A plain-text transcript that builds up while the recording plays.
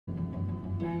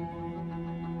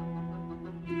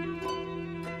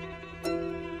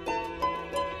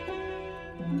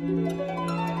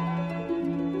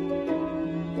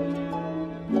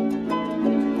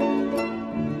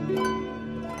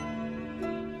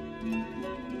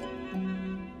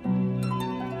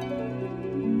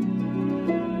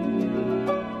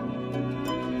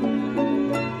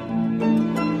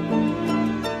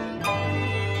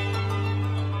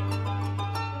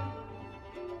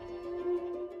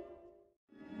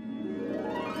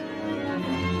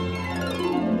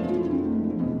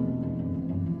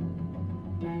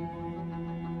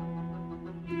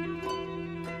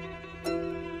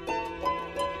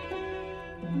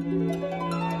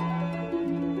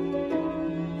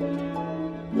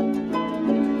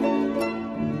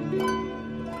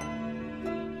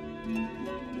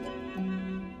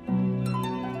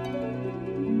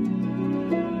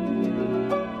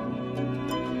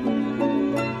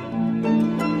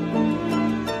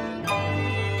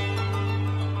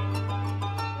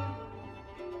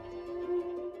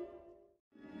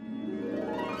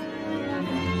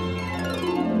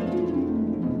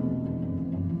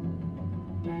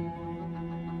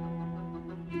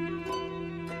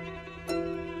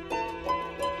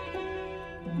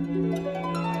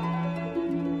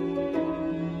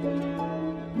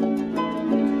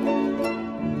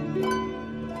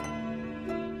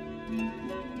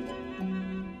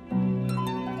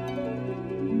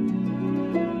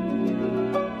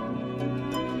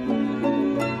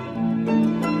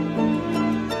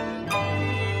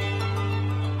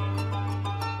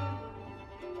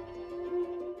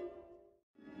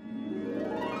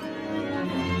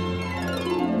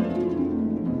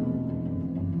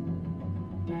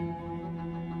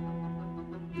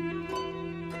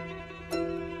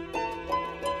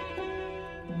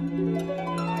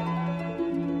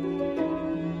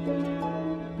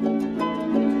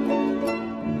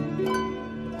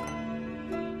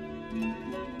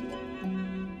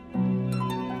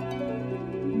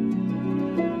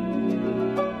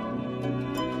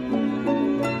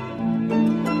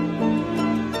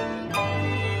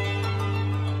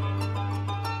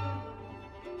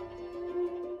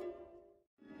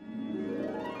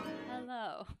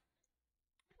Hello.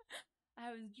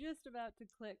 I was just about to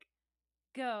click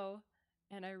go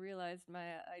and I realized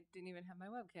I didn't even have my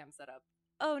webcam set up.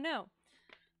 Oh no.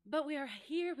 But we are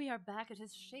here, we are back. It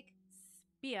is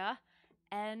Shakespeare,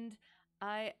 and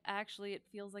it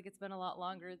feels like it's been a lot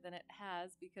longer than it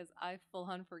has because I full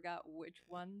on forgot which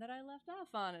one that I left off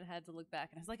on and had to look back.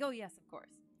 And I was like, oh, yes, of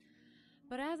course.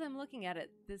 But as I'm looking at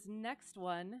it, this next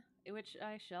one, which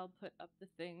I shall put up the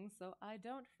thing so I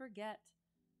don't forget.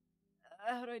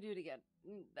 How do I do it again?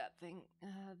 That thing.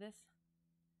 This.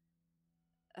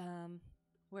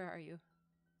 Where are you?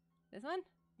 This one?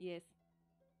 Yes.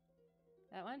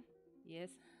 That one? Yes.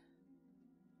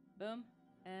 Boom.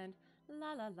 And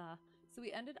la la la. So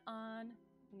we ended on.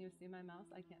 Can you see my mouse?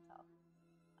 I can't tell.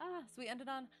 So we ended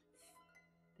on.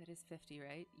 That is 50,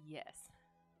 right? Yes.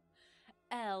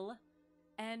 L.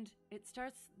 And it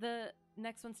starts. The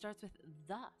next one starts with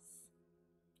thus.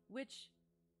 Which,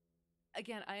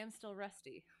 again, I am still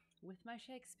rusty with my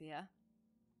Shakespeare.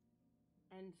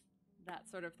 And that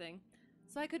sort of thing.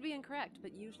 So I could be incorrect,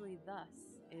 but usually thus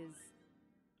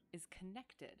is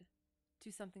connected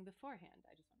to something beforehand.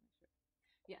 I just want to make sure.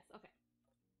 Yes, okay.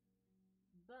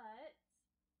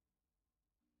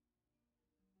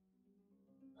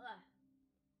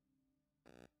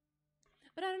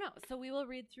 But I don't know. So we will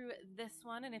read through this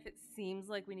one, and if it seems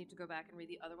like we need to go back and read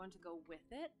the other one to go with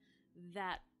it,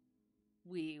 that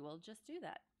we will just do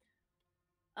that.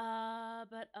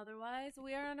 But otherwise,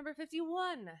 we are on number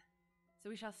 51. So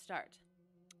we shall start.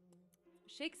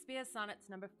 Shakespeare Sonnets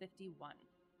number 51.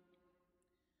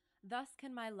 Thus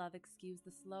can my love excuse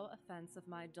the slow offence of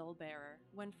my dull bearer,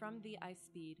 when from thee I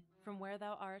speed. From where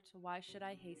thou art, why should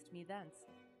I haste me thence?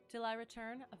 Till I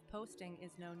return, of posting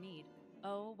is no need.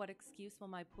 Oh, what excuse will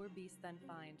my poor beast then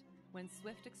find, when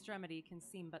swift extremity can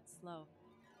seem but slow?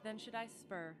 Then should I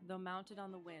spur, though mounted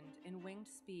on the wind, in winged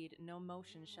speed no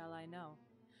motion shall I know.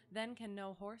 Then can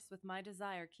no horse with my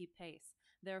desire keep pace.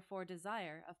 Therefore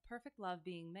desire, of perfect love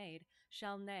being made,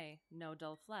 shall neigh, no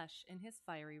dull flesh, in his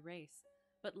fiery race.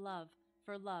 But love,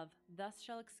 for love, thus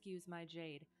shall excuse my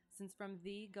jade, since from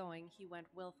thee going he went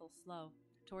wilful slow.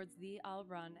 Towards thee I'll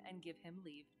run, and give him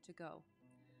leave to go.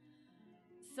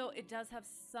 So it does have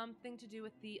something to do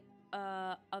with the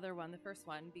other one, the first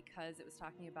one, because it was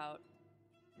talking about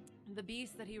the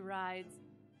beast that he rides,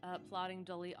 plodding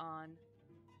dully on.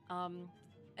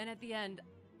 And at the end,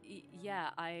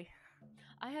 I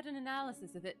had an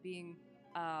analysis of it being,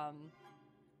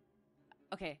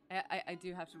 okay, I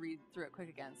do have to read through it quick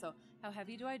again. So, how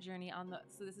heavy do I journey on the,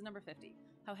 so this is number 50.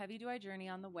 How heavy do I journey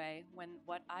on the way, when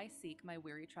what I seek my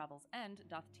weary travels end,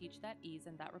 doth teach that ease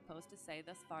and that repose to say,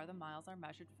 thus far the miles are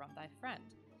measured from thy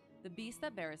friend. The beast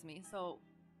that bears me, so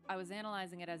I was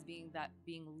analyzing it as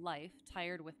being life,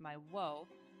 tired with my woe,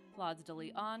 plods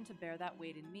dully on to bear that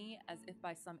weight in me, as if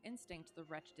by some instinct the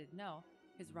wretch did know,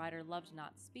 his rider loved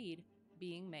not speed,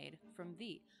 being made from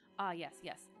thee. Ah, yes,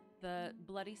 yes. The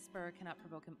bloody spur cannot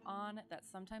provoke him on, that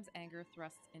sometimes anger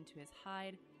thrusts into his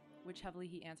hide, which heavily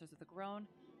he answers with a groan,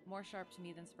 more sharp to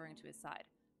me than spurring to his side.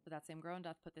 For that same groan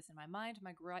doth put this in my mind,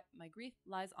 my grief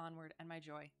lies onward, and my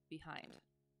joy behind.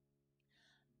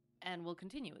 And we'll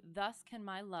continue. Thus can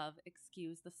my love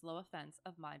excuse the slow offense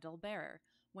of my dull bearer,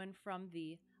 when from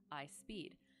thee I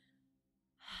speed.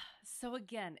 So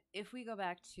again, if we go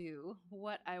back to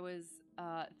what I was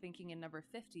thinking in number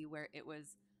 50, where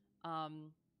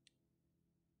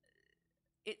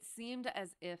it seemed as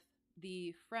if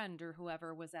the friend or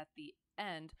whoever was at the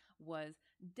end was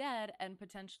dead, and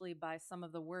potentially by some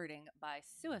of the wording by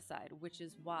suicide, which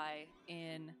is why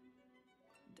in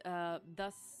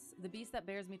thus the beast that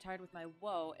bears me tired with my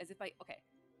woe, as if I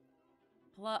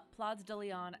plods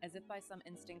dully on, as if by some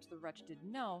instinct the wretch did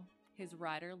know, his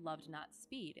rider loved not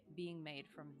speed, being made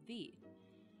from thee.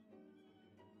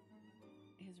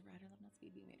 His rider loved not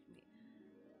speed, being made from thee.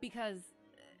 Because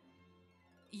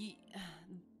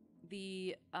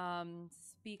the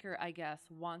speaker, I guess,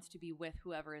 wants to be with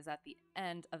whoever is at the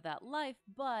end of that life,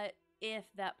 but if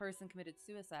that person committed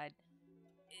suicide,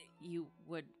 you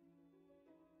would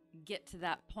get to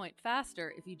that point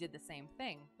faster if you did the same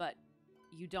thing, but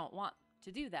you don't want to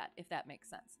do that, if that makes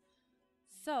sense.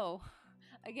 So,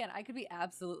 again, I could be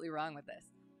absolutely wrong with this.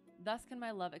 Thus can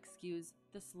my love excuse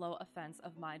the slow offense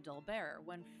of my dull bearer,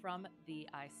 when from thee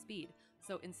I speed.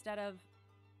 So instead of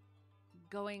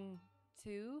going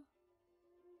to...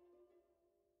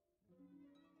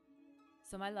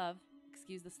 So my love,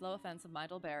 excuse the slow offense of my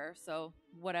dull bearer. So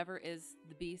whatever is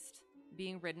the beast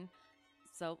being ridden.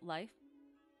 So life.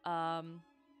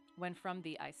 When from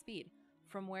thee I speed.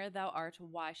 From where thou art,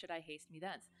 why should I haste me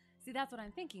thence? See, that's what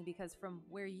I'm thinking, because from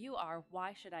where you are,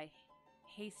 why should I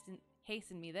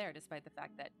hasten me there, despite the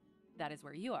fact that that is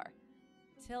where you are?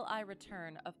 Till I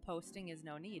return, of posting is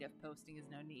no need,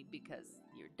 because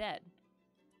you're dead.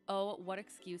 Oh, what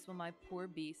excuse will my poor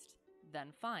beast then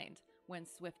find, when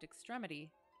swift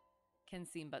extremity can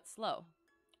seem but slow?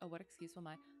 Oh, what excuse will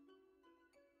my...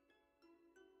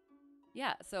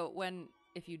 Yeah, so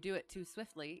if you do it too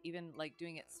swiftly, even like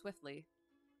doing it swiftly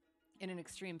in an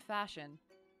extreme fashion,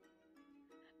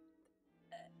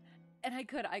 and I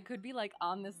could be like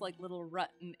on this like little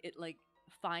rut, and it like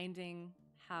finding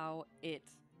how it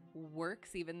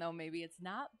works, even though maybe it's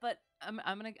not, but I'm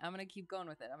gonna keep going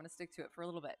with it. I'm gonna stick to it for a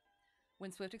little bit.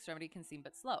 When swift extremity can seem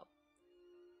but slow.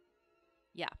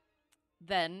 Yeah.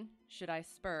 Then should I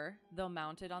spur, though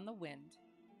mounted on the wind,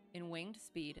 in winged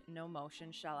speed no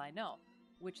motion shall I know,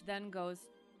 which then goes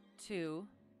to,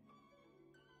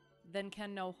 then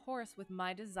can no horse with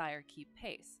my desire keep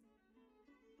pace.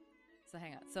 So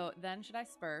hang on. So then should I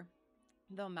spur,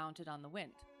 though mounted on the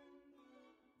wind.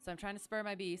 So I'm trying to spur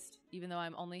my beast, even though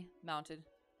I'm only mounted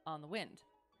on the wind.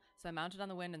 So I'm mounted on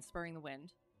the wind and spurring the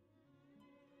wind,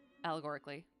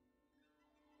 allegorically.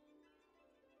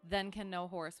 Then can no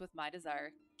horse with my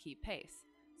desire keep pace.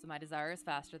 So my desire is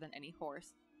faster than any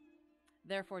horse.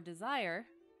 Therefore desire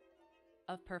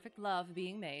of perfect love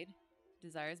being made,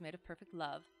 desire is made of perfect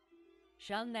love,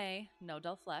 shall neigh no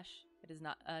dull flesh. It is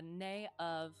not a neigh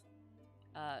of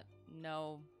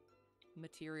no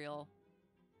material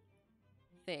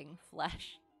thing,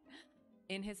 flesh,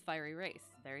 in his fiery race,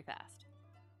 very fast.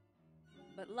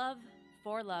 But love,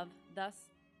 for love, thus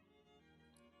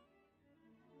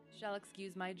shall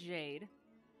excuse my jade,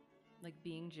 like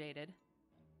being jaded,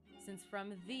 since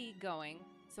from thee going,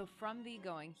 so from thee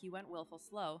going, he went willful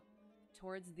slow,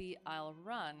 towards thee I'll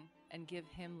run, and give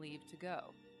him leave to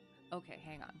go. Okay,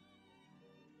 hang on.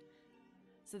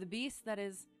 So the beast that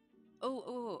is,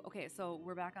 okay, so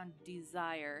we're back on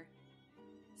desire.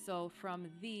 So from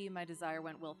thee, my desire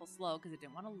went willful slow, because it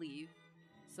didn't want to leave.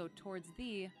 So towards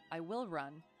thee, I will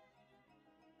run,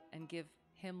 and give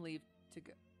him leave to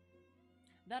go.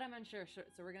 That I'm unsure, so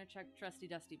we're going to check Trusty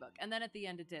Dusty Book. And then at the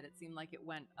end it did. It seemed like it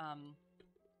went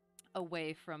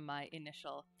away from my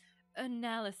initial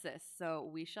analysis. So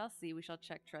we shall see. We shall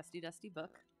check Trusty Dusty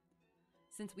Book.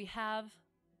 Since we have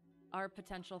our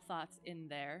potential thoughts in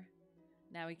there,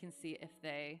 now we can see if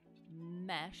they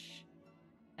mesh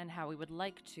and how we would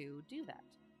like to do that.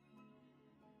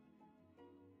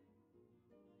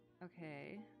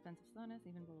 Okay. Sense of slowness,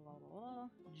 even blah, blah, blah, blah.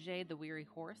 Jade, the weary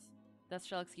horse. Thus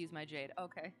shall excuse my jade.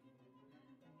 Okay.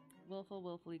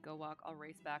 Willfully go walk, I'll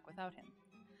race back without him.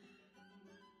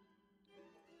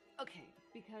 Okay,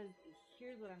 because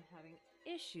here's what I'm having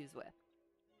issues with.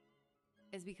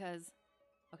 Is because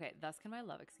Okay, thus can my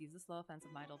love excuse the slow offense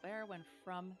of my dull bear when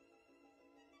from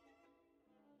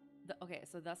okay,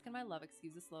 so thus can my love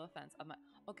excuse the slow offense of my.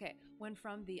 Okay, when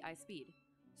from thee I speed.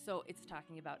 So it's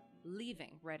talking about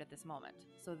leaving right at this moment.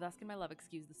 So thus can my love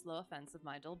excuse the slow offense of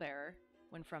my dull bearer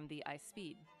when from thee I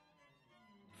speed.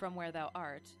 From where thou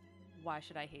art, why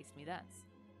should I haste me thence?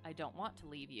 I don't want to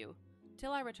leave you.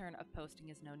 Till I return of posting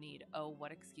is no need. Oh,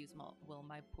 what excuse will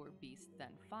my poor beast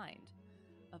then find?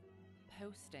 Of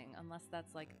posting, unless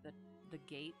that's like the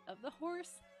gait of the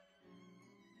horse?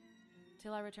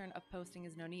 Till I return of posting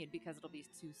is no need, because it'll be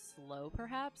too slow,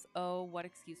 perhaps? Oh, what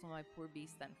excuse will my poor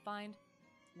beast then find,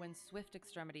 when swift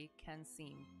extremity can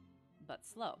seem but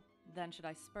slow? Then should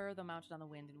I spur, though mounted on the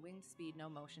wind, in winged speed no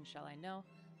motion shall I know,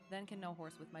 then can no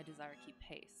horse with my desire keep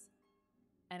pace.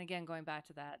 And again, going back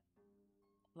to that,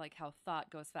 like how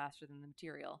thought goes faster than the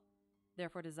material.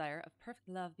 Therefore desire of perfect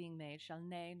love being made shall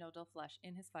neigh no dull flesh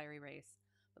in his fiery race,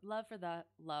 but love for the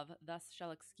love thus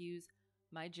shall excuse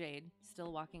my jade,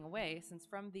 still walking away, since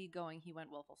from thee going he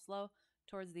went wilful slow,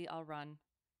 towards thee I'll run,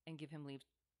 and give him leave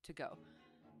to go.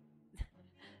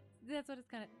 That's what it's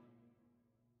kind of.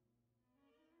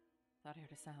 Thought I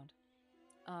heard a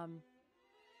sound.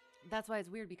 That's why it's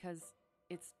weird, because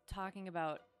it's talking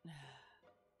about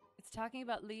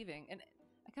leaving, and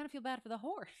I kind of feel bad for the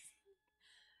horse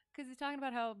because he's talking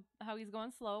about how he's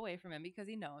going slow away from him because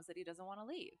he knows that he doesn't want to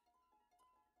leave.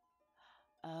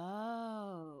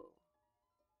 Oh.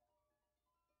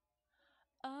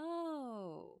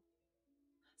 Oh.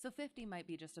 So 50 might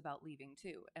be just about leaving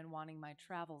too, and wanting my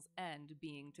travels end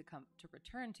being to come to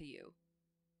return to you.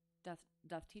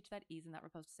 Doth teach that ease and that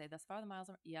repose to say, thus far the miles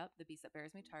are. Yep, the beast that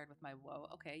bears me tired with my woe.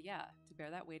 Okay, yeah, to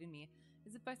bear that weight in me,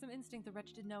 as if by some instinct the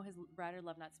wretch did know his rider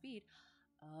love not speed.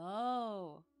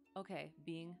 Oh, okay,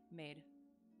 being made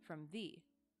from thee,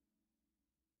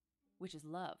 which is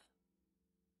love,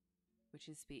 which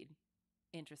is speed.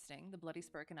 Interesting. The bloody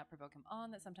spur cannot provoke him on,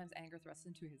 that sometimes anger thrusts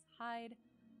into his hide,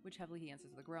 which heavily he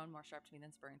answers with a groan, more sharp to me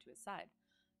than spurring to his side.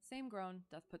 Same groan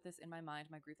doth put this in my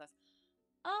mind, my grief less.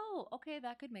 Oh, okay,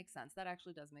 that could make sense. That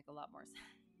actually does make a lot more sense.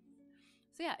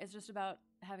 So yeah, it's just about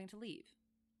having to leave.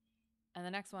 And the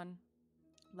next one,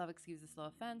 love excuse the slow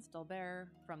offense, dull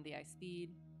bear, from thee I speed.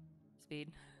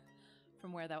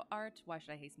 From where thou art, why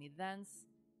should I haste me thence?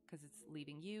 Because it's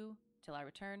leaving you till I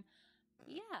return.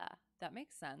 Yeah, that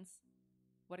makes sense.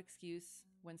 What excuse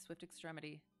when swift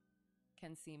extremity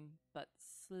can seem but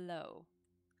slow?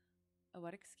 Oh,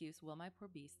 what excuse will my poor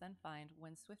beast then find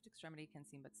when swift extremity can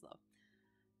seem but slow?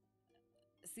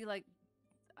 See, like,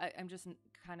 I'm just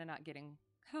kind of not getting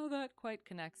how that quite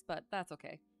connects, but that's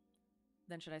okay.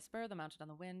 Then should I spur the mounted on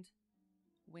the wind?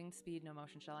 Winged speed, no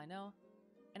motion shall I know.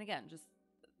 And again, just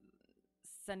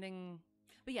sending.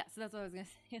 But yeah, so that's what I was going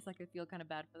to say. It's like I feel kind of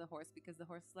bad for the horse because the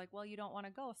horse is like, well, you don't want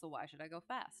to go, so why should I go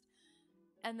fast?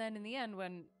 And then in the end,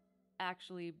 when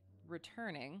actually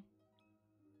returning,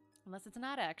 unless it's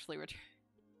not actually returning.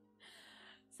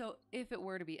 So if it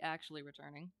were to be actually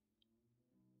returning,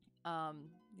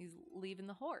 he's leaving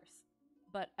the horse.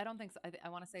 But I don't think so. I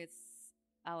want to say it's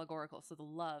allegorical. So the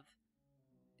love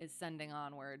is sending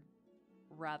onward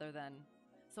rather than.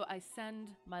 So I send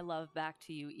my love back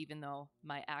to you, even though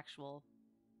my actual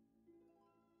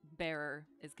bearer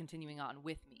is continuing on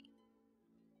with me.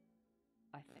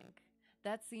 I think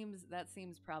that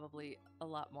seems probably a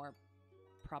lot more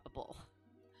probable.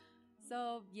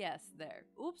 So yes, there.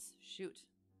 Oops, shoot.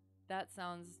 That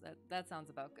sounds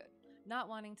about good. Not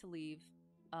wanting to leave,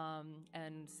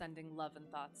 and sending love and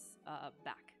thoughts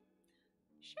back.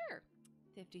 Sure.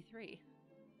 53.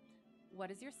 What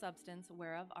is your substance,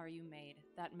 whereof are you made,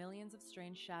 that millions of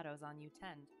strange shadows on you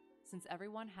tend? Since every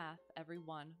one hath, every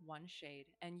one shade,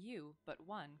 and you, but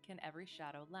one, can every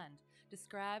shadow lend.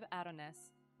 Describe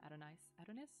Adonis,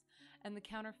 and the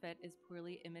counterfeit is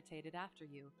poorly imitated after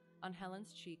you. On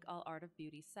Helen's cheek all art of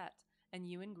beauty set, and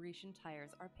you in Grecian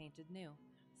tires are painted new.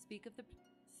 Speak of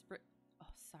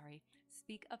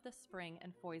the spring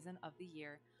and foison of the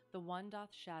year. The one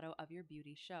doth shadow of your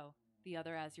beauty show, the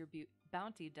other as your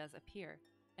bounty does appear,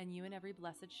 and you in every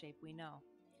blessed shape we know.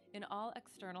 In all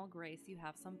external grace you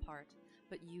have some part,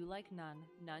 but you like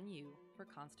none you, for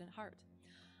constant heart.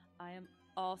 I am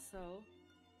also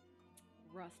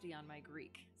rusty on my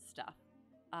Greek stuff.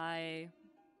 I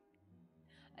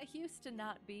used to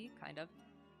not be, kind of,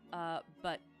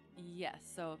 but yes,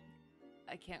 so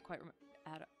I can't quite remember.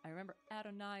 I remember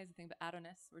Adonai is the thing, but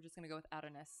Adonis, we're just going to go with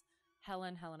Adonis.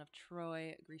 Helen of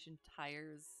Troy, Grecian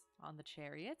tires on the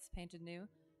chariots, painted new.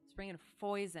 Spring and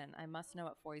foison. I must know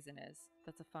what foison is.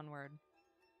 That's a fun word.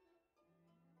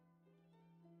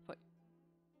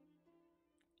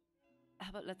 How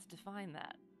about let's define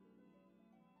that?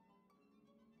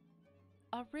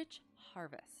 A rich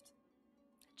harvest,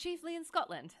 chiefly in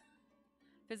Scotland.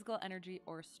 Physical energy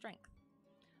or strength.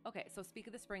 Okay, so speak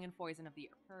of the spring and foison of the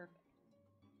year. Perfect.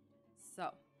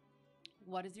 So,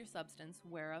 what is your substance?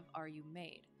 Whereof are you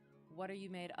made? What are you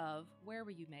made of? Where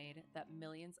were you made? That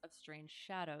millions of strange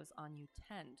shadows on you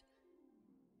tend.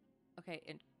 Okay,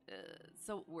 and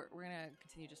so we're going to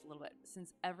continue just a little bit.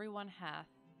 Since everyone hath,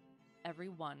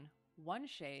 everyone, one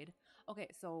shade. Okay,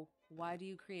 so why do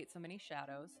you create so many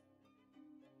shadows?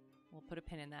 We'll put a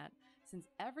pin in that. Since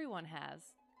everyone has,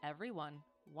 everyone,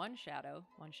 one shadow,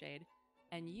 one shade,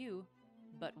 and you,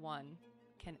 but one,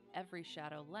 can every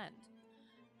shadow lend.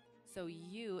 So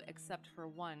you, except for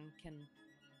one, can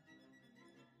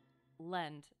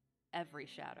lend every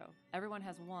shadow. Everyone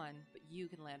has one, but you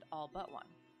can lend all but one.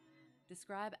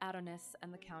 Describe Adonis,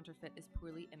 and the counterfeit is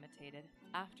poorly imitated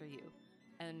after you.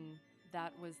 And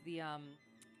that was the,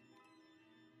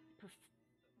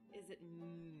 is it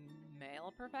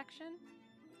male perfection?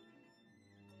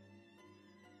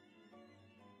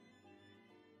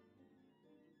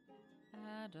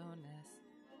 Adonis.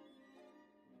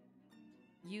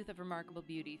 Youth of remarkable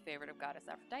beauty, favorite of goddess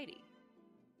Aphrodite.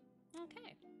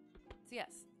 Okay. So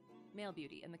yes, male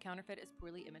beauty, and the counterfeit is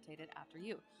poorly imitated after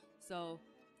you. So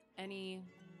any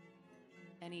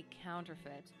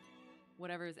counterfeit,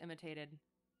 whatever is imitated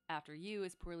after you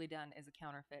is poorly done, is a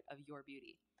counterfeit of your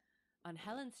beauty. On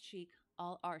Helen's cheek,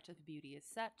 all art of beauty is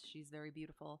set. She's very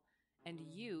beautiful. And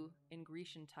you, in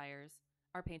Grecian tires,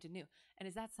 are painted new. And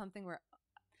is that something where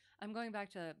I'm going back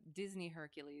to Disney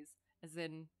Hercules, as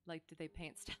in, like, did they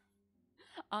paint stuff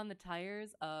on the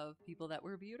tires of people that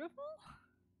were beautiful?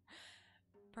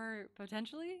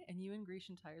 Potentially, and you in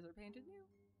Grecian tires are painted new?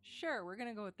 Sure, we're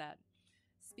gonna go with that.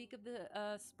 Speak of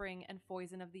the spring and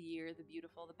foison of the year, the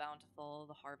beautiful, the bountiful,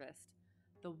 the harvest.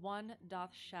 The one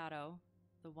doth shadow,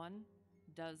 the one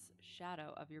does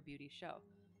shadow of your beauty show.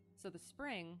 So the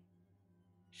spring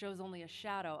shows only a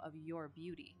shadow of your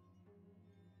beauty.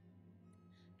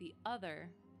 The other,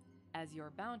 as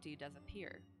your bounty, does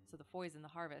appear. So the foison, the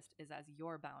harvest, is as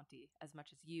your bounty, as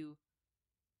much as you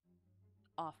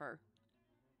offer.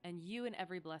 And you in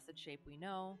every blessed shape we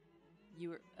know,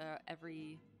 you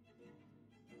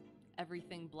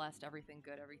everything blessed, everything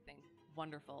good, everything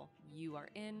wonderful, you are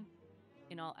in.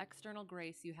 In all external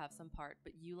grace you have some part,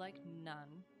 but you like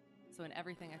none. So in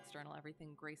everything external,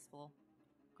 everything graceful,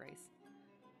 grace,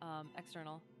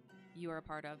 external, you are a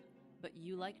part of, but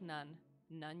you like none,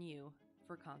 none you,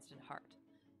 for constant heart.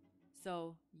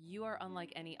 So you are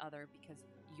unlike any other because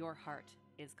your heart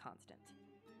is constant.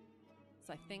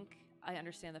 So I think I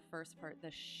understand the first part, the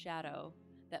shadow,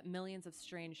 that millions of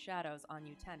strange shadows on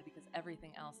you tend, because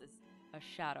everything else is a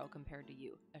shadow compared to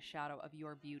you, a shadow of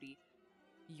your beauty,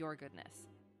 your goodness.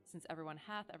 Since everyone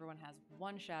has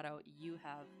one shadow, you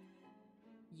have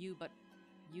you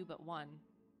but one,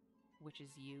 which is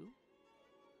you.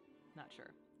 Not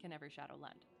sure. Can every shadow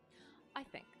lend? I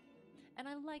think. And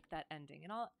I like that ending.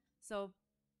 And all so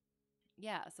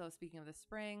yeah, so speaking of the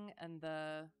spring and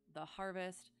the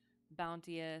harvest,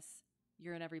 bounteous,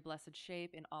 you're in every blessed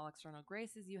shape, in all external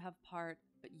graces you have part,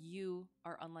 but you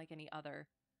are unlike any other.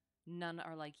 None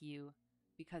are like you,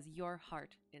 because your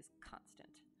heart is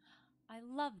constant. I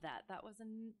love that. That was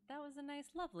a nice,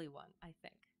 lovely one, I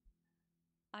think.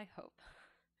 I hope.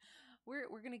 We're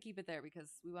gonna keep it there because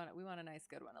we want a nice,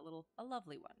 good one, a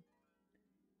lovely one.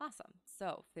 Awesome.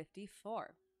 So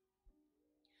 54.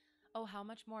 Oh, how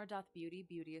much more doth beauty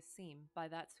beauteous seem, by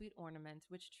that sweet ornament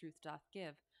which truth doth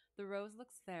give. The rose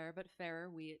looks fair, but fairer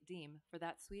we it deem, for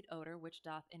that sweet odor which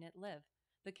doth in it live.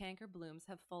 The canker blooms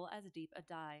have full as deep a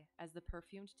dye, as the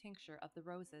perfumed tincture of the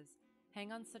roses.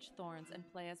 Hang on such thorns, and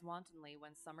play as wantonly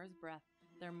when summer's breath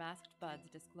their masked buds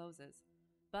discloses.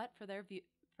 But for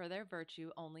their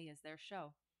virtue only is their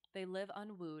show. They live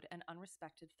unwooed, and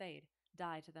unrespected fade,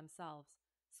 die to themselves.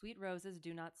 Sweet roses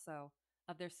do not so.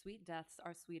 Of their sweet deaths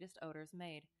are sweetest odors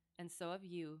made, and so of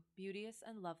you, beauteous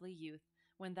and lovely youth,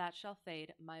 when that shall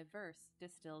fade, my verse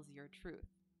distills your truth.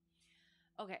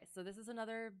 Okay, so this is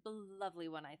another lovely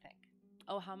one, I think.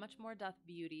 Oh, how much more doth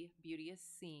beauty beauteous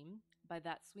seem, by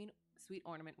that sweet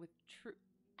ornament with truth.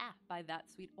 By that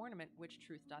sweet ornament which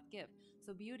truth doth give.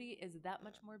 So beauty is that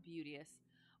much more beauteous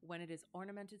when it is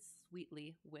ornamented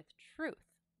sweetly with truth.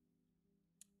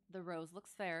 The rose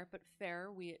looks fair, but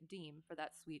fairer we it deem, for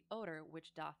that sweet odor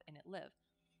which doth in it live.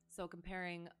 So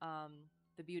comparing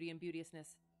the beauty and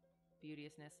beauteousness,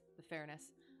 the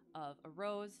fairness of a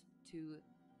rose to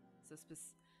so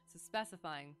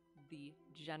specifying the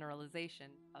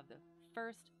generalization of the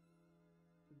first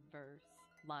verse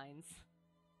lines.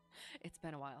 It's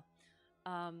been a while.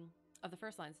 Of the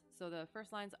first lines. So the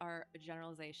first lines are a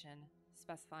generalization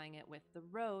specifying it with the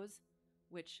rose,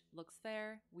 which looks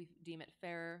fair. We deem it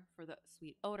fairer for the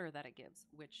sweet odor that it gives,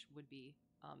 which would be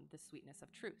the sweetness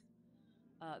of truth.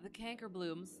 The canker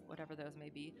blooms, whatever those may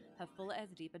be, have full as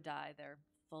deep a dye. They're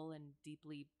full and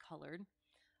deeply colored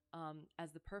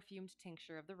as the perfumed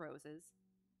tincture of the roses.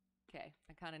 Okay,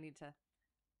 I kind of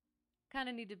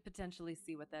need to potentially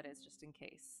see what that is just in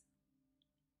case.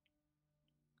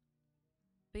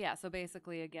 But yeah, so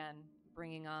basically, again,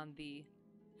 bringing on the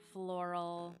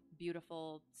floral,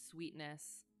 beautiful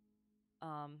sweetness.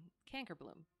 Canker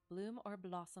bloom or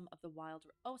blossom of the wild.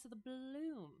 Oh, so the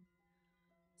bloom.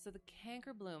 So the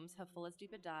canker blooms have full as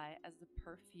deep a dye as the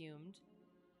perfumed.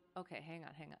 Okay, hang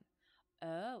on.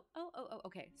 Oh.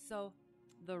 Okay, so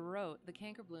the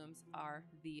canker blooms are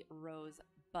the rose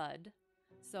bud,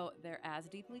 so they're as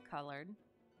deeply colored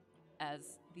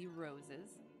as the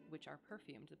roses, which are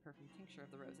perfumed, the perfume tincture of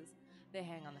the roses. They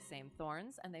hang on the same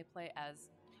thorns, and they play as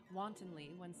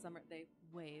wantonly when summer. They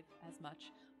wave as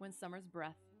much when summer's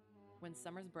breath. When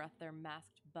summer's breath, their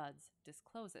masked buds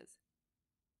discloses,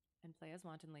 and play as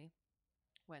wantonly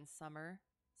when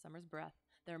summer's breath,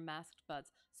 their masked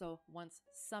buds. So once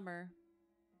summer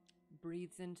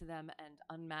breathes into them and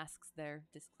unmasks their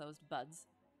disclosed buds,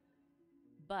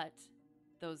 but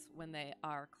those, when they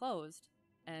are closed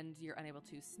and you're unable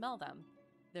to smell them,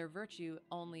 their virtue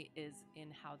only is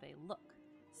in how they look.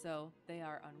 So they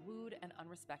are unwooed and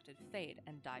unrespected, fade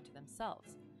and die to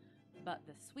themselves. But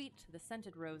the sweet, the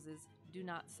scented roses do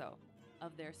not so.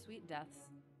 Of their sweet deaths,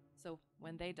 so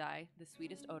when they die, the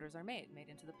sweetest odors are made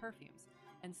into the perfumes.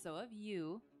 And so of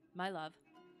you, my love,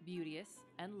 beauteous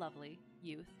and lovely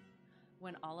youth,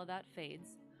 when all of that fades,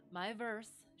 my verse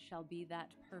shall be that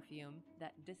perfume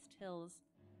that distills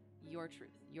your truth,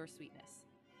 your sweetness.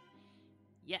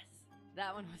 Yes,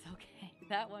 that one was okay.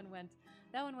 That one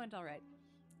went all right.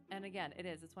 And again,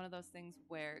 it's one of those things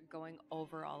where going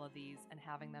over all of these and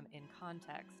having them in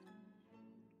context,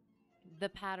 the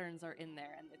patterns are in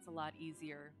there, and it's a lot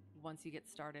easier once you get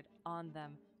started on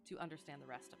them to understand the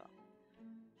rest of them.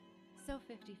 So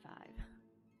 55.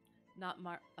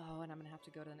 Oh, and I'm going to have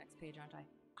to go to the next page, aren't I?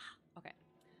 Okay.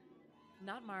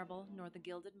 Not marble, nor the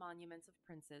gilded monuments of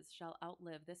princes shall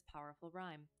outlive this powerful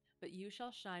rhyme, but you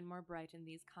shall shine more bright in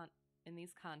these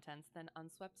contents than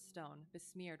unswept stone,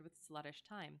 besmeared with sluttish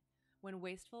time, when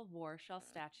wasteful war shall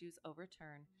statues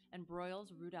overturn, and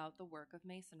broils root out the work of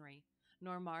masonry,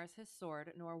 nor Mars his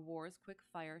sword, nor war's quick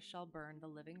fire shall burn the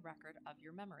living record of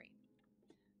your memory.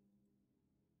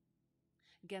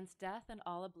 'Gainst death and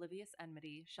all oblivious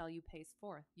enmity shall you pace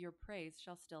forth, your praise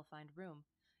shall still find room,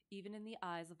 even in the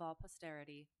eyes of all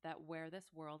posterity that wear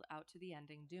this world out to the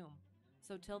ending doom.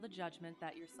 So till the judgment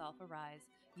that yourself arise,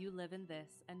 you live in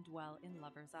this and dwell in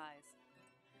lover's eyes.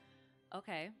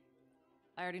 Okay,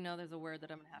 I already know there's a word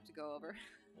that I'm going to have to go over.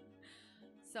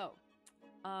 So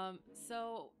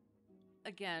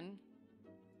again,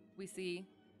 we see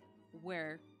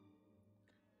where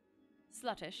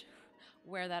sluttish,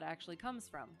 where that actually comes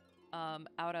from,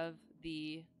 out of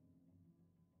the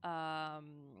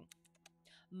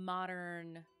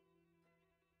modern,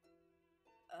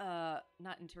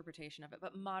 not interpretation of it,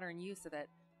 but modern use of it.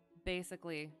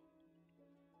 Basically,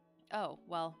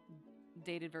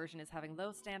 dated version is having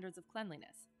low standards of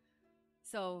cleanliness.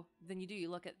 So then you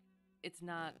look at, it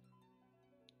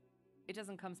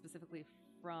doesn't come specifically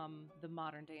from the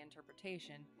modern day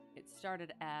interpretation. It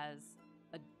started as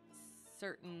a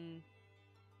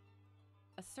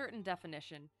certain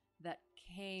definition that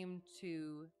came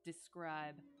to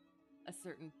describe a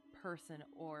certain person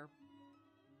or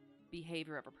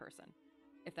behavior of a person,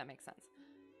 if that makes sense.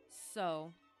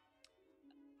 So,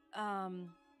 having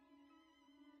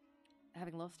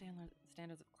low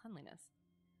standards of cleanliness,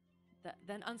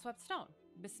 then unswept stone,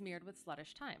 besmeared with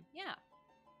sluttish time. Yeah,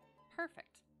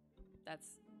 perfect.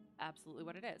 That's absolutely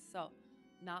what it is. So,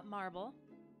 not marble,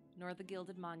 nor the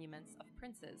gilded monuments of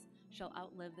princes shall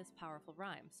outlive this powerful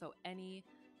rhyme. So any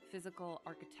physical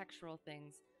architectural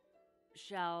things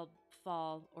shall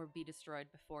fall or be destroyed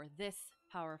before this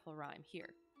powerful rhyme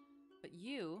here. But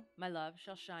you, my love,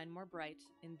 shall shine more bright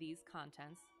in these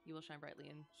contents. You will shine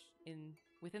brightly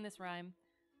within this rhyme,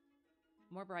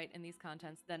 more bright in these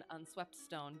contents than unswept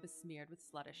stone besmeared with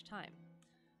sluttish time.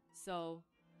 So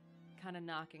kind of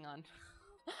knocking on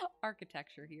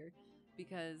architecture here,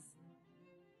 because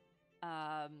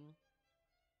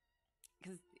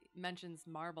it mentions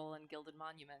marble and gilded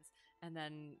monuments and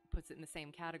then puts it in the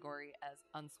same category as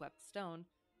unswept stone,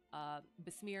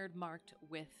 besmeared, marked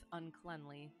with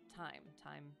uncleanly time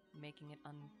making it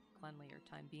uncleanly, or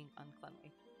time being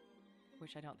uncleanly,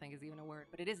 which I don't think is even a word,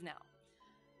 but it is now.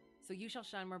 So you shall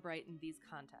shine more bright in these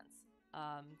contents.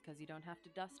 because you don't have to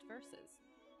dust verses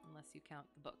unless you count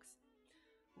the books.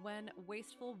 When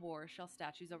wasteful war shall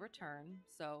statues overturn,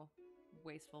 so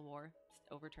wasteful war,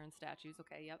 overturn statues,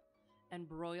 okay, yep. And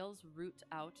broils root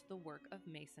out the work of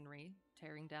masonry,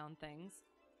 tearing down things,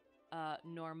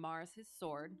 nor mars his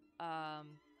sword.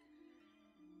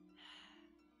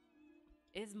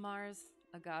 Is Mars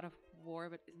a god of war?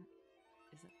 But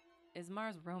is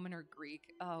Mars Roman or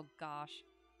Greek? Oh gosh,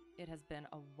 it has been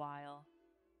a while.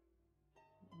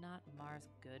 Not Mars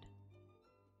good.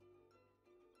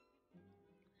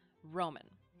 Roman.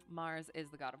 Mars is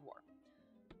the god of war.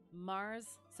 Mars,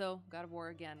 so god of war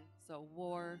again. So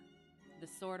war, the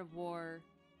sword of war,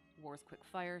 war's quick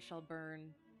fire shall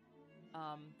burn,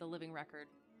 the living record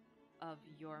of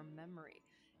your memory.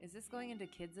 Is this going into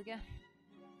kids again?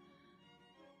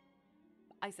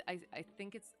 I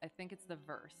think it's the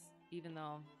verse, even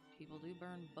though people do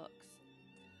burn books.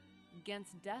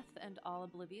 Against death and all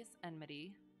oblivious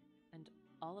enmity, and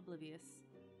all oblivious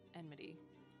enmity.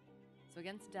 So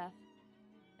against death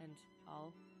and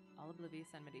all oblivious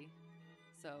enmity.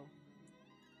 So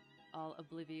all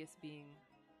oblivious being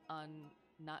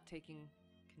not taking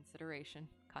consideration,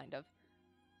 kind of.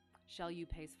 Shall you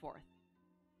pace forth?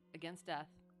 Against death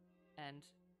and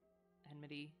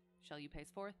enmity shall you pace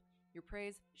forth? Your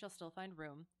praise shall still find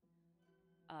room,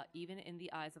 even in the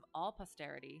eyes of all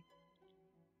posterity,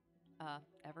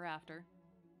 ever after,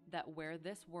 that wear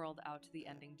this world out to the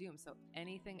ending doom. So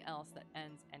anything else that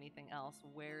ends anything else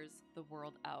wears the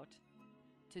world out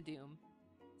to doom.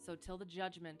 So till the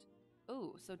judgment,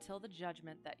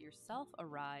 that yourself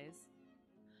arise.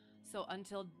 So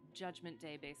until judgment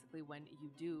day, basically, when you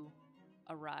do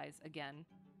arise again,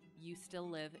 you still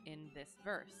live in this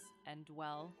verse and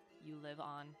dwell, you live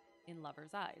on in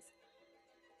lovers' eyes,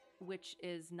 which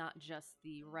is not just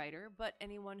the writer, but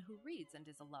anyone who reads and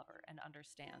is a lover and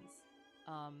understands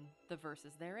the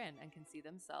verses therein and can see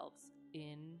themselves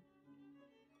in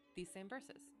these same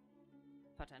verses.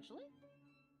 Potentially?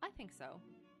 I think so.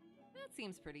 That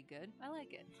seems pretty good. I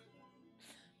like it.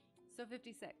 So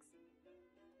 56.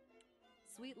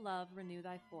 Sweet love, renew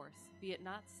thy force. Be it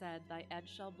not said, thy edge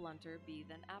shall blunter be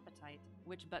than appetite,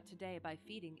 which but today by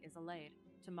feeding is allayed,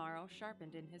 tomorrow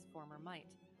sharpened in his former might.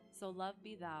 So love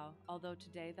be thou, although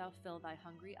today thou fill thy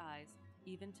hungry eyes,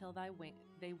 even till they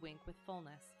wink with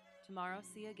fullness. Tomorrow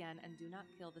see again, and do not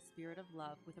kill the spirit of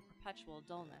love with a perpetual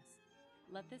dullness.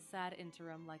 Let this sad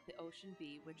interim like the ocean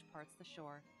be, which parts the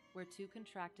shore, where two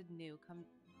contracted new come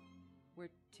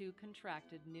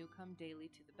daily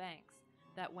to the banks,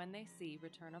 that when they see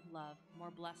return of love,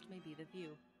 more blessed may be the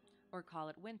view. Or call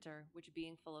it winter, which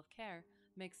being full of care,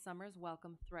 makes summer's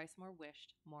welcome thrice more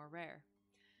wished, more rare.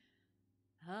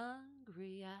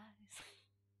 Hungry eyes.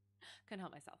 Couldn't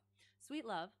help myself. Sweet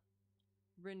love,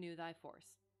 renew thy force.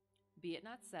 Be it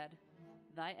not said,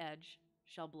 thy edge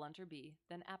shall blunter be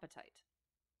than appetite,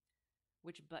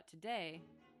 which but today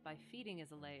by feeding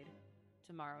is allayed,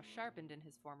 tomorrow sharpened in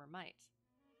his former might.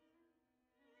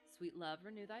 Sweet love,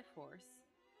 renew thy force.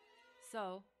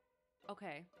 So,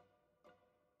 okay.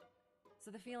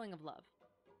 So the feeling of love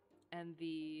and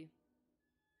the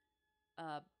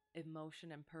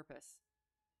emotion and purpose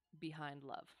behind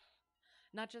love.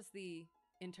 Not just the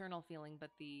internal feeling, but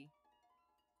the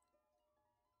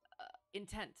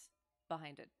intent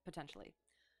behind it, potentially.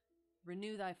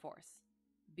 Renew thy force.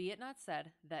 Be it not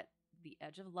said that the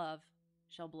edge of love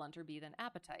shall blunter be than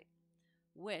appetite,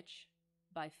 which,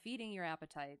 by feeding your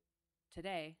appetite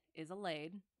today, is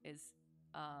allayed, is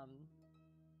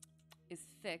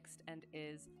fixed, and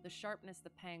is the sharpness, the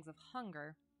pangs of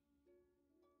hunger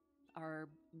are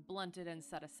blunted and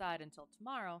set aside until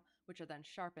tomorrow, which are then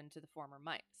sharpened to the former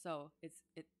might. So it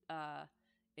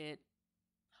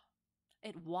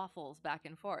waffles back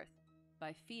and forth.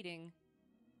 By feeding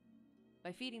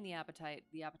the appetite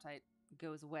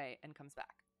goes away and comes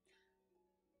back.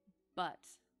 But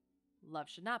love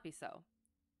should not be so.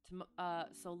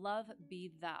 So love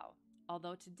be thou.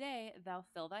 Although today thou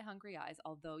fill thy hungry eyes,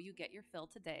 although you get your fill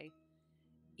today,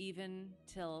 even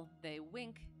till they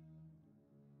wink,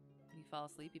 you fall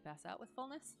asleep, you pass out with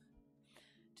fullness.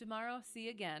 Tomorrow see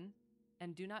again,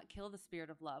 and do not kill the spirit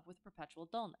of love with perpetual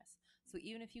dullness. So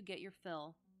even if you get your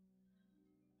fill,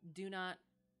 do not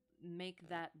make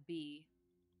that be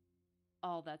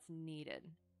all that's needed.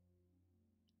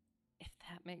 If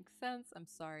that makes sense, I'm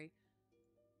sorry.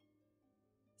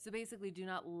 So basically, do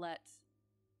not let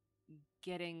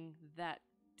getting that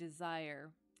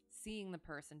desire, seeing the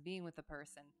person, being with the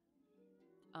person,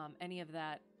 any of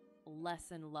that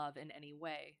lessen love in any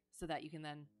way, so that you can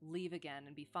then leave again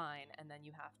and be fine, and then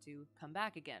you have to come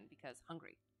back again because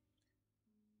hungry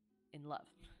in love.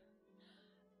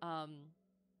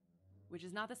 which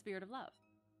is not the spirit of love.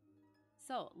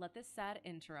 So let this sad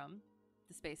interim,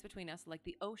 the space between us, like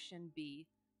the ocean be,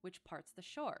 which parts the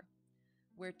shore,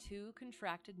 where two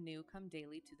contracted new come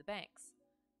daily to the banks.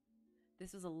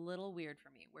 This was a little weird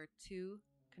for me, where two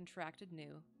contracted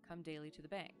new come daily to the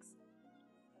banks.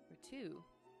 Where two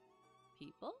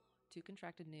people, two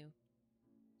contracted new,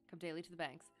 come daily to the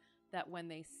banks, that when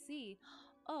they see,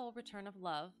 oh, return of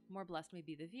love, more blessed may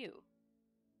be the view.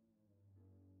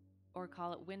 Or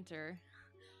call it winter.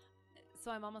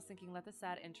 So I'm almost thinking, let the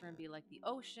sad interim be like the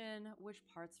ocean, which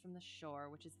parts from the shore,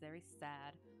 which is very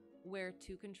sad, where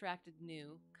two contracted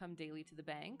new come daily to the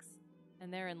banks,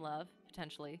 and they're in love,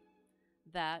 potentially,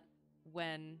 that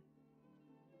when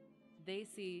they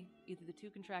see either the two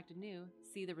contracted new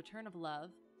see the return of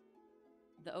love,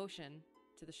 the ocean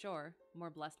to the shore, more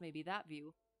blessed may be that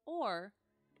view, or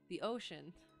the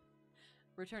ocean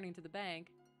returning to the bank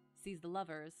sees the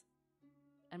lovers,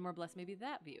 and more blessed may be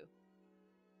that view.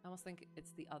 I almost think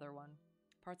it's the other one.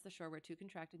 Parts the shore where two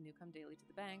contracted new come daily to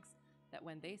the banks, that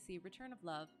when they see return of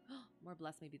love, more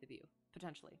blessed may be the view,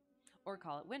 potentially. Or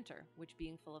call it winter, which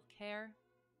being full of care,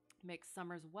 makes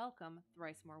summer's welcome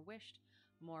thrice more wished,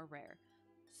 more rare.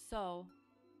 So,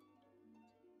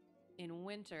 in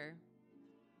winter,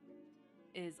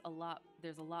 there's a lot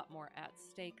more at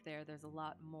stake there. There's a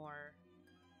lot more.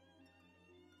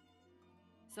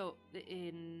 So,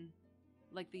 in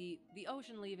like the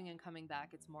ocean leaving and coming back,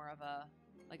 it's more of a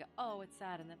oh, it's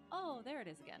sad, and then oh, there it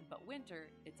is again. But winter,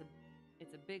 it's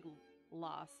a big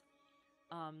loss.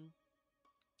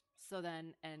 So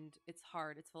then, and it's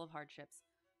hard, it's full of hardships.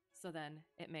 So then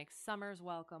it makes summer's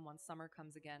welcome, when summer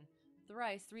comes again,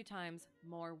 thrice, three times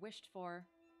more wished for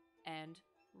and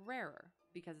rarer,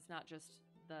 because it's not just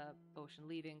the ocean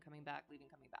leaving, coming back, leaving,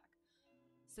 coming back.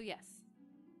 So yes,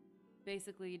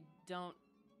 basically don't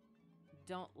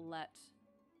let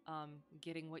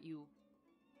getting what you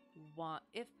want,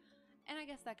 and I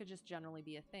guess that could just generally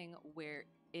be a thing where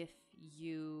if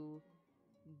you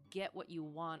get what you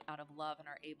want out of love and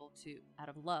are able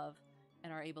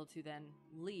to then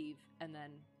leave and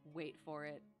then wait for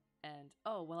it, and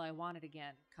oh, well, I want it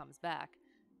again, comes back,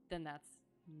 then that's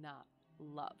not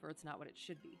love, or it's not what it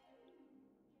should be.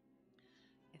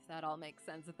 If that all makes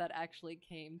sense, if that actually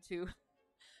came to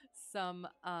some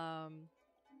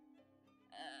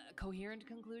coherent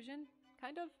conclusion,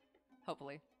 kind of,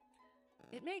 hopefully.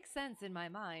 It makes sense in my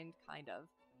mind, kind of.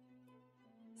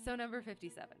 So number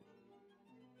 57.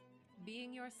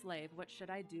 Being your slave, what should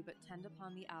I do but tend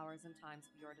upon the hours and times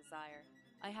of your desire?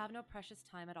 I have no precious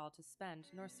time at all to spend,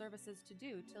 nor services to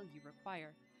do till you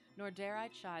require, nor dare I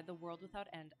chide the world without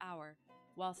end hour,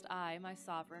 whilst I, my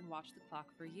sovereign, watch the clock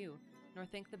for you, nor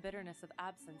think the bitterness of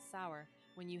absence sour,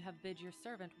 when you have bid your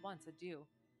servant once adieu.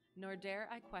 Nor dare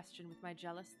I question with my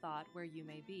jealous thought where you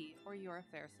may be, or your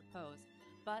affairs suppose,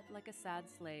 but, like a sad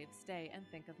slave, stay and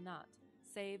think of naught,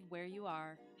 save where you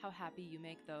are, how happy you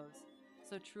make those.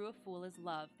 So true a fool is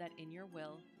love, that in your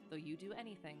will, though you do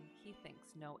anything, he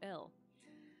thinks no ill.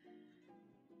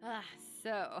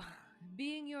 So,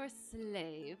 being your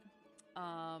slave,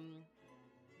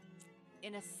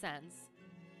 in a sense,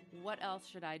 what else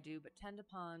should I do but tend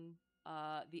upon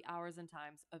the hours and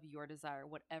times of your desire?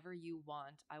 Whatever you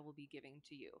want, I will be giving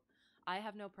to you. I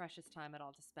have no precious time at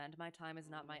all to spend. My time is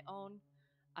not my own.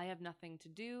 I have nothing to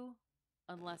do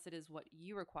unless it is what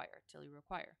you require, till you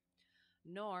require.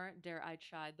 Nor dare I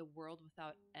chide the world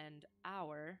without end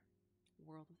hour.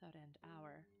 World without end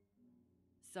hour.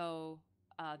 So,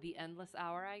 the endless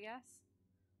hour, I guess,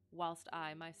 whilst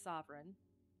I, my sovereign,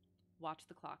 watch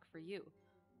the clock for you.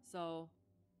 So,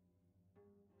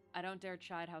 I don't dare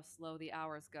chide how slow the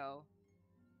hours go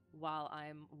while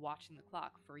I'm watching the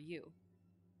clock for you.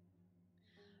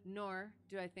 Nor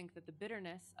do I think that the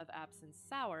bitterness of absence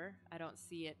sour. I don't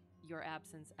see your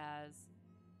absence as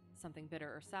something bitter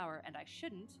or sour, and I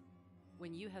shouldn't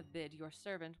when you have bid your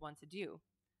servant once adieu.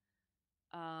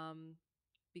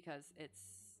 Because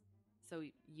so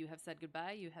you have said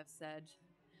goodbye, you have said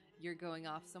you're going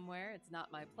off somewhere. It's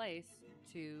not my place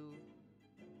to...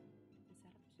 Is that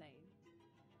a plane?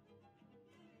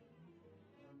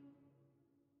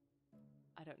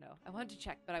 I don't know. I wanted to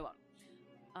check, but I won't.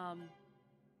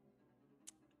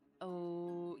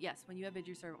 Oh, yes, when you have bid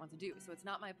your servant once adieu. So it's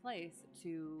not my place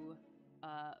to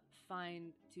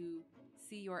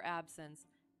see your absence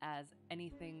as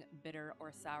anything bitter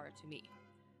or sour to me.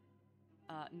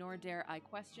 Nor dare I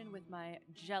question with my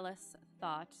jealous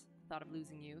thought of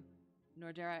losing you,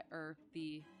 nor dare I, or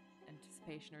the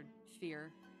anticipation or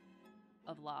fear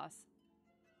of loss,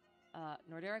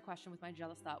 nor dare I question with my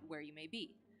jealous thought where you may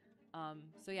be.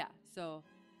 So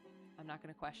I'm not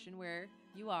going to question where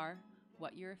you are,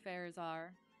 what your affairs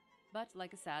are, But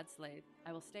like a sad slave,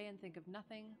 I will stay and think of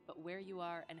nothing but where you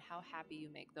are and how happy you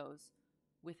make those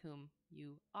with whom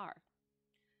you are.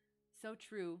 So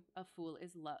true, a fool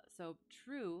is love. So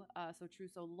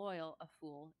loyal, a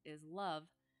fool is love.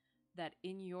 That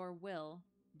in your will,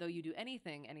 though you do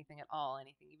anything at all,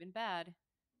 anything even bad,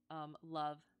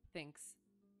 love thinks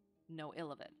no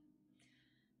ill of it.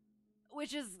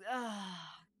 Which is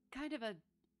kind of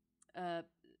a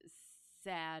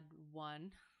sad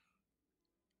one.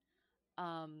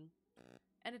 Um,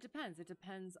 and it depends. It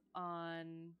depends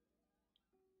on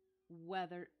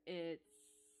whether it's.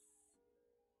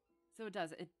 So it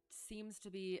does. It seems to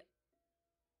be.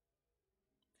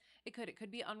 It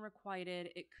could be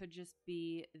unrequited. It could just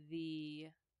be the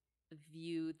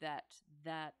view that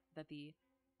the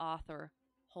author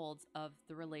holds of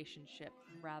the relationship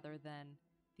rather than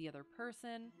the other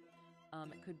person.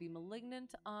 It could be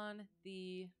malignant on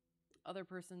the other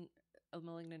person,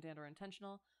 malignant and or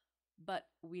intentional, but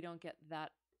we don't get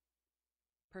that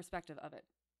perspective of it.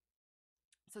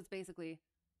 So it's basically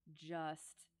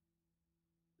just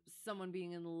someone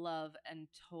being in love and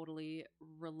totally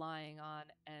relying on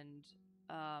and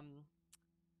um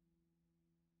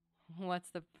what's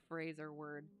the phrase or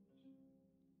word?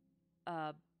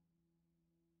 Uh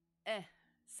eh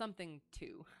something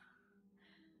to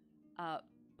uh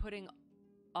putting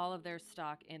all of their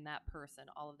stock in that person,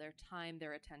 all of their time,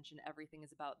 their attention, everything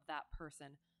is about that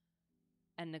person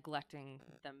and neglecting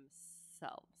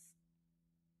themselves.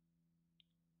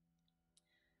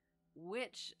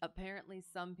 Which apparently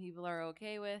some people are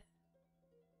okay with.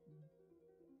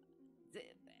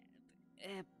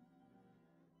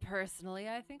 Personally,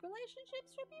 I think relationships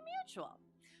should be mutual,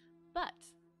 but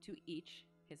to each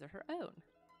his or her own.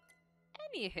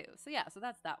 Anywho, so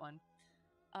that's that one.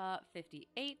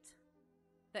 58.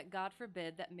 That God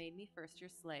forbid that made me first your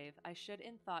slave, I should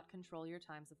in thought control your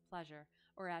times of pleasure,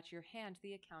 or at your hand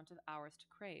the account of hours to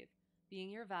crave, being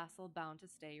your vassal bound to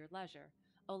stay your leisure.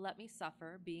 Oh, let me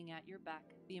suffer, being at your beck,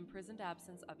 the imprisoned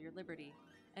absence of your liberty,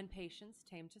 and patience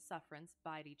tamed to sufferance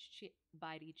bide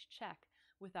each check,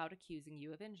 without accusing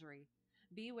you of injury.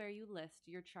 Be where you list,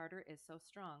 your charter is so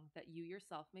strong, that you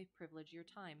yourself may privilege your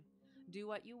time. Do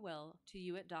what you will, to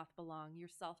you it doth belong,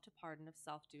 yourself to pardon of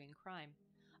self-doing crime.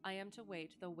 I am to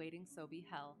wait, though waiting so be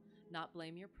hell, not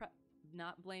blame your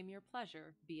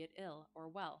pleasure, be it ill or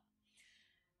well.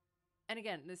 And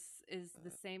again, this is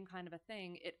the same kind of a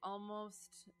thing. It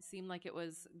almost seemed like it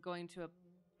was going to a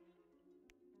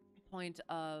point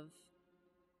of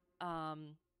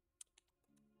um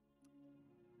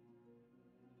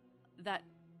that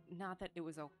not that it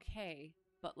was okay,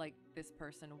 but like this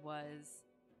person was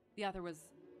the author was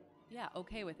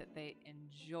okay with it. They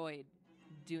enjoyed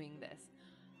doing this.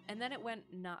 And then it went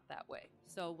not that way.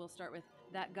 So we'll start with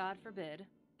that God forbid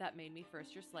that made me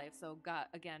first your slave. So God,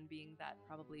 again, being that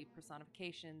probably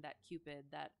personification, that Cupid,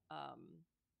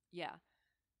 yeah,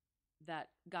 that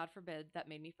God forbid that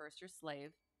made me first your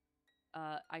slave.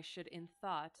 I should in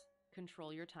thought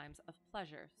control your times of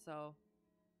pleasure. So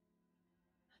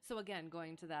again,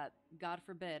 going to that, God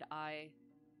forbid I,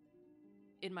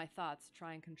 in my thoughts,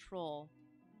 try and control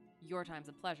your times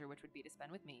of pleasure, which would be to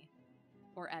spend with me,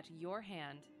 or at your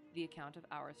hand the account of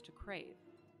hours to crave.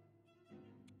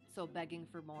 So begging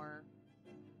for more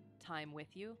time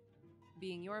with you,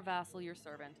 being your vassal, your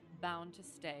servant, bound to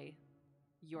stay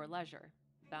your leisure,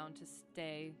 bound to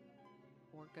stay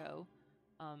or go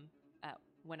at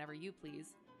whenever you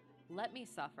please. Let me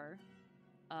suffer,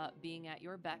 being at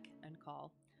your beck and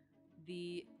call,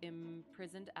 the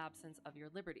imprisoned absence of your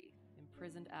liberty.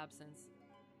 Imprisoned absence.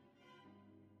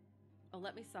 Oh,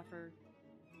 let me suffer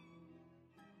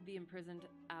the imprisoned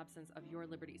absence of your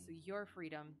liberty. So your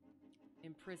freedom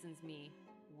imprisons me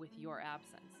with your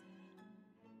absence.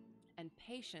 And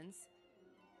patience,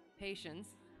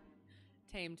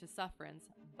 tame to sufferance,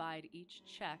 bide each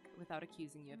check without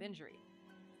accusing you of injury.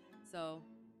 So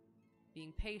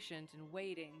being patient and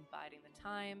waiting, biding the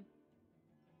time,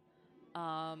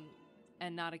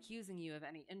 and not accusing you of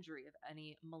any injury, of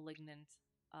any malignant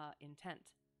intent.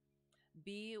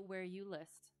 Be where you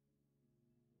list.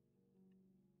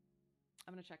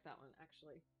 I'm going to check that one,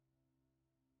 actually.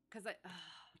 Because I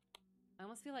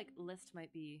almost feel like list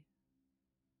might be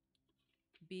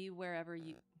wherever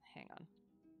you... Hang on.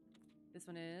 This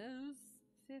one is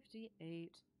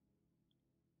 58.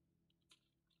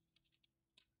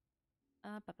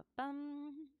 And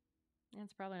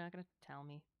it's probably not going to tell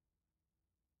me.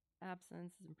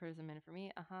 Absence is imprisonment for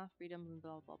me. Freedom,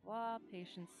 blah, blah, blah.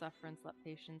 Patience, sufferance, let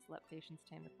patience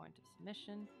tame the point of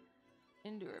submission.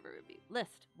 Endure wherever be.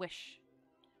 List, wish.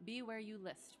 Be where you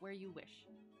list, where you wish.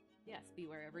 Yes, be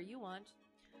wherever you want.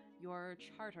 Your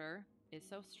charter is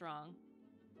so strong,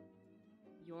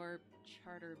 your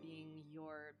charter being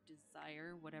your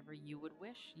desire, whatever you would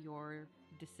wish, your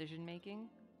decision making.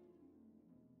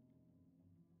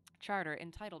 Charter,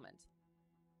 entitlement.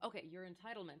 Okay, your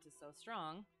entitlement is so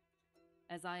strong,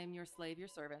 as I am your slave, your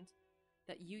servant,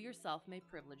 that you yourself may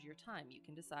privilege your time. You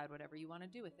can decide whatever you want to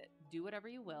do with it. Do whatever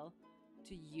you will.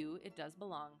 To you, it does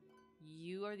belong.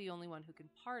 You are the only one who can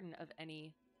pardon of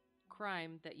any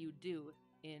crime that you do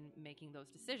in making those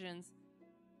decisions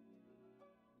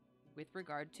with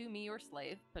regard to me, your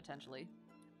slave, potentially.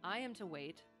 I am to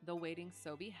wait, though waiting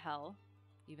so be hell,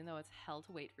 even though it's hell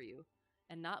to wait for you,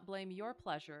 and not blame your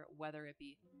pleasure, whether it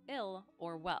be ill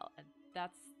or well. And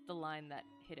that's the line that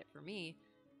hit it for me,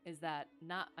 is that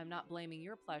I'm not blaming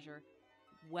your pleasure,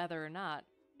 whether or not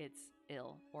it's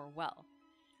ill or well.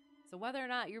 So whether or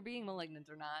not you're being malignant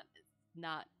or not, it's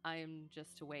not, I am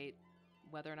just to wait,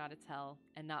 whether or not it's hell,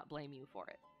 and not blame you for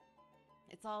it.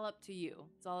 It's all up to you.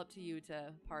 It's all up to you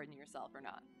to pardon yourself or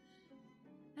not.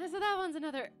 So that one's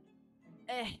another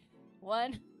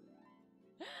one.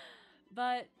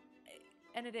 But,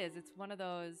 and it's one of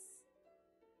those,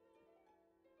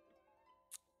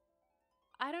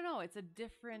 I don't know, it's a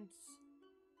different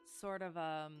sort of,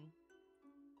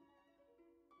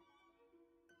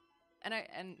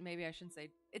 and maybe I shouldn't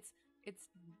say, it's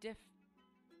diff,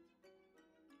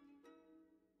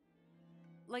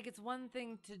 like it's one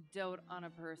thing to dote on a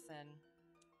person,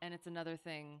 and it's another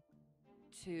thing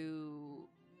to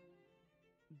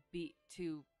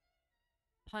to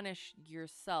punish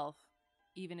yourself,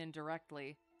 even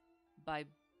indirectly, by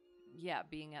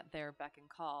being at their beck and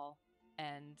call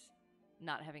and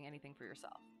not having anything for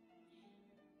yourself.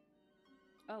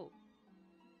 Oh,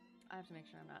 I have to make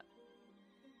sure I'm not.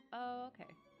 Oh, okay.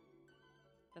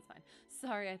 That's fine.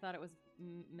 Sorry, I thought it was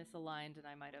misaligned and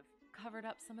I might have covered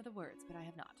up some of the words, but I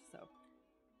have not. So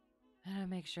I'm gonna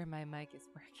make sure my mic is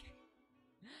working.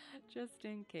 Just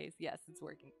in case. Yes, it's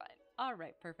working fine. All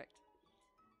right, perfect.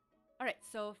 All right,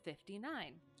 so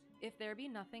 59. If there be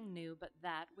nothing new but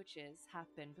that which is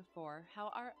hath been before,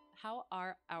 how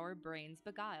are our brains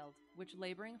beguiled, which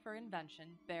laboring for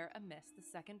invention bear amiss the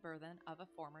second burthen of a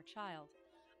former child?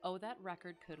 Oh, that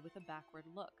record could with a backward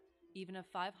look, even of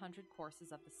 500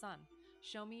 courses of the sun,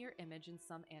 show me your image in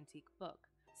some antique book,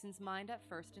 since mind at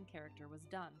first in character was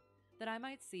done, that I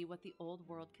might see what the old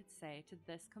world could say to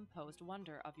this composed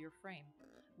wonder of your frame,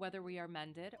 whether we are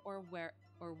mended, or where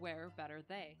better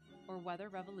they, or whether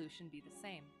revolution be the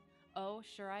same. Oh,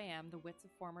 sure I am the wits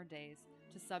of former days,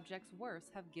 to subjects worse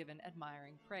have given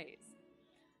admiring praise.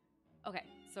 Okay,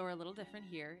 so we're a little different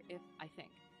here,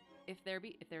 if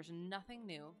there's nothing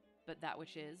new but that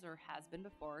which is or has been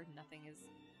before,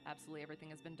 absolutely everything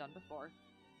has been done before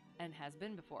and has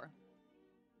been before.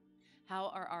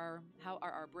 How are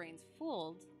our brains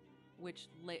fooled, which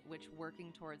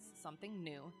working towards something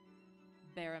new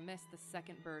bear amiss the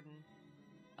second burden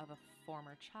of a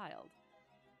former child?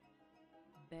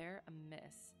 Bear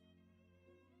amiss.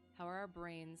 How are our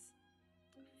brains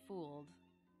fooled,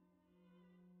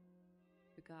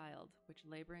 beguiled, which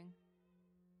laboring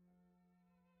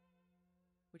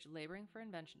for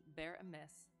invention bear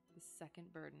amiss the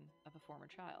second burden of a former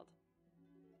child?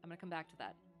 I'm going to come back to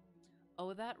that.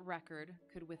 Oh, that record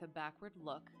could with a backward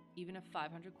look, even of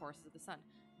 500 courses of the sun.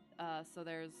 So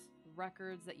there's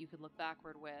records that you could look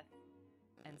backward with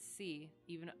and see,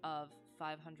 even of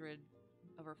 500,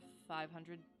 over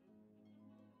 500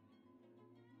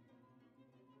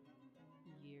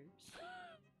 years.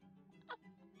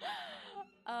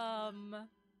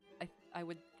 I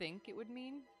would think it would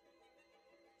mean,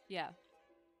 yeah.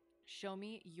 Show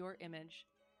me your image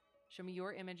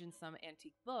in some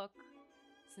antique book,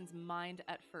 since mind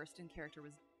at first in character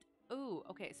was. Ooh,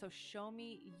 okay, so show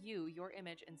me your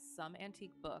image in some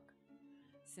antique book,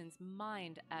 since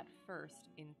mind at first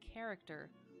in character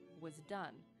was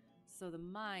done. So the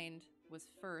mind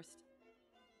was first.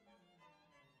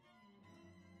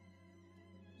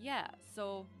 Yeah,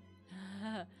 so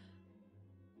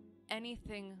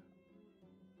anything.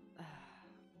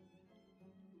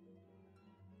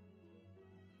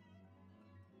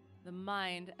 The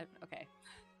mind. Okay.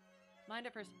 Mind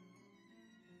at first.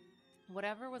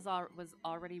 Whatever was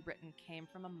already written came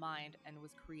from a mind and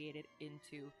was created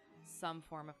into some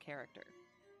form of character.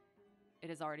 It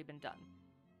has already been done.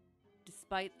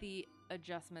 Despite the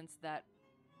adjustments that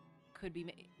could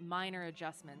be minor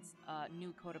adjustments,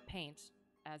 new coat of paint,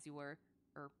 as it were,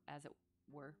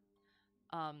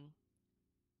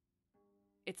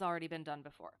 it's already been done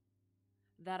before.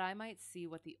 That I might see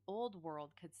what the old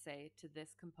world could say to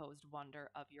this composed wonder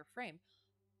of your frame.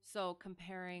 So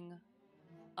comparing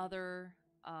other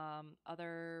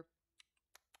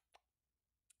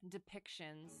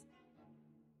depictions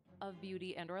of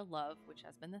beauty and or love, which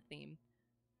has been the theme,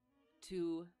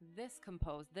 to this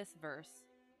verse,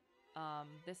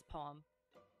 this poem,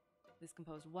 this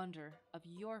composed wonder of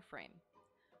your frame,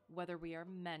 whether we are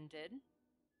mended,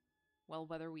 well,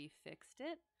 whether we fixed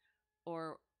it,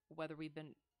 or whether we've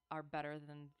been are better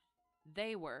than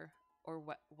they were, or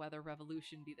whether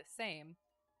revolution be the same.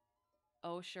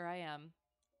 Oh, sure I am,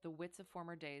 the wits of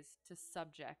former days to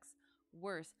subjects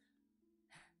worse.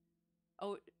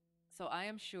 Oh, so I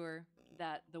am sure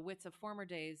that the wits of former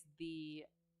days, the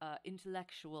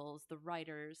intellectuals, the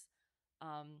writers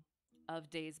of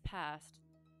days past,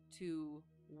 to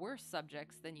worse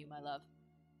subjects than you, my love,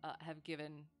 have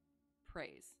given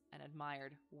praise and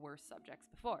admired worse subjects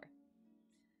before.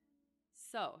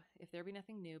 So, if there be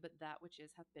nothing new but that which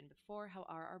is hath been before, how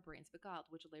are our brains beguiled,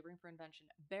 which laboring for invention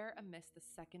bear amiss the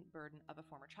second burden of a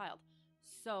former child?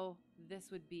 So,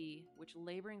 this would be which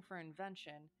laboring for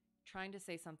invention, trying to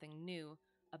say something new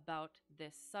about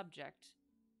this subject,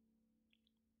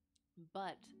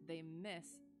 but they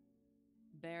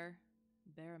bear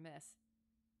amiss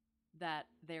that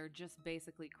they're just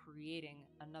basically creating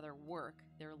another work.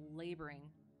 They're laboring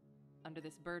under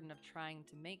this burden of trying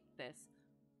to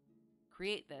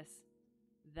create this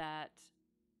that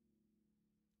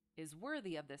is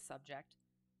worthy of this subject,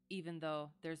 even though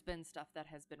there's been stuff that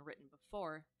has been written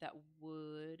before that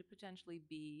would potentially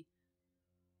be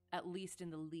at least in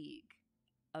the league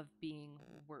of being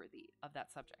worthy of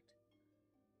that subject.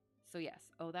 So yes,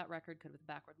 oh, that record could with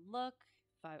backward look,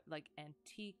 like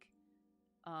antique.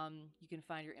 You can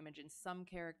find your image in some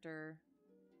character.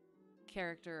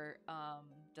 Character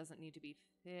doesn't need to be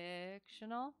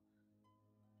fictional.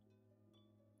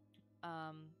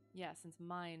 Yeah, since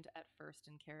mind at first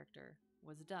in character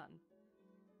was done,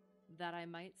 that I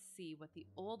might see what the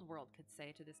old world could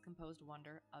say to this composed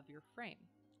wonder of your frame.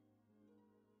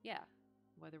 Yeah,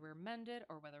 whether we're mended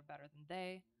or whether better than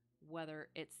they, whether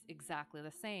it's exactly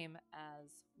the same as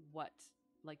what,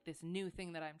 like this new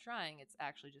thing that I'm trying, it's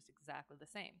actually just exactly the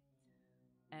same.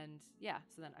 And yeah,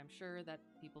 so then I'm sure that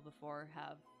people before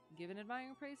have given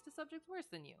admiring praise to subjects worse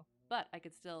than you, but I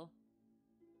could still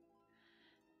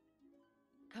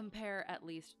compare at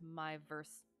least my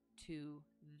verse to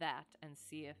that and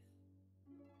see if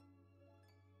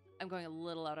I'm going a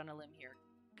little out on a limb here.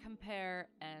 Compare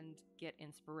and get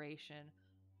inspiration,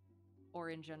 or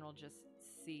in general just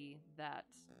see that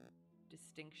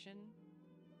distinction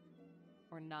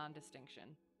or non-distinction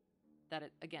that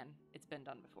it's been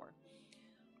done before.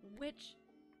 Which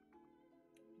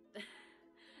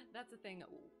that's the thing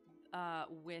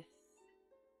with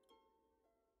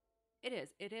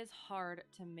it is hard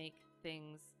to make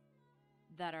things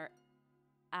that are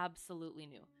absolutely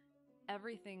new.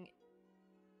 Everything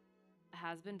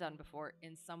has been done before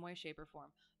in some way, shape, or form.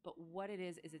 But what it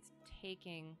is it's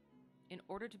taking, in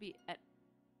order to be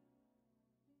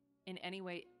in any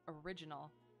way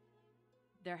original,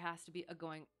 there has to be a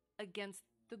going against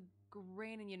the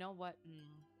grain. And you know what?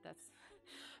 That's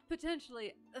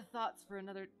potentially thoughts for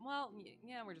another. Well,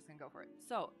 yeah, we're just going to go for it.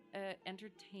 So,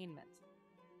 entertainment.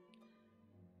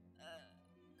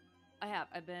 I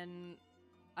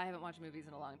haven't watched movies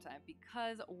in a long time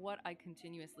because what I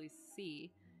continuously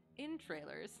see in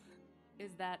trailers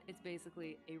is that it's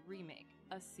basically a remake,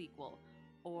 a sequel,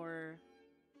 or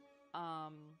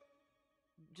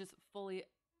just fully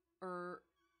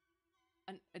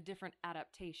a different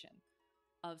adaptation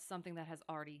of something that has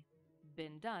already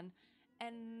been done,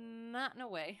 and not in a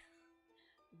way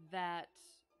that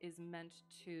is meant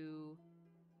to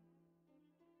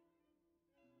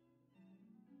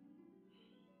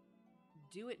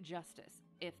do it justice,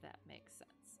 if that makes sense.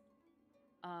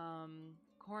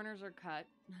 Corners are cut,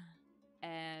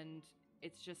 and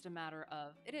it's just a matter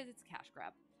of it's cash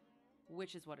grab,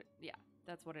 which is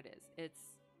that's what it is.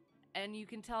 And you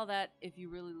can tell that if you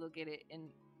really look at it and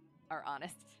are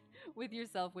honest with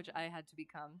yourself, which I had to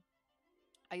become.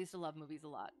 I used to love movies a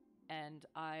lot, and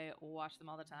I watched them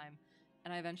all the time,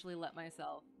 and I eventually let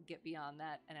myself get beyond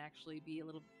that and actually be a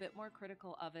little bit more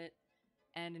critical of it,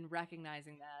 and in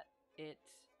recognizing that it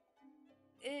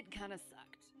kind of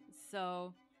sucked.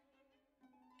 So,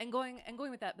 and going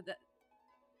with that,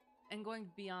 and going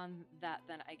beyond that,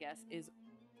 then I guess is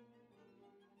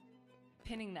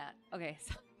pinning that. Okay,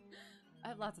 so I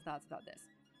have lots of thoughts about this.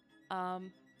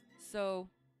 So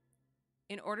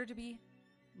in order to be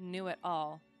new at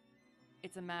all,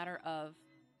 it's a matter of,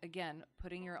 again,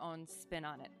 putting your own spin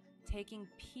on it, taking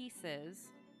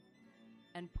pieces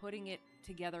and putting it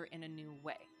together in a new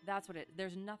way. That's what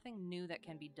there's nothing new that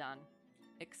can be done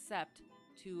except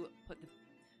to put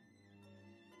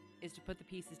the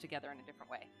pieces together in a different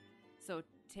way. So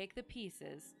take the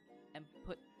pieces and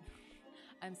put.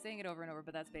 I'm saying it over and over,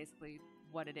 but that's basically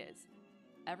what it is.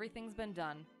 Everything's been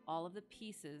done. All of the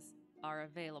pieces are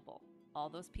available. All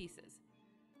those pieces.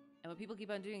 And what people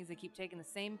keep on doing is they keep taking the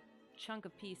same chunk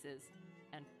of pieces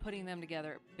and putting them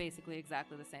together basically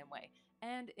exactly the same way.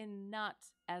 And in not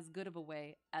as good of a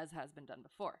way as has been done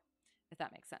before, if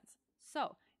that makes sense.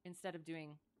 So instead of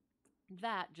doing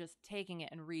that, just taking it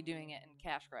and redoing it and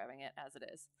cash grabbing it as it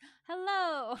is.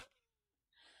 Hello!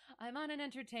 I'm on an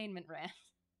entertainment rant,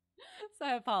 so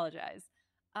I apologize.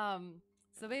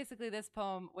 So basically, this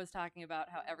poem was talking about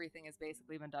how everything has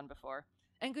basically been done before.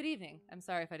 And good evening. I'm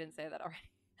sorry if I didn't say that already.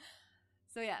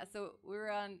 So yeah, so we were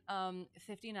on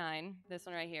 59, this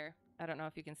one right here. I don't know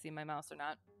if you can see my mouse or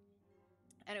not.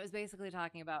 And it was basically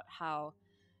talking about how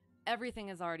everything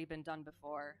has already been done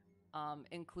before,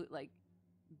 include like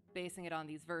basing it on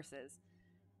these verses.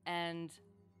 And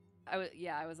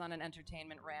I was on an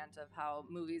entertainment rant of how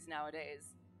movies nowadays,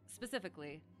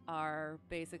 specifically, are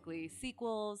basically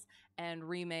sequels and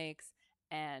remakes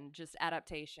and just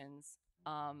adaptations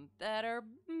that are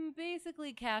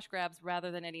basically cash grabs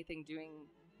rather than anything doing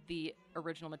the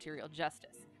original material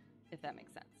justice, if that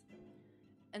makes sense.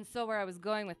 And so where I was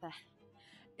going with that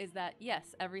is that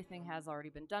yes, everything has already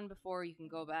been done before. You can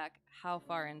go back how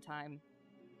far in time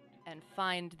and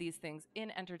find these things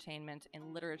in entertainment,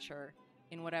 in literature,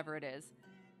 in whatever it is.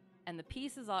 And the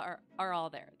pieces are all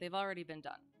there. They've already been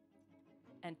done.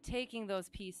 And taking those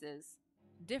pieces,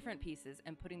 different pieces,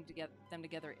 and putting them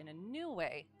together in a new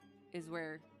way is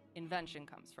where invention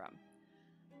comes from.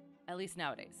 At least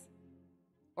nowadays.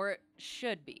 Or it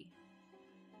should be.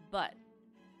 But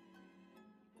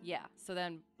yeah,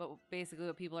 but basically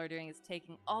what people are doing is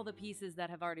taking all the pieces that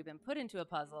have already been put into a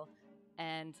puzzle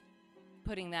and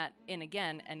putting that in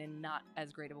again and in not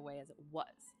as great of a way as it was.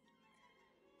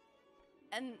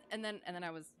 And then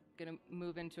I was gonna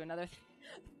move into another thing.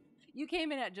 You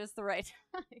came in at just the right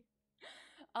time.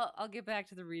 I'll get back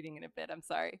to the reading in a bit. I'm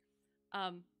sorry.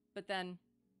 But then,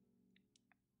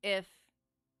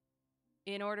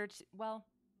 in order to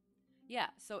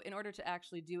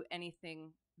actually do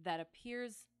anything that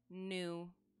appears new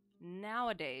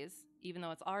nowadays, even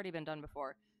though it's already been done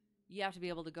before, you have to be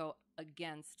able to go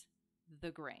against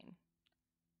the grain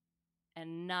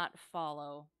and not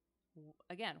follow,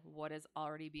 again, what is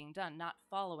already being done, not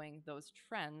following those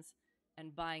trends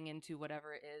and buying into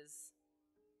whatever is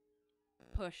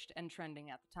pushed and trending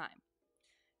at the time,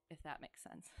 if that makes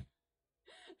sense.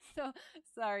 So,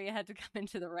 sorry I had to come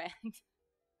into the rant.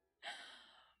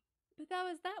 But that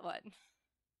was that one.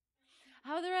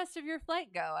 How'd the rest of your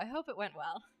flight go? I hope it went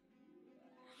well.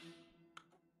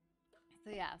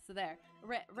 So yeah, so there.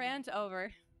 Rant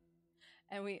over.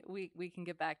 And we can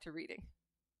get back to reading.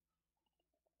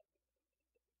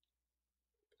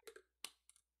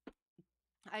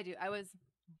 I was,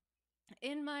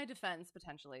 in my defense,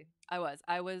 potentially, I was,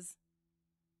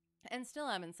 and still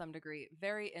am in some degree,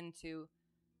 very into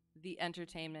the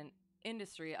entertainment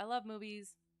industry. I love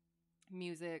movies,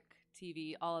 music,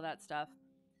 TV, all of that stuff.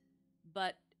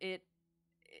 But it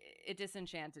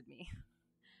disenchanted me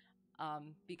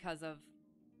because of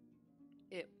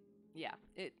it. Yeah,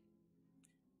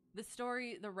 the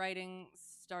story, the writing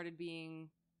started being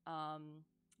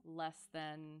less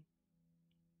than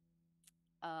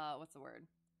what's the word?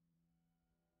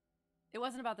 It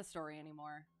wasn't about the story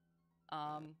anymore.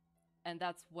 And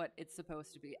that's what it's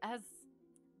supposed to be. As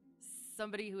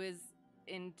somebody who is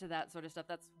into that sort of stuff,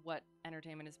 that's what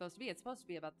entertainment is supposed to be. It's supposed to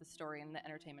be about the story and the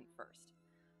entertainment first.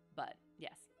 But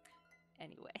yes.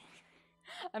 Anyway,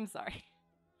 I'm sorry.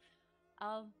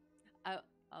 I'll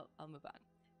move on.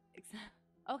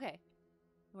 Okay.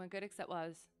 It went good, except while I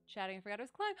was chatting, I forgot I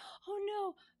was climbing. Oh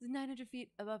no! It was 900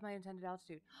 feet above my intended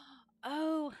altitude.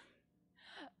 Oh!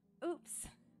 Oops.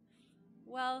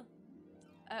 Well,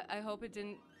 I hope it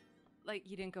didn't, like,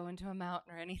 you didn't go into a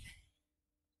mountain or anything.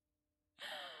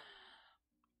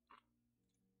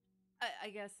 I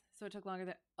guess, so it took longer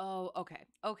than, oh, okay.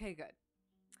 Okay, good.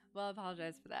 Well, I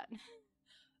apologize for that.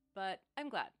 But I'm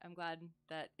glad. I'm glad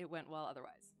that it went well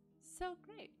otherwise. So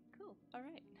great. Cool. All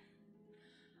right.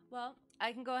 Well,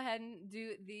 I can go ahead and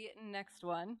do the next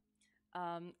one.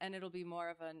 And it'll be more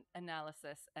of an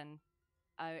analysis and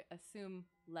I assume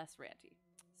less ranty.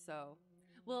 So,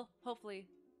 well, hopefully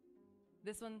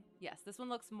this one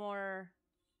looks more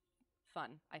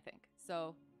fun, I think.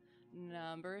 So,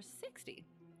 number 60.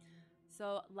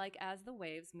 So, like as the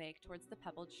waves make towards the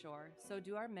pebbled shore, so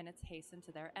do our minutes hasten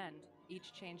to their end,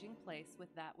 each changing place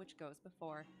with that which goes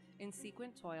before. In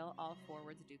sequent toil all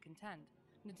forwards do contend.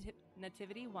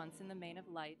 Nativity once in the main of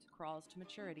light crawls to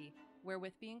maturity,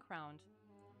 wherewith being crowned,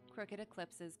 crooked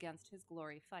eclipses 'gainst his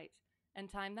glory fight. And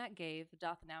time that gave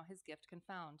doth now his gift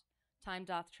confound. Time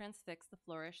doth transfix the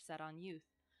flourish set on youth,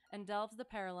 and delves the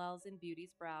parallels in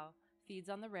beauty's brow, feeds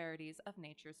on the rarities of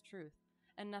nature's truth.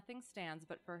 And nothing stands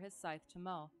but for his scythe to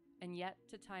mow, and yet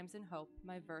to times in hope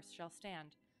my verse shall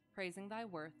stand, praising thy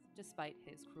worth despite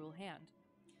his cruel hand.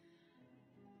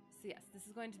 So yes, this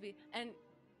is going to be, and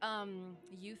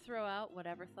you throw out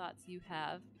whatever thoughts you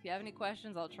have. If you have any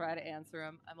questions, I'll try to answer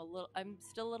them. I'm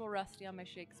still a little rusty on my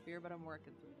Shakespeare, but I'm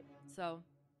working through it. So,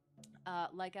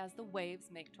 like as the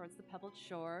waves make towards the pebbled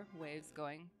shore, waves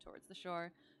going towards the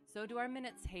shore, so do our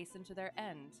minutes hasten to their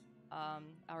end.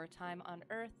 Our time on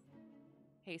earth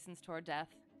hastens toward death,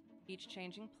 each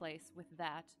changing place with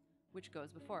that which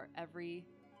goes before. Every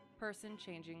person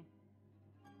changing.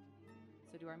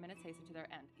 So do our minutes hasten to their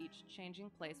end, each changing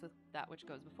place with that which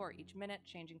goes before, each minute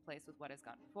changing place with what has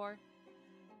gone before.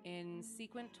 In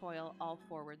sequent toil, all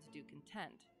forwards do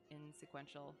contend. In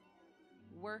sequential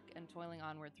work and toiling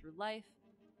onward through life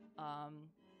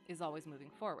is always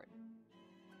moving forward.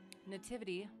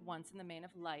 Nativity, once in the main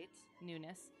of light,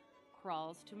 newness,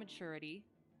 crawls to maturity,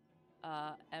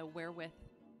 wherewith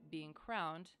being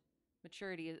crowned,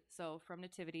 maturity, so from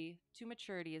nativity to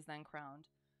maturity is then crowned.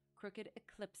 Crooked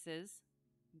eclipses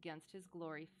against his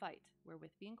glory fight,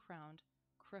 wherewith being crowned,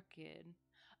 crooked.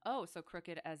 Oh, so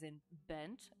crooked as in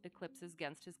bent, eclipses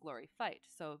against his glory fight.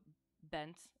 So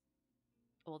bent,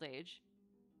 old age.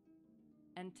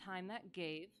 And time that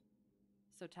gave,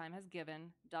 so time has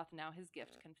given, doth now his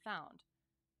gift confound.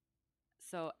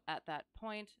 So at that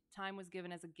point, time was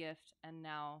given as a gift and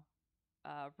now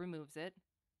removes it.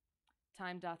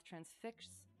 Time doth transfix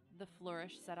the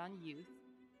flourish set on youth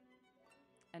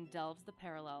and delves the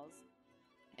parallels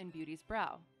in beauty's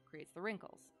brow, creates the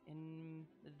wrinkles in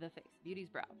the face, beauty's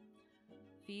brow,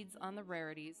 feeds on the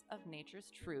rarities of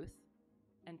nature's truth,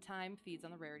 and time feeds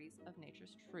on the rarities of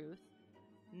nature's truth.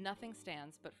 Nothing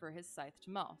stands but for his scythe to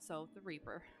mow, so the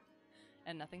reaper,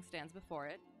 and nothing stands before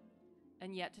it.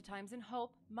 And yet to times in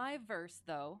hope, my verse,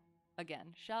 though,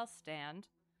 again, shall stand,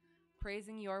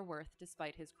 praising your worth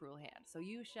despite his cruel hand. So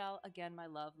you shall, again, my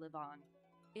love, live on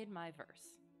in my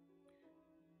verse,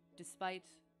 despite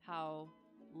how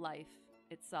life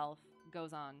itself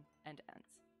goes on and ends.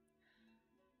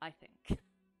 I think.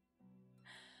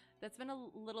 That's been a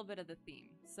little bit of the theme.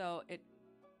 So it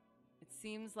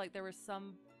seems like there were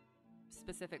some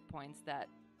specific points that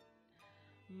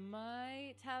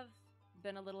might have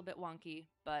been a little bit wonky,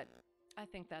 but I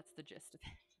think that's the gist of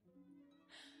it.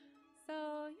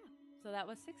 So yeah, so that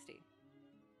was 60.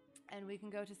 And we can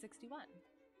go to 61.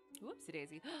 Whoopsie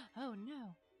daisy. Oh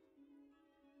no.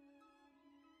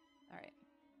 All right.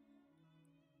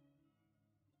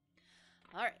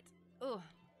 All right. Ooh.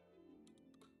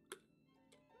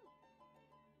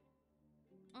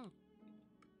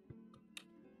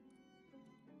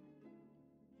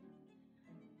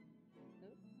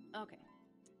 Okay.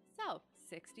 So,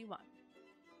 61.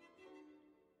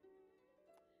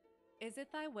 Is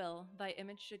it thy will thy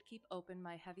image should keep open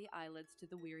my heavy eyelids to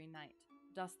the weary night?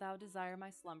 Dost thou desire my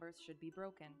slumbers should be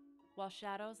broken, while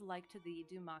shadows like to thee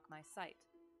do mock my sight?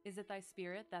 Is it thy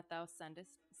spirit that thou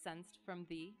send'st from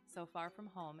thee, so far from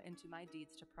home, into my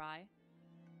deeds to pry?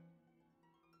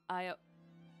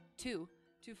 2.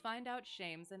 To find out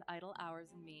shames and idle hours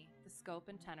in me, the scope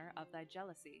and tenor of thy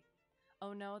jealousy.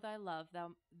 Oh no, thy love,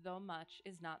 though much,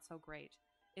 is not so great.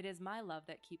 It is my love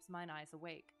that keeps mine eyes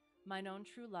awake, mine own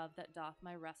true love that doth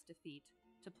my rest defeat,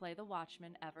 to play the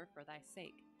watchman ever for thy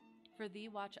sake. For thee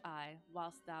watch I,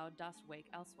 whilst thou dost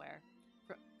wake elsewhere.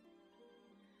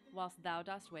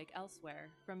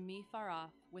 From me far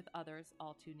off, with others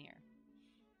all too near.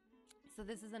 So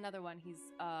this is another one.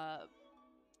 He's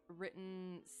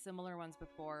written similar ones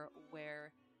before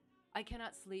where I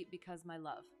cannot sleep because my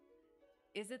love.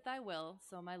 Is it thy will,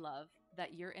 so my love,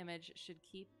 that your image should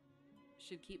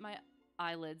keep my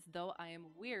eyelids, though I am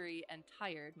weary and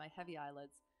tired, my heavy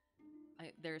eyelids,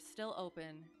 they're still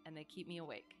open and they keep me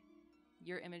awake.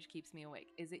 Your image keeps me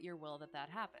awake. Is it your will that that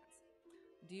happens?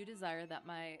 Do you desire that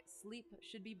my sleep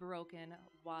should be broken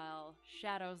while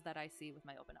shadows that I see with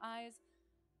my open eyes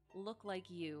look like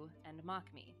you and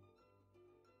mock me?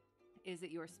 Is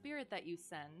it your spirit that you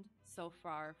send so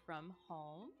far from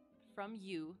home,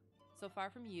 so far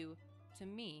from you to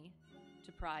me,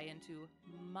 to pry into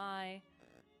my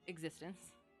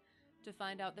existence, to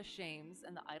find out the shames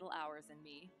and the idle hours in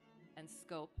me, and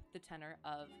scope the tenor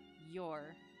of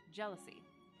your jealousy?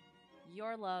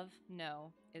 Your love,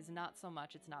 no, is not so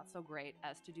much, it's not so great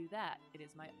as to do that. It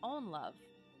is my own love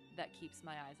that keeps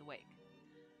my eyes awake.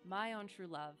 My own true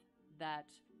love that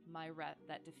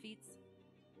defeats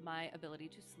my ability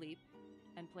to sleep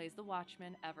and plays the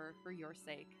watchman ever for your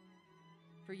sake.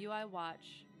 For you I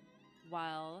watch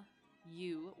while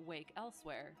you wake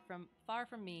elsewhere, from far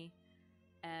from me,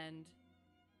 and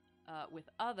with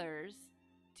others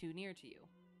too near to you.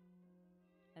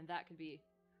 And that could be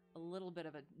a little bit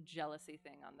of a jealousy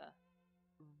thing on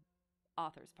the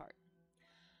author's part.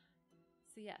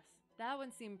 So yes, that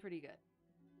one seemed pretty good.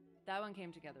 That one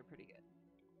came together pretty good.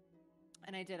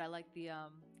 And I liked the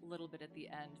little bit at the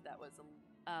end that was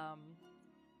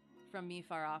from me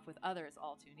far off with others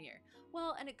all too near.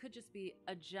 Well, and it could just be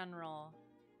a general,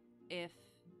 if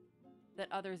that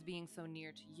others being so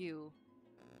near to you,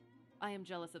 I am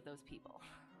jealous of those people.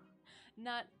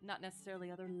 not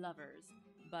necessarily other lovers,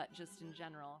 but just in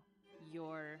general,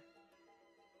 your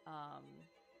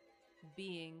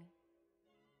being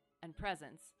and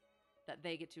presence, that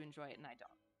they get to enjoy it and I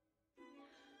don't.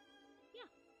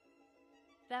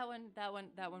 That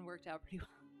one worked out pretty well.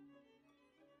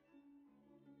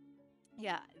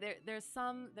 Yeah, there's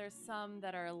some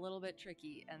that are a little bit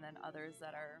tricky, and then others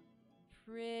that are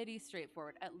pretty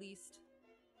straightforward, at least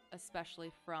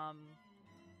especially from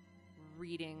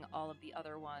reading all of the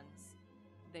other ones.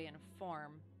 They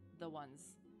inform the ones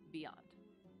beyond.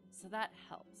 So that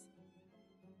helps.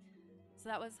 So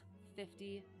that was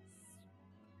 50,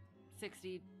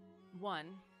 61,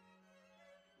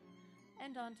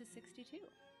 and on to 62.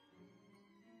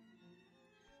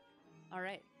 All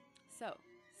right, so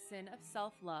sin of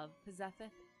self-love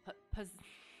possesseth,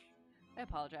 I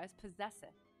apologize,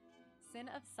 possesseth. Sin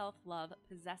of self-love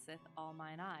possesseth all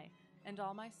mine eye, and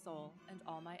all my soul, and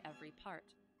all my every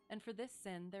part. And for this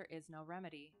sin there is no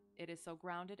remedy. It is so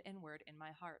grounded inward in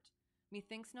my heart.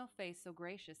 Methinks no face so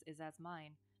gracious is as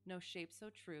mine, no shape so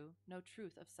true, no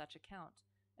truth of such account.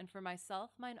 And for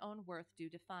myself mine own worth do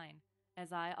define,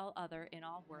 as I all other in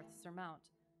all worth surmount.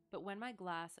 But when my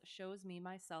glass shows me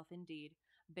myself indeed,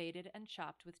 baited and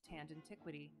chopped with tanned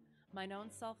antiquity, mine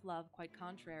own self-love quite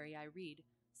contrary I read,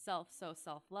 self so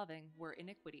self-loving were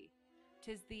iniquity.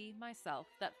 'Tis thee, myself,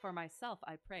 that for myself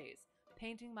I praise,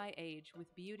 painting my age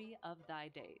with beauty of thy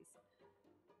days.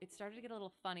 It started to get a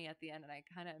little funny at the end, and I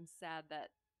kind of am sad that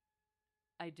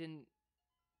I didn't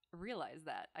realize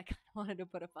that. I kind of wanted to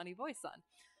put a funny voice on.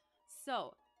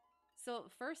 So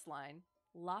first line,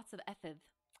 lots of ethith.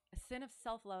 A sin of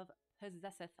self-love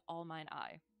possesseth all mine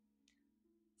eye.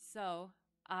 So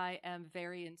I am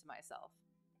very into myself,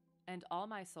 and all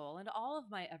my soul, and all of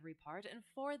my every part, and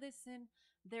for this sin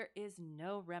there is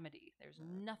no remedy. There's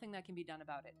nothing that can be done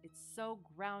about it. It's so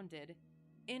grounded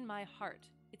in my heart.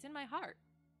 It's in my heart.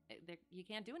 You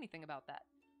can't do anything about that.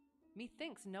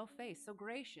 Methinks no face so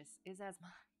gracious is as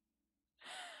mine.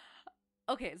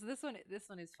 Okay, so this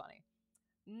one is funny.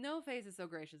 No face is so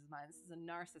gracious as mine. This is a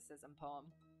narcissism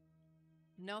poem.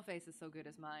 No face is so good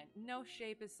as mine. No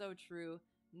shape is so true.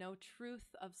 No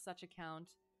truth of such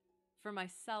account. For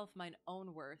myself, mine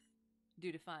own worth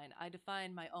do define. I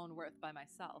define my own worth by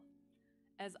myself.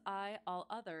 As I all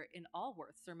other in all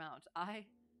worth surmount. I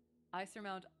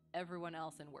surmount everyone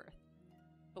else in worth.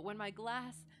 But when my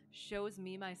glass shows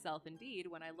me myself indeed,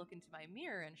 when I look into my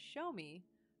mirror and show me,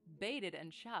 baited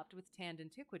and chopped with tanned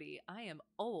antiquity, I am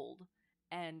old,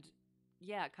 and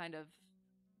yeah, kind of,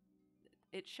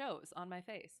 it shows on my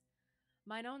face.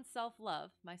 Mine own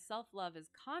self-love, my self-love is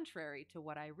contrary to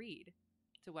what I read,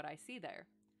 to what I see there.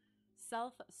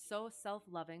 Self so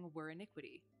self-loving were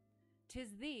iniquity.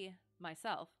 'Tis thee,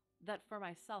 myself, that for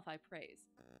myself I praise.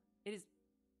 It is,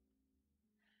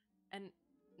 and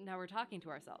now we're talking to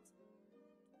ourselves.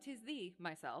 'Tis thee,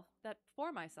 myself, that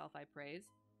for myself I praise.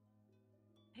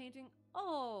 Painting,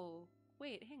 oh,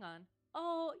 wait, hang on.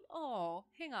 Oh,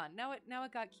 hang on. Now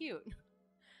it got cute.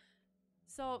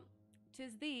 So,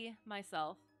 'tis thee,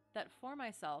 myself, that for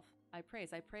myself I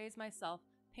praise. I praise myself,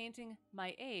 painting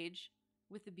my age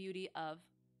with the beauty of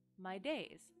my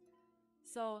days.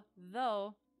 So,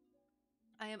 though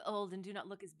I am old and do not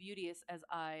look as beauteous as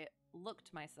I look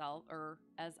to myself, or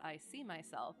as I see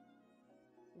myself,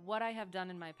 what I have done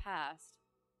in my past,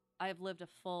 I have lived a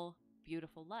full,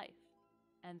 beautiful life,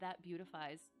 and that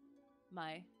beautifies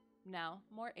my now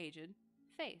more aged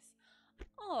face.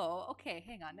 Oh, okay,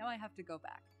 hang on. Now I have to go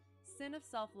back. Sin of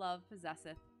self-love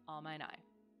possesseth all mine eye.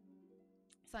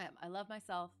 So I love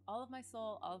myself, all of my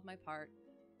soul, all of my part.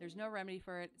 There's no remedy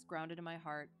for it. It's grounded in my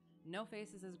heart. No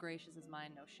face is as gracious as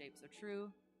mine. No shape so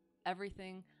true.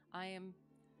 Everything. I am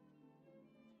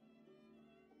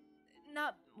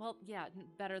not, well, yeah,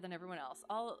 better than everyone else.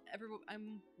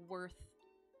 I'm worth,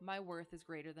 my worth is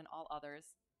greater than all others.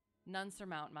 None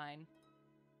surmount mine.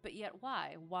 But yet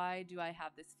why? Why do I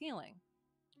have this feeling?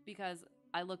 Because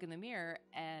I look in the mirror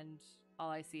and all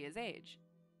I see is age.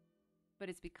 But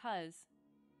it's because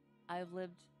I've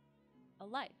lived a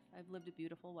life. I've lived a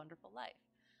beautiful, wonderful life.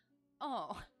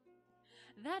 Oh,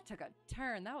 that took a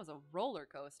turn. That was a roller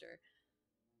coaster.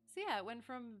 So yeah, it went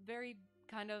from very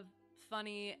kind of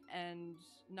funny and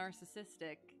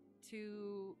narcissistic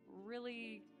to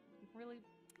really, really,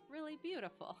 really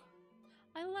beautiful.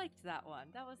 I liked that one.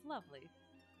 That was lovely.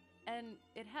 And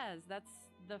it has.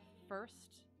 The first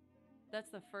that's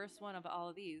the first one of all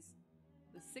of these.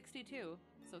 The 62,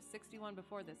 so 61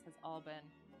 before this has all been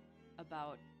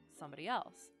about somebody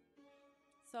else.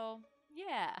 So,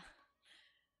 yeah.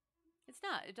 It's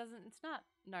not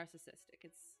narcissistic.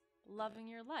 It's loving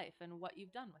your life and what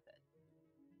you've done with it.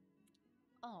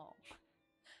 Oh,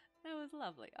 that was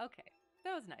lovely. Okay.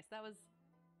 That was nice.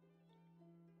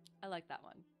 I like that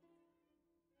one.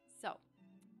 So,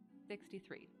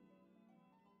 63.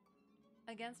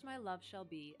 Against my love shall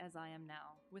be as I am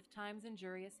now, with time's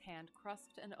injurious hand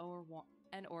crushed and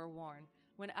o'erworn,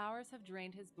 when hours have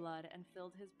drained his blood and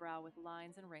filled his brow with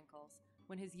lines and wrinkles,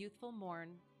 when his youthful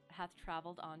morn hath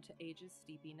travelled on to age's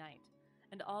steepy night,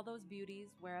 and all those beauties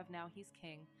whereof now he's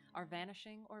king are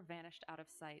vanishing or vanished out of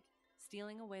sight,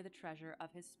 stealing away the treasure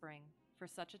of his spring. For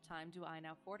such a time do I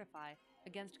now fortify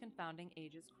against confounding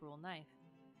age's cruel knife,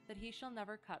 that he shall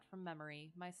never cut from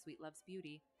memory my sweet love's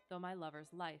beauty, though my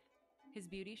lover's life. His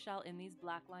beauty shall in these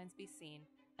black lines be seen,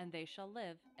 and they shall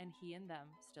live, and he in them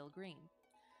still green.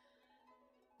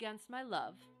 'Gainst my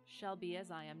love shall be as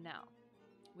I am now,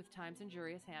 with time's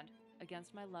injurious hand.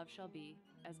 Against my love shall be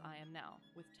as I am now,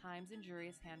 with time's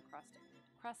injurious hand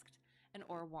crushed and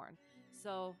o'erworn.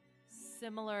 So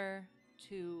similar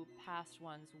to past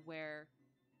ones where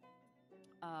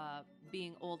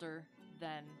being older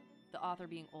than the author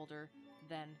being older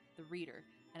than the reader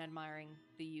and admiring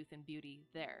the youth and beauty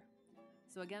there.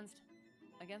 So against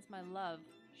my love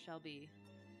shall be.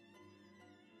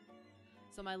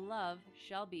 So my love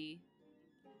shall be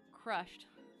crushed.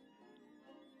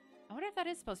 I wonder if that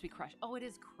is supposed to be crushed. Oh, it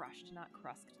is crushed, not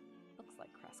crushed. Looks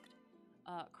like crushed.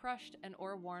 Crushed and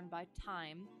o'erworn by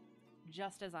time,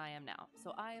 just as I am now.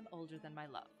 So I am older than my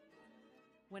love.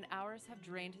 When the hours have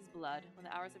drained his blood,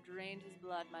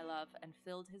 my love, and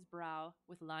filled his brow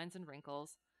with lines and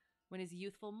wrinkles, when his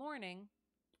youthful morning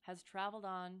has traveled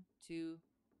on to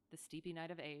the steepy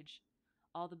night of age,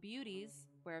 all the beauties,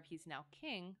 whereof he's now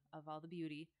king of all the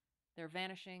beauty, they're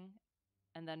vanishing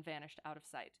and then vanished out of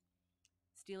sight,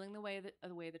 stealing away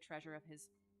the treasure of his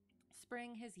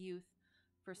spring, his youth.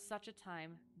 For such a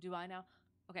time do I now.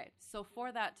 Okay, so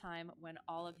for that time when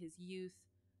all of his youth,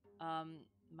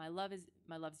 my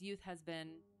love's youth has been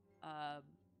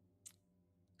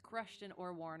crushed and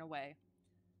or worn away.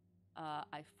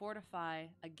 I fortify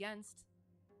against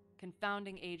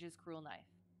confounding age's cruel knife,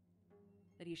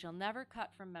 that he shall never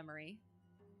cut from memory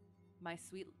my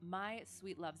sweet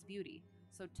love's beauty.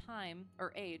 So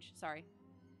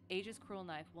age's cruel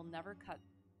knife will never cut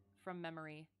from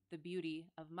memory the beauty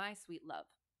of my sweet love.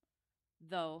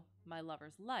 Though my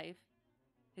lover's life,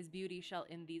 his beauty shall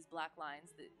in these black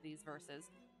lines, these verses,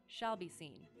 shall be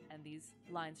seen, and these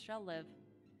lines shall live,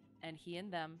 and he in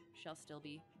them shall still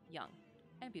be young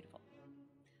and beautiful.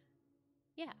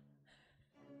 Yeah.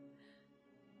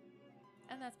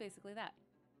 And that's basically that.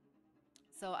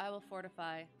 So I will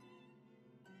fortify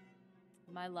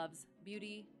my love's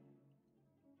beauty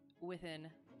within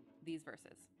these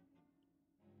verses.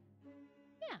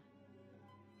 Yeah.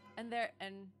 And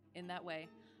in that way,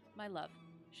 my love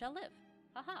shall live.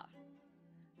 Haha.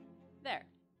 There.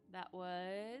 That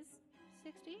was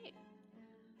 68.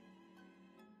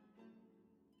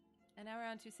 And now we're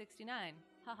on to 69.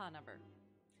 Haha number.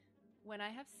 When I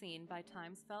have seen by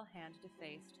time's fell hand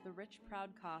defaced the rich proud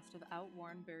cost of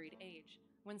outworn buried age,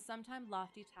 when sometime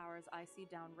lofty towers I see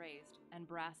down raised, and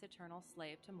brass eternal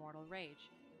slave to mortal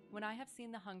rage, when I have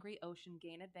seen the hungry ocean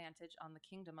gain advantage on the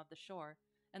kingdom of the shore,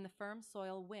 and the firm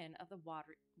soil win of the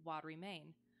watery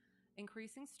main,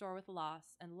 increasing store with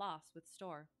loss, and loss with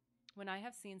store, when I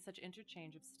have seen such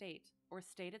interchange of state, or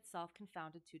state itself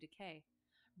confounded to decay,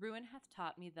 ruin hath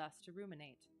taught me thus to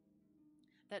ruminate,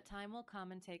 that time will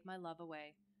come and take my love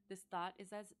away. This thought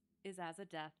is as a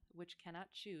death which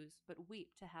cannot choose, but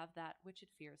weep to have that which it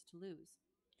fears to lose.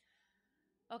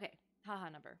 Okay, haha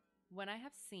number. When I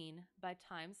have seen by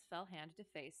time's fell hand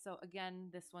defaced. So again,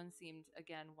 this one seemed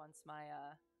once my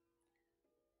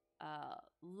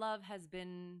love has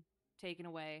been taken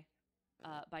away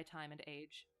by time and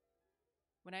age.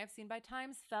 When I have seen by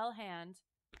time's fell hand,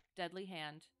 deadly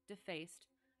hand, defaced,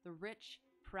 the rich,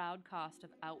 proud cost of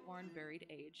outworn buried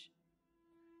age.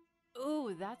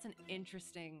 Ooh, that's an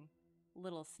interesting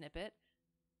little snippet.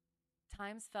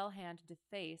 Time's fell hand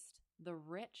defaced, the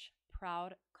rich,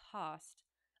 proud cost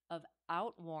of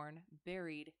outworn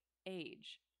buried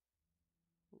age.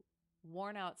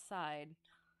 Worn outside,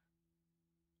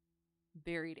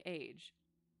 buried age,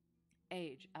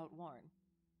 age outworn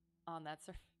on that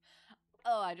surface.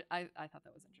 Oh, I thought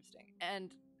that was interesting.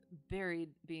 And buried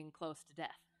being close to death.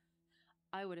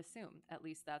 I would assume, at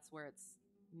least that's where it's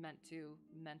meant to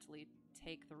mentally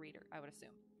take the reader, I would assume.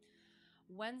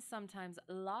 When sometimes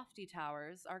lofty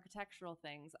towers, architectural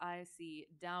things, I see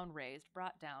down raised,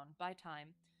 brought down by time,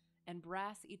 and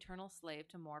brass eternal slave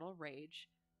to mortal rage.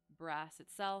 Brass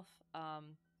itself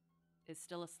is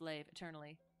still a slave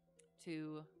eternally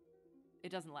to, it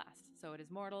doesn't last, so it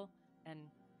is mortal and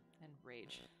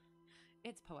rage.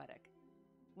 It's poetic.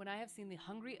 When I have seen the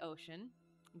hungry ocean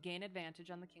gain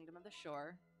advantage on the kingdom of the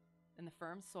shore, and the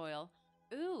firm soil,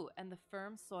 ooh, and the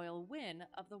firm soil win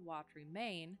of the watery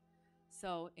main,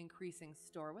 so increasing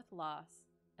store with loss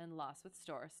and loss with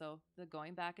store, so the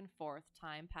going back and forth,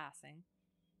 time passing,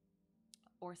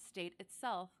 or state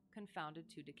itself confounded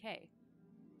to decay.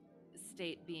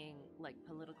 State being like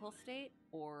political state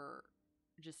or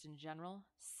just in general,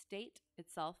 state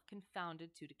itself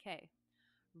confounded to decay.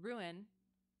 Ruin,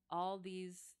 all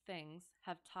these things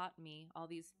have taught me, all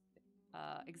these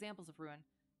examples of ruin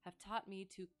have taught me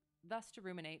to thus to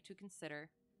ruminate, to consider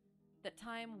that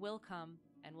time will come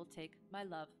and will take my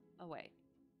love away.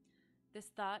 This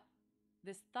thought,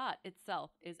 this thought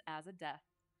itself is as a death,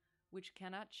 which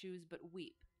cannot choose but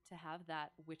weep to have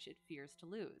that which it fears to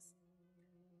lose.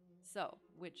 So,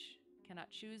 which cannot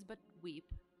choose but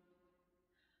weep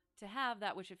to have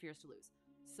that which it fears to lose.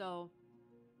 So,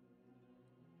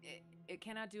 it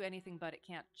cannot do anything but it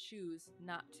can't choose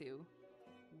not to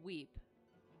weep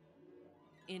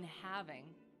in having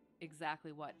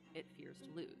exactly what it fears to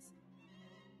lose.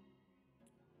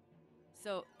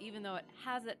 So even though it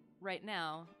has it right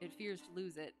now, it fears to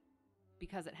lose it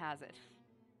because it has it.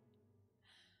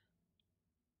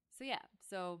 So yeah,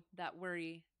 so that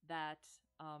worry, that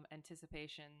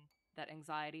anticipation, that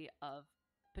anxiety of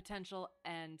potential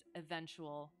and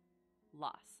eventual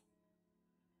loss.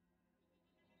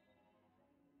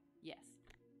 Yes,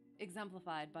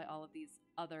 exemplified by all of these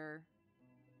other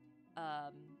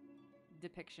um,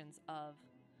 depictions of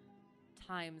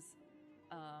times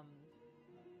um,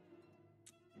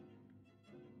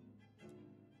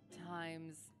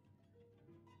 times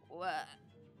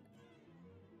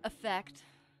effect,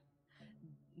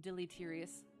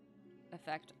 deleterious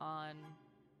effect on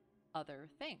other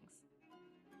things.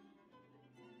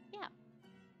 Yeah,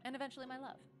 and eventually my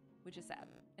love, which is sad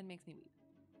and makes me weep.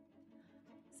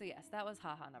 So yes, that was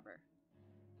haha number.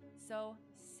 So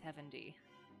 70.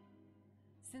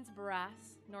 Since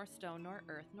brass, nor stone, nor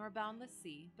earth, nor boundless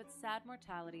sea, but sad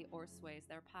mortality o'ersways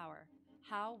their power,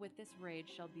 how with this rage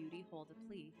shall beauty hold a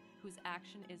plea, whose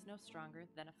action is no stronger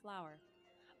than a flower?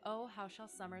 Oh, how shall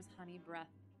summer's honey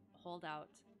breath hold out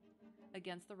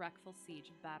against the wreckful siege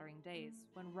of battering days,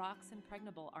 when rocks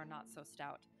impregnable are not so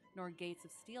stout, nor gates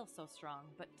of steel so strong,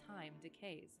 but time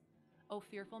decays? O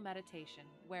fearful meditation,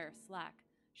 where, slack,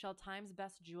 shall time's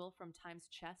best jewel from time's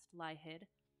chest lie hid?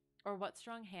 Or what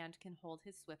strong hand can hold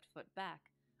his swift foot back?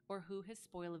 Or who his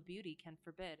spoil of beauty can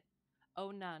forbid?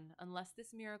 O none, unless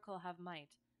this miracle have might,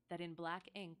 that in black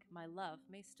ink my love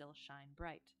may still shine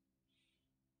bright.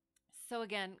 So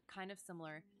again, kind of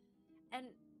similar. And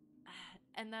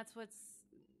and that's what's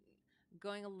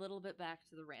going a little bit back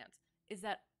to the rant, is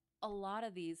that a lot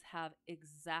of these have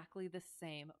exactly the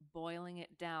same, boiling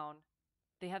it down.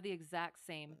 They have the exact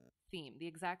same theme, the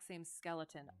exact same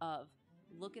skeleton of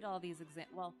look at all these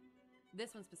well,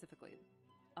 this one specifically.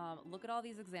 Look at all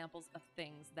these examples of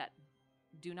things that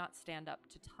do not stand up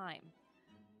to time.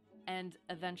 And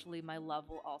eventually my love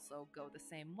will also go the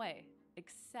same way,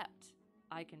 except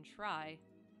I can try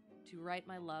to write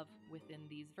my love within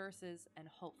these verses, and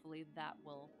hopefully that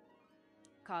will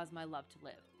cause my love to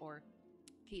live or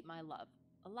keep my love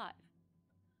alive.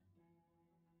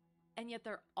 And yet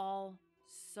they're all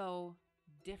so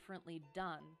differently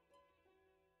done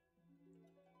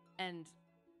and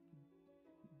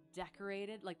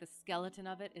decorated, like the skeleton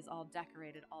of it is all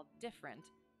decorated, all different.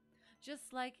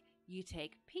 Just like you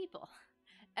take people.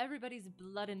 Everybody's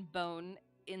blood and bone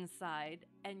inside,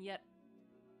 and yet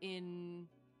in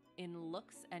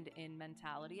looks and in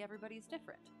mentality, everybody's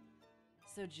different.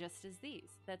 So just as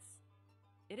these,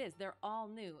 they're all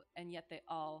new, and yet they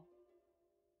all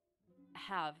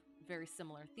have very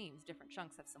similar themes. Different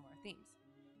chunks have similar themes.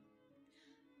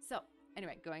 So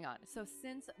anyway, going on. So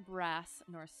since brass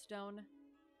nor stone,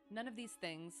 none of these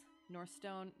things, nor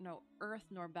stone, no earth,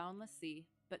 nor boundless sea,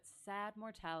 but sad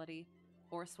mortality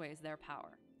o'ersways their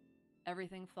power.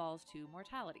 Everything falls to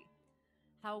mortality.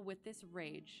 How with this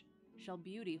rage shall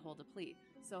beauty hold a plea?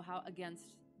 So how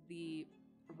against the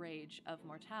rage of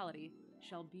mortality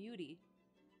shall beauty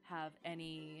have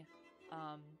any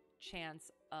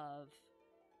chance of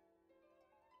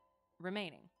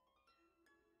remaining.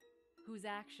 Whose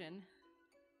action,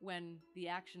 when the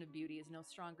action of beauty is no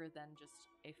stronger than just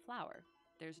a flower,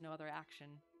 there's no other action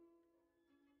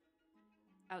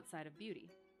outside of beauty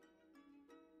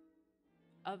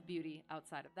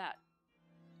outside of that.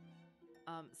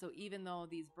 So even though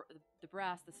the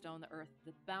brass, the stone, the earth,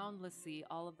 the boundless sea,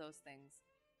 all of those things,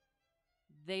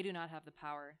 they do not have the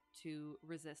power to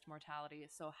resist mortality.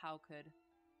 So how could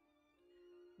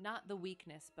not the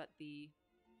weakness, but the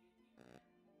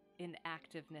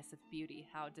inactiveness of beauty,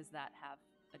 how does that have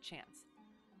a chance?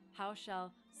 How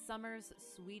shall summer's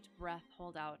sweet breath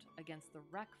hold out against the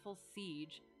wreckful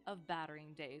siege of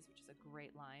battering days, which is a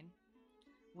great line,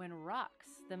 when rocks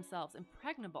themselves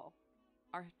impregnable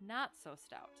are not so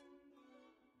stout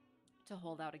to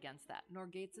hold out against that, nor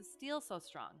gates of steel so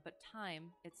strong, but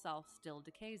time itself still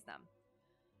decays them.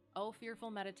 Oh,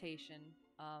 fearful meditation.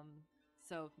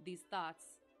 So these thoughts,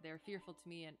 they're fearful to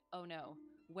me, and oh no,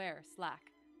 where,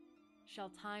 slack, shall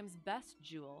time's best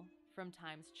jewel from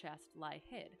time's chest lie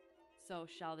hid? So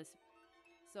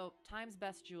time's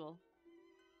best jewel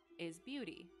is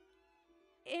beauty.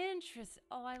 Interesting.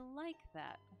 Oh, I like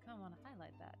that. I kind of want to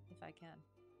highlight that if I can.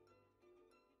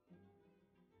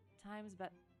 Time's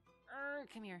best.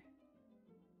 Come here.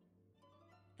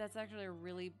 That's actually a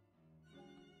really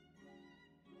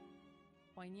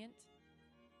poignant,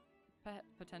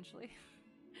 potentially.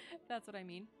 That's what I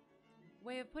mean.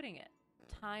 Way of putting it.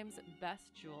 Time's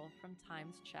best jewel from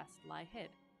time's chest lie hid.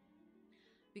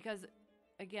 Because,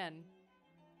 again,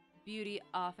 beauty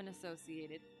often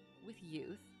associated with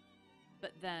youth,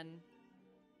 but then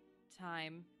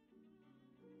time.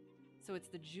 So it's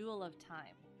the jewel of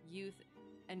time. Youth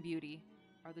and beauty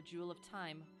are the jewel of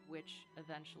time, which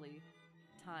eventually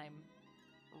time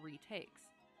retakes.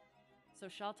 So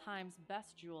shall time's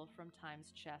best jewel from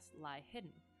time's chest lie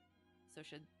hidden? So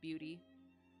should beauty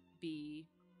be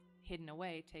hidden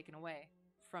away, taken away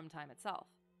from time itself?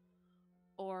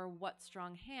 Or what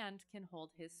strong hand can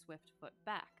hold his swift foot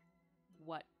back?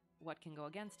 What can go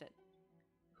against it?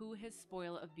 Who his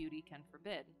spoil of beauty can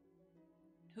forbid?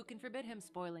 Who can forbid him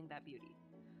spoiling that beauty?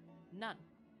 None.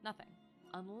 Nothing.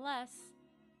 Unless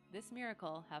this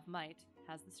miracle has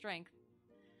the strength,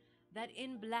 that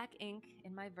in black ink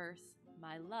in my verse,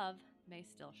 my love may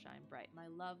still shine bright. My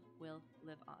love will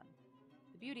live on.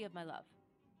 The beauty of my love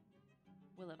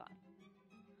will live on.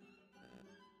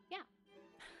 Yeah.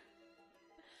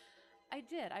 I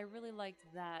did. I really liked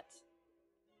that.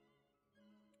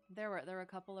 There were a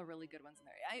couple of really good ones in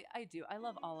there. I do. I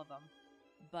love all of them.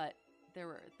 But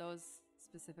those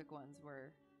specific ones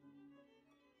were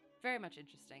very much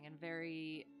interesting and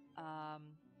very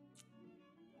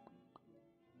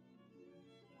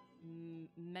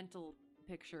mental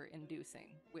picture inducing,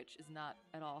 which is not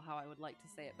at all how I would like to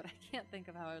say it, but I can't think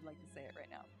of how I would like to say it right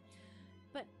now.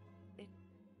 But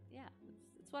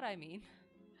it's what I mean.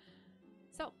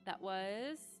 So that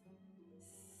was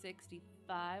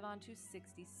 65 on to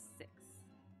 66.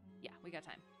 Yeah, we got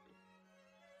time.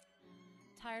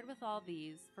 Tired with all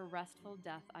these, for restful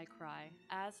death I cry,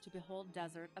 as to behold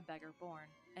desert a beggar born,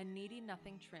 and needy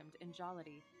nothing trimmed in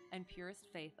jollity, and purest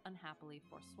faith unhappily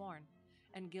forsworn,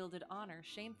 and gilded honor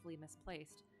shamefully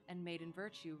misplaced, and maiden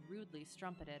virtue rudely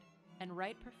strumpeted, and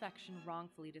right perfection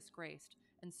wrongfully disgraced,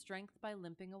 and strength by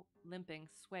limping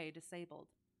sway disabled.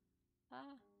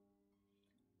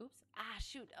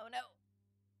 Shoot, oh no!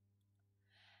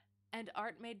 And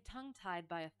art made tongue-tied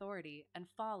by authority, and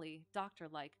folly,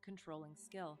 doctor-like, controlling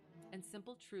skill, and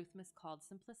simple truth miscalled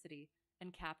simplicity,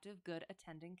 and captive good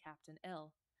attending captain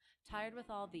ill. Tired with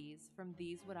all these, from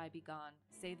these would I be gone,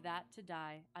 save that to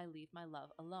die I leave my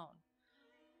love alone.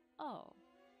 Oh,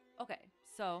 okay,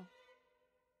 so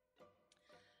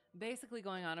basically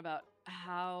going on about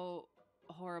how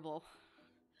horrible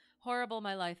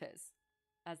my life is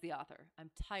as the author. I'm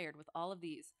tired with all of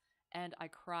these, and I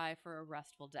cry for a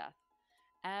restful death.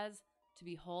 As to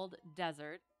behold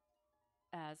desert,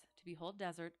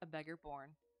 a beggar born.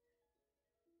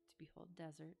 To behold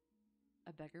desert,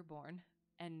 a beggar born,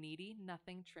 and needy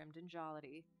nothing trimmed in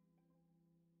jollity.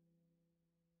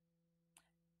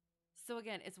 So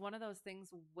again, it's one of those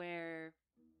things where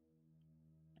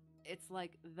it's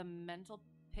like the mental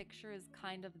picture is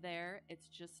kind of there. It's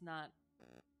just not,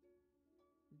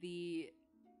 the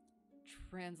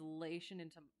translation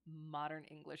into modern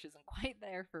English isn't quite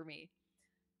there for me.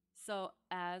 So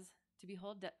as to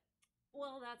behold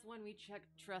well, that's when we check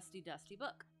trusty dusty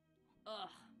book. Ugh.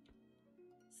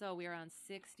 So we are on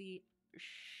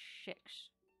 76.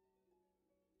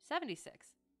 76.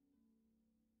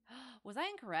 Was I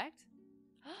incorrect?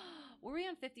 Were we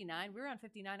on 59? We were on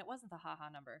 59. It wasn't the haha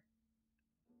number.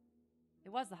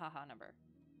 It was the haha number.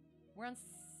 We're on.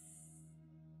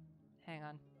 Hang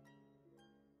on.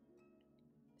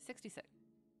 66.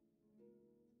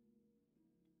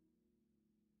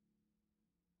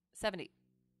 70.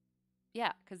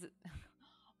 Yeah, because.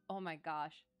 Oh my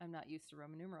gosh. I'm not used to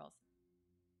Roman numerals.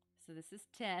 So this is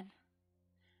 10.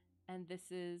 And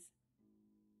this is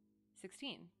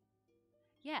 16.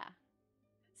 Yeah.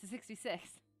 So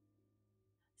 66.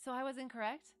 So I was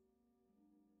incorrect.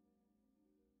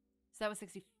 So that was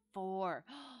 64.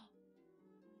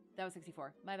 That was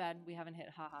 64. My bad. We haven't hit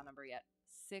haha number yet.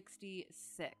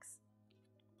 66.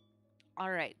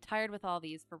 All right. Tired with all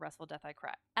these. For restful death I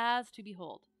cry. As to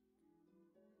behold.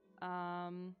 Where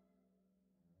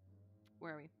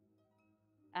are we?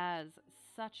 As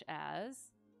such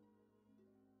as.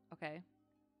 Okay.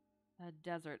 A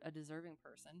desert, a deserving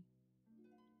person.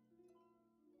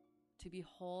 To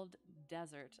behold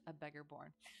desert, a beggar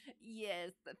born.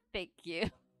 Yes, thank you.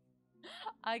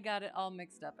 I got it all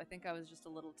mixed up. I think I was just a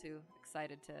little too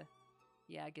excited to,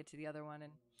 get to the other one.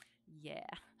 And yeah,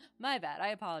 my bad. I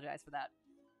apologize for that.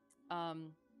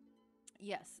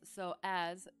 Yes, so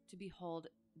as to behold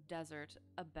desert,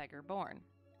 a beggar born.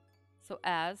 So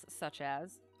as, such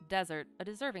as, desert, a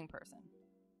deserving person.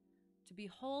 To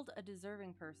behold a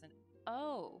deserving person,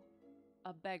 oh,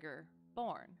 a beggar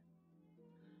born.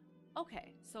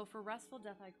 Okay, so for restful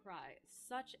death I cry,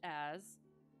 such as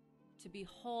to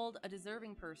behold a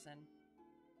deserving person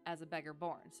as a beggar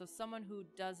born. So someone who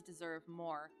does deserve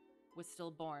more was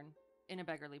still born in a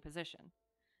beggarly position.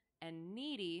 And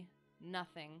needy,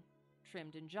 nothing,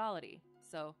 trimmed in jollity.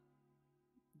 So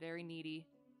very needy,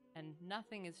 and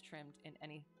nothing is trimmed in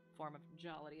any form of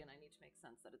jollity. And I need to make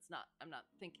sense that it's not. I'm not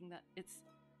thinking that it's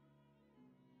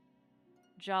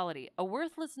jollity. A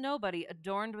worthless nobody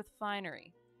adorned with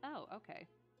finery. Oh, okay.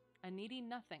 A needy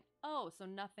nothing. Oh, so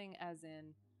nothing as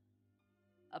in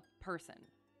a person.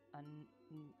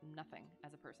 Nothing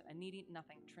as a person. A needy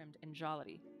nothing trimmed in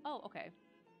jollity. Oh, okay.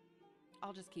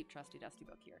 I'll just keep trusty dusty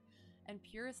book here. And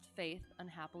purest faith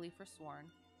unhappily forsworn.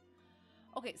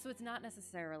 Okay, so it's not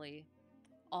necessarily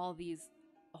all these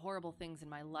horrible things in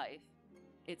my life.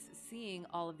 It's seeing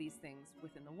all of these things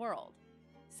within the world.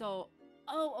 So,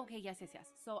 okay, yes.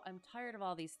 So I'm tired of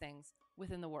all these things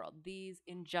within the world, these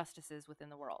injustices within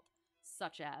the world,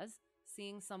 such as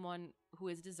seeing someone who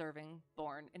is deserving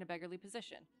born in a beggarly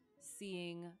position,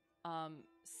 seeing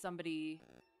somebody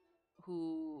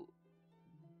who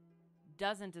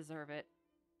doesn't deserve it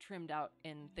trimmed out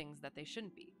in things that they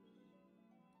shouldn't be,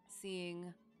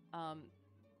 seeing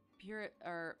pure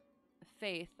or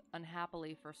faith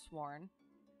unhappily forsworn,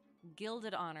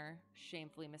 gilded honor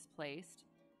shamefully misplaced,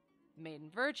 maiden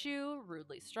virtue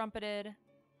rudely strumpeted,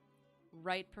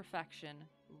 right perfection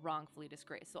wrongfully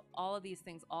disgraced. So all of these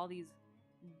things, all these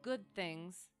good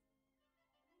things,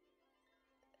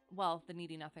 well, the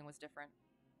needy nothing was different.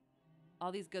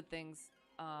 All these good things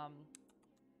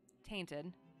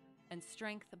tainted, and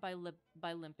strength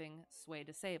by limping sway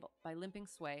disabled.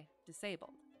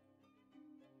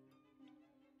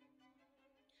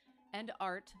 And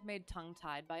art made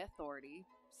tongue-tied by authority.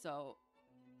 So,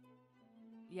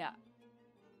 yeah.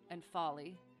 And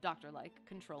folly, doctor-like,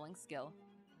 controlling skill.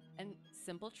 And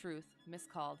simple truth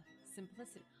miscalled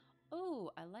simplicity.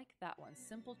 Oh, I like that one.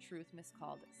 Simple truth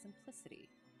miscalled simplicity.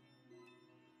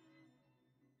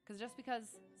 Because just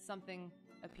because something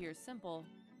appears simple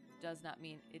does not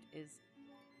mean it is.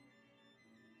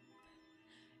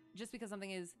 Just because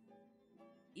something is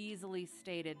easily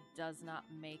stated does not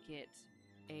make it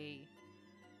a.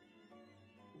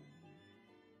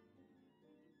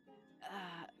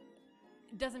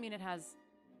 Doesn't mean it has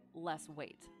less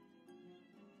weight.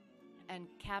 And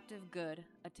captive good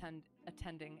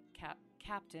attending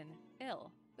captain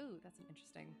ill. Ooh, that's an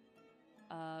interesting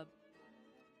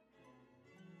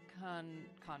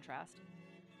contrast.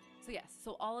 So yes,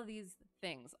 so all of these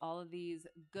things, all of these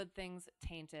good things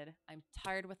tainted, I'm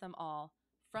tired with them all.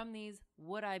 From these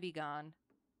would I be gone.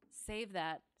 Save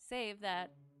that,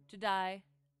 to die,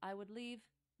 I would leave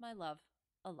my love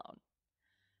alone.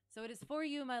 So it is for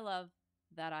you, my love,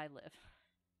 that I live,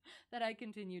 that I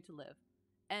continue to live,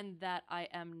 and that I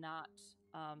am not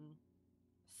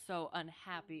so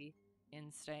unhappy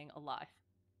in staying alive.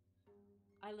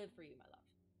 I live for you, my love.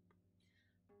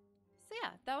 So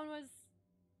yeah, that one was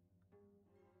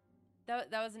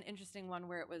that was an interesting one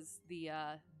where it was the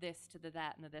this to the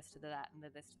that and the this to the that and the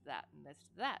this to that and this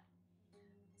to that.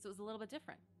 So it was a little bit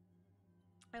different.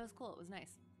 It was cool. It was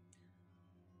nice.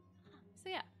 So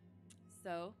yeah.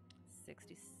 So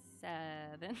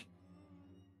 67.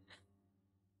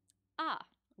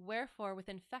 Wherefore with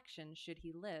infection should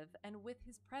he live, and with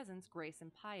his presence grace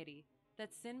and piety,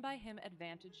 that sin by him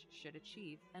advantage should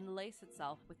achieve, and lace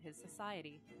itself with his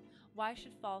society. Why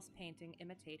should false painting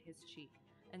imitate his cheek,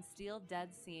 and steal dead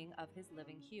seeing of his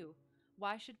living hue?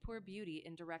 Why should poor beauty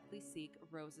indirectly seek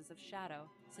roses of shadow,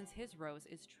 since his rose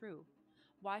is true?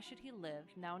 Why should he live,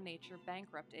 now nature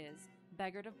bankrupt is,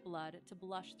 beggared of blood, to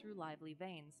blush through lively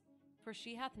veins? For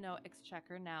she hath no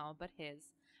exchequer now but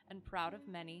his, and proud of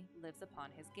many lives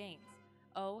upon his gains.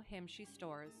 Oh, him she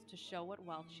stores, to show what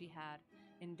wealth she had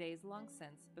in days long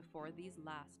since, before these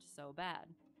last so bad.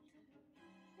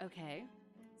 Okay,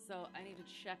 so I need to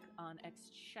check on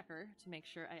exchequer to make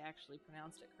sure I actually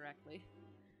pronounced it correctly.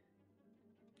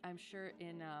 I'm sure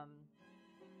in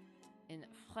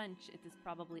French it is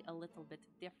probably a little bit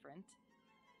different.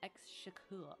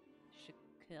 Exchequer.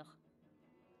 Exchequer.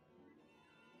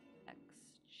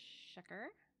 Exchequer.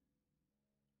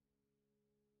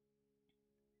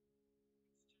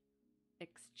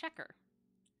 Exchequer.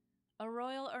 A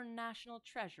royal or national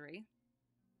treasury.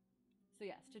 So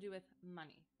yes, to do with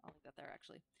money. I'll leave that there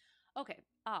actually. Okay.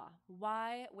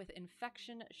 Why with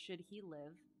infection should he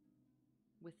live?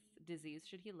 With disease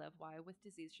should he live? Why with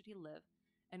disease should he live?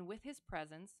 And with his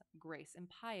presence, grace and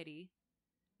piety,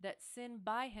 that sin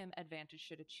by him advantage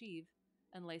should achieve,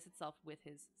 and lace itself with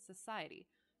his society.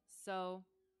 So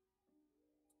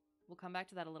we'll come back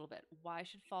to that a little bit. Why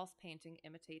should false painting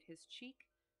imitate his cheek,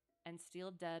 and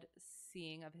steal dead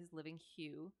seeing of his living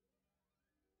hue?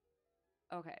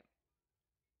 Okay.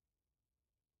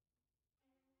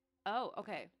 Oh,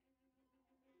 okay.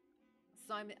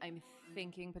 So I'm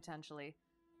thinking potentially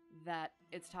that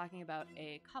it's talking about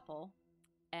a couple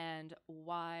and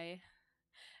why,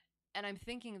 and I'm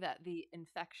thinking that the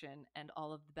infection and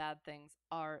all of the bad things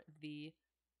are the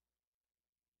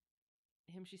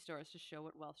him she stores to show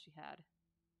what wealth she had.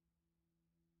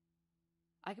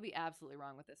 I could be absolutely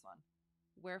wrong with this one.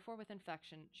 Wherefore with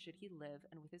infection should he live,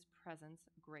 and with his presence,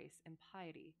 grace, and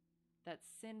piety, that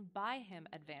sin by him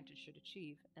advantage should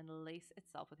achieve, and lace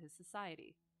itself with his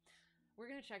society. We're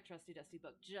going to check Trusty Dusty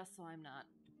Book just so I'm not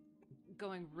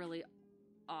going really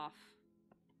off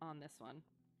on this one.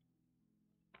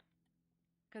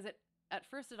 Because at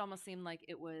first it almost seemed like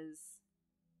it was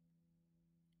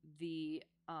the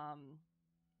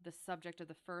subject of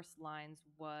the first lines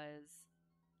was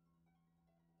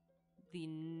the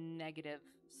negative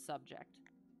subject.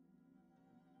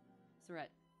 So we're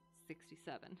at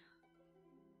 67.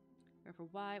 Wherefore,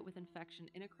 why with infection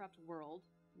in a corrupt world?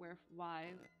 Why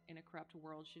in a corrupt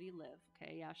world should he live?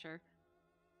 Okay, yeah, sure.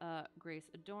 Grace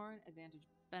adorn, advantage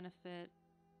benefit.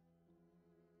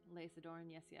 Lace adorn,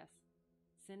 yes, yes.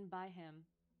 Sin by him.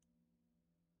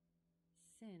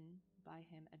 Sin by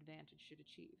him advantage should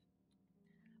achieve.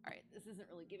 All right, this isn't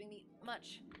really giving me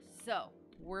much, so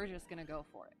we're just going to go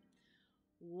for it.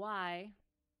 Why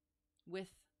with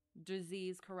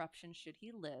disease, corruption should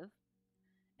he live?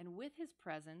 And with his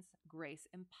presence, grace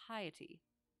and piety,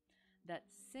 that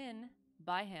sin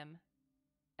by him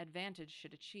advantage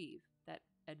should achieve. That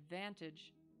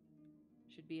advantage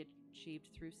should be achieved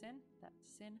through sin. That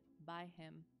sin by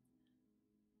him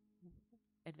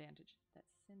advantage. That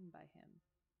sin by him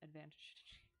advantage should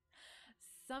achieve.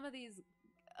 Some of these,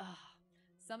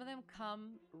 some of them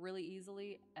come really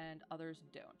easily and others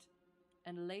don't.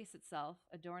 And lace itself,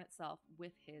 adorn itself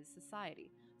with his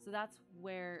society. So that's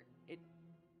where it,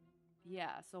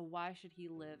 yeah, so why should he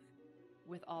live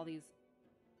with all these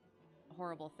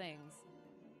horrible things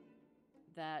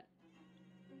that,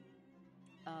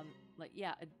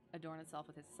 adorn itself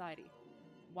with his society?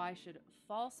 Why should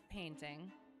false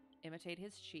painting imitate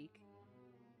his cheek?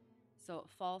 So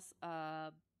false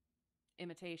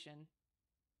imitation.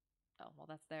 Oh, well,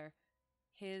 that's there.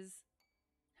 His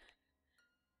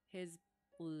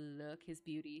look, his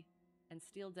beauty, and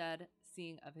steal dead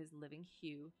seeing of his living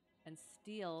hue, and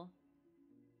steal.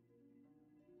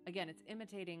 Again, it's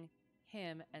imitating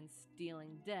him and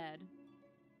stealing dead.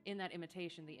 In that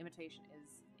imitation, the imitation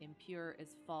is impure, is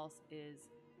false, is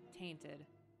tainted,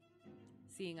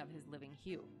 seeing of his living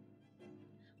hue.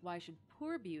 Why should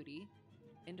poor beauty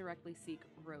indirectly seek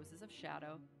roses of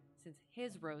shadow, since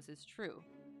his rose is true?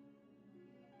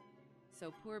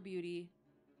 So poor beauty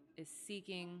is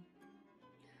seeking.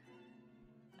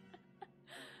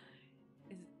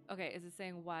 Is it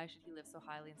saying why should he live so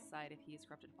highly in society if he is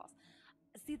corrupted and false?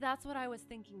 See, that's what I was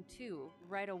thinking too,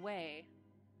 right away.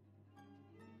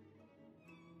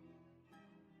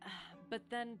 But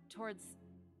then towards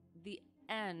the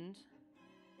end.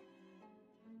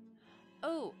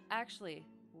 Oh, actually,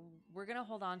 we're going to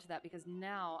hold on to that because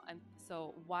now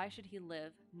so why should he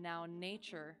live? Now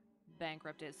nature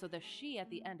bankrupt is. So the she at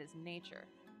the end is nature.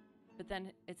 But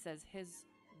then it says his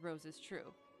rose is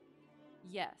true.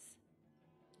 Yes.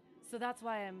 So that's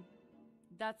why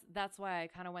I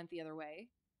kind of went the other way.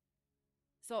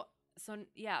 So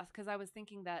yeah, because I was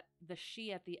thinking that the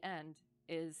she at the end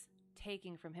is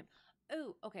taking from him.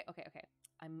 Oh, okay.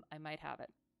 I might have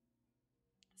it.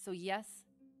 So yes.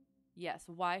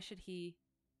 Why should he?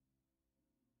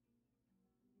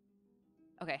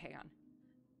 Okay, hang on.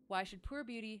 Why should poor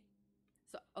beauty?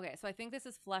 So okay, so I think this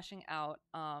is fleshing out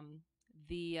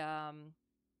the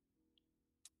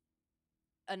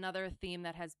another theme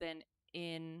that has been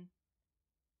in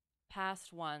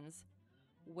past ones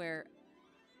where,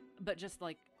 but just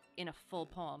like in a full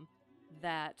poem,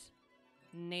 that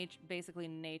basically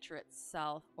nature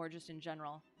itself, or just in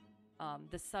general,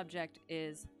 the subject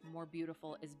is more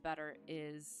beautiful, is better,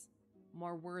 is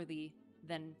more worthy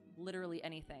than literally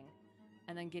anything.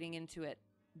 And then getting into it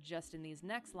just in these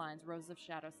next lines, roses of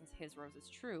shadow since his rose is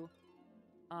true.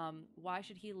 Why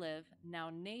should he live? Now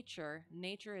nature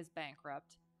is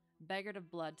bankrupt, beggared of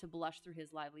blood to blush through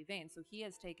his lively veins. So he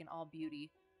has taken all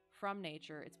beauty from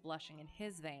nature, it's blushing in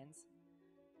his veins.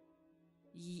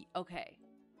 Okay.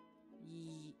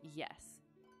 Yes.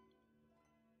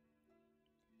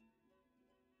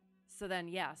 So then,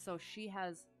 yeah, so she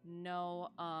has no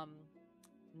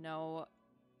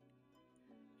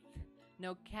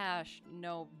no cash,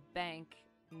 no bank,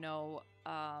 no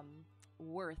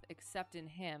worth except in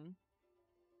him.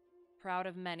 Proud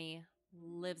of many,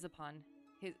 lives upon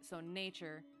his. So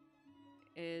nature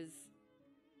is,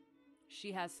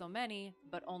 she has so many,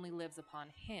 but only lives upon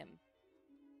him.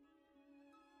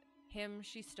 Him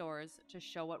she stores to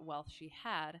show what wealth she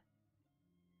had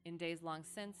in days long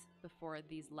since, before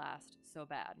these last so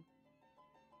bad.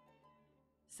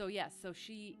 So yes, so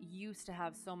she used to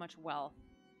have so much wealth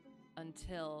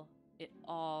until it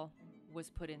all was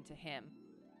put into him.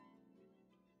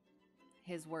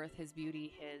 His worth, his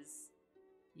beauty, his.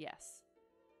 Yes.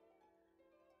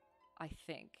 I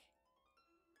think.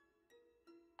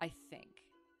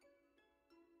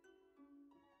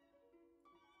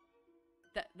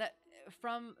 That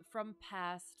from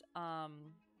past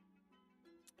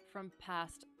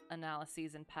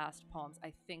analyses and past poems,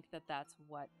 I think that that's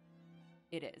what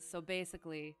it is. So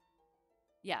basically,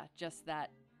 yeah, just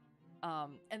that.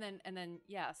 And then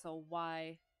yeah. So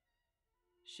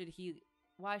should he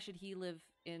why should he live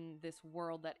in this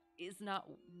world that is not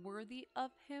worthy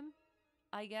of him?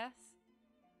 I guess.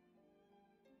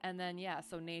 And then yeah,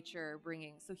 so nature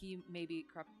bringing, so he may be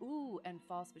corrupt, ooh, and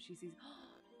false, but she sees,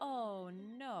 oh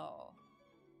no,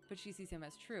 but she sees him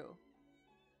as true.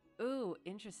 Ooh,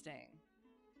 interesting.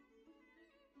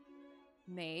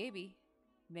 Maybe.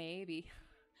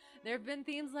 There have been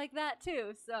themes like that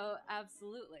too, so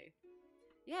absolutely.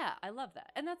 Yeah, I love that.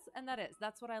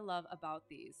 That's what I love about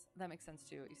these. That makes sense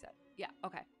too, what you said. Yeah,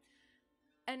 okay.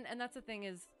 And that's the thing,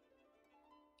 is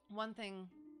one thing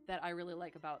that I really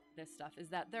like about this stuff is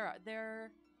that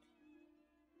there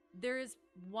is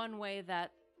one way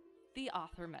that the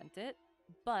author meant it,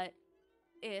 but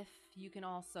if you can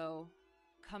also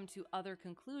come to other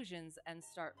conclusions and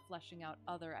start fleshing out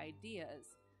other ideas,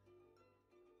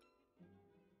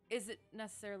 is it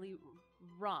necessarily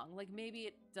wrong? Like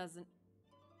maybe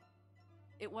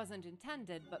it wasn't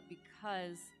intended, but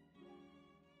because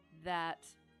that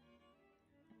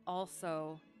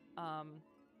also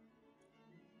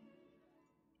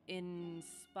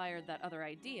inspired that other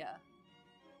idea,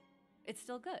 it's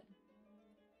still good.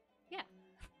 Yeah,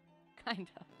 kind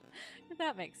of. If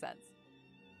that makes sense.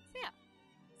 So yeah,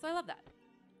 so I love that.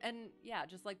 And yeah,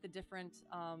 just like the different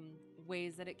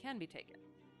ways that it can be taken.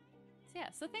 So yeah,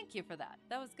 so thank you for that.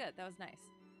 That was good. That was nice.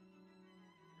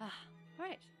 All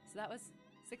right, so that was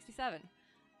 67.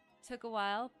 Took a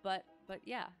while, but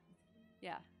yeah,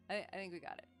 I think we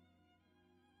got it.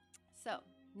 So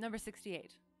number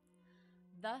 68.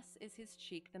 Thus is his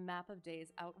cheek the map of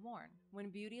days outworn, when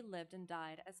beauty lived and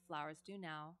died as flowers do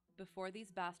now, before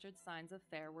these bastard signs of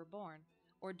fair were born,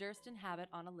 or durst inhabit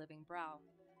on a living brow.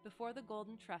 Before the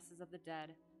golden tresses of the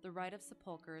dead, the right of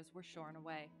sepulchres were shorn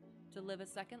away, to live a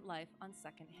second life on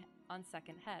second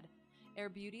head, ere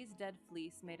beauty's dead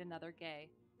fleece made another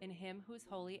gay, in him whose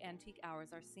holy antique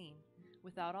hours are seen,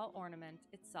 without all ornament,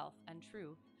 itself and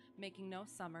true, making no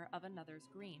summer of another's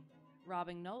green,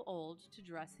 robbing no old to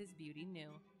dress his beauty new,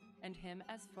 and him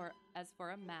as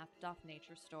for a map doth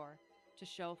nature store, to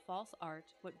show false art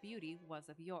what beauty was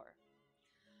of yore.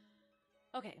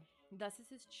 Okay, thus is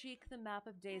his cheek the map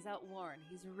of days outworn,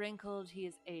 he's wrinkled, he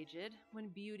is aged, when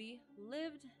beauty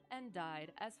lived and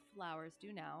died as flowers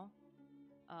do now,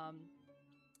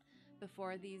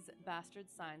 before these bastard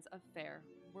signs of fair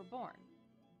were born.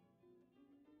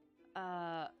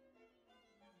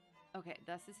 Okay,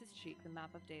 thus is his cheek the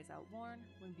map of days outworn,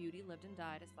 when beauty lived and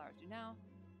died as flowers do now,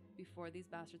 before these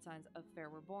bastard signs of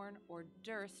fair were born, or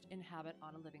durst inhabit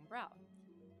on a living brow.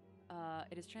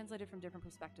 It is translated from different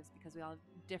perspectives because we all have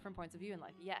different points of view in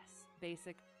life. Yes,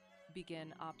 basic,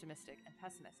 begin, optimistic, and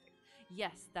pessimistic.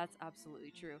 Yes, that's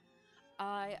absolutely true.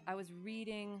 I was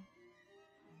reading,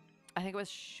 I think it was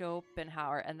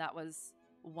Schopenhauer, and that was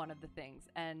one of the things.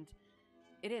 And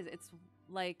it's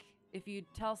like if you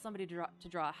tell somebody to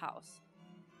draw a house,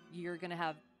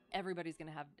 everybody's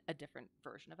gonna have a different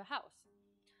version of a house.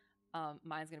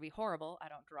 Mine's gonna be horrible. I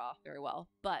don't draw very well,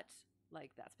 but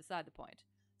like that's beside the point.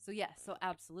 So yes, so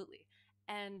absolutely,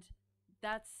 and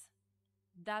that's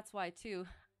why too.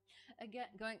 Again,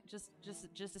 going just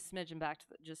a smidgen back to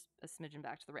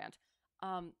the rant.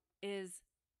 Is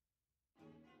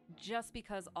just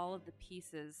because all of the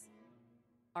pieces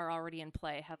are already in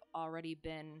play, have already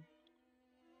been,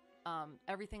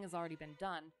 everything has already been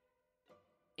done.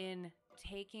 In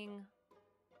taking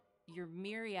your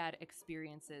myriad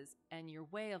experiences and your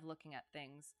way of looking at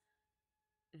things,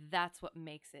 that's what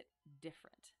makes it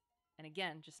different. And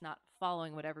again, just not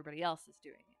following what everybody else is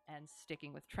doing and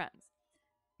sticking with trends.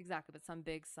 Exactly, but some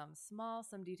big, some small,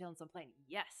 some detailed, and some plain.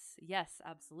 Yes,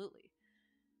 absolutely.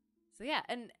 So yeah,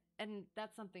 and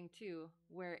that's something too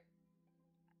where,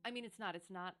 I mean, it's not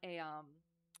a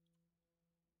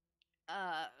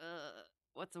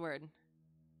what's the word?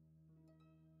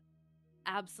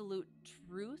 Absolute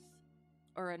truth,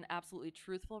 or an absolutely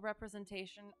truthful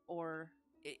representation, or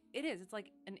it is. It's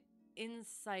like an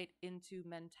insight into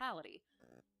mentality.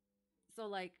 So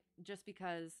like, just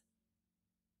because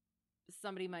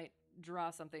somebody might draw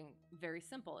something very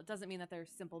simple, it doesn't mean that they're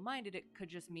simple-minded. It could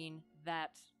just mean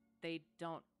that they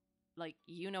don't, like,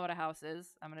 you know what a house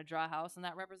is. I'm going to draw a house, and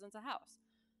that represents a house.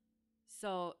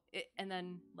 So and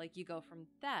then like you go from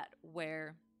that,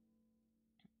 where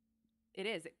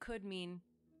it could mean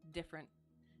different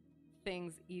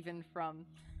things, even from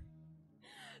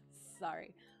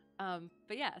sorry.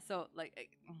 But yeah, so like,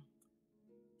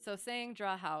 so saying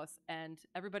draw a house, and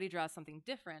everybody draws something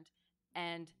different,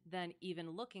 and then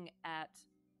even looking at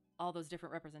all those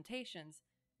different representations,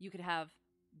 you could have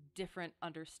different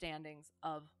understandings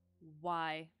of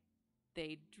why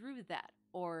they drew that,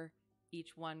 or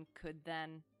each one could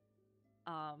then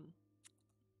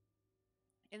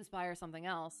inspire something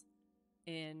else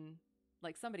in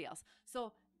like somebody else.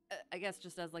 So I guess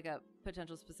just as like a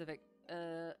potential specific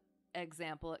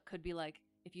example, it could be like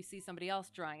if you see somebody else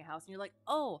drawing a house and you're like,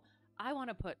 oh, I want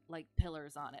to put like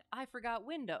pillars on it. I forgot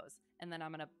windows. And then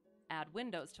I'm going to add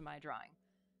windows to my drawing.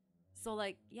 So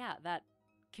like, yeah, that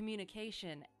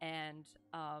communication and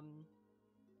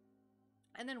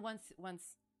then once,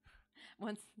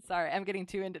 sorry, I'm getting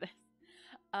too into this.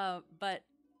 But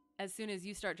as soon as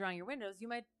you start drawing your windows, you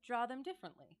might draw them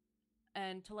differently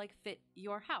and to like fit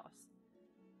your house.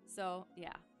 So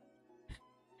yeah,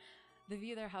 they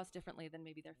view their house differently than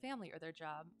maybe their family or their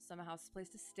job. Some a house is a place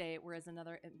to stay, whereas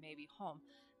another, it may be home.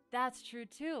 That's true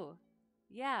too.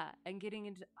 Yeah, and getting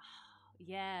into, oh,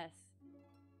 yes,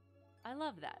 I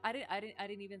love that. I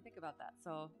didn't even think about that.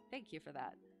 So thank you for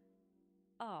that.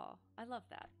 Oh, I love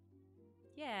that.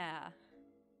 Yeah,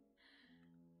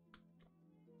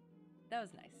 that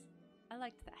was nice. I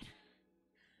liked that.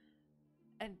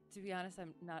 And to be honest,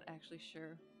 I'm not actually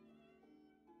sure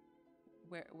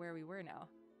where we were now.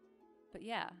 But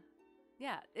yeah,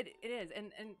 it is.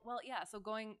 And well, yeah, so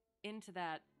going into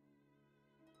that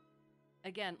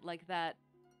again, like that,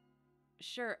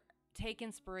 sure, take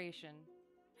inspiration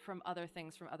from other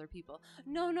things, from other people.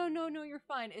 No, you're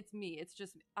fine. It's me. It's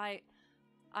just I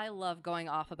love going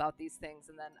off about these things,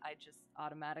 and then I just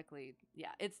automatically,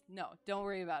 yeah, it's no, don't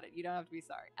worry about it. You don't have to be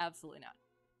sorry. Absolutely not.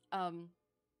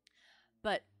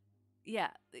 But yeah,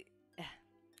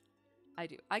 I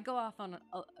do. I go off on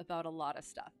about a lot of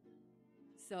stuff.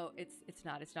 So it's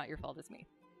not your fault, it's me.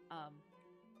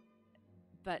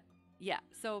 But yeah,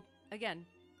 so again,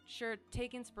 sure,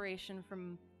 take inspiration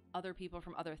from other people,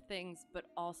 from other things, but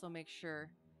also make sure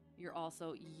you're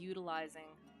also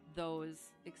utilizing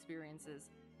those experiences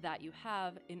that you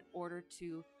have in order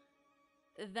to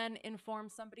then inform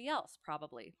somebody else,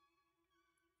 probably.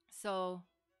 So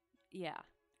yeah,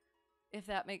 if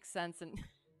that makes sense. And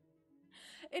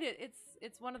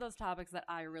it's one of those topics that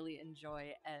I really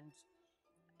enjoy, and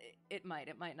it might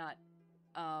not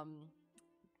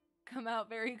come out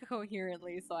very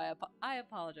coherently, so I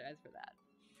apologize for that.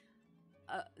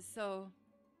 So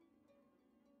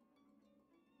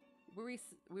we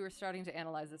were starting to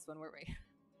analyze this one, weren't we?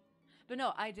 But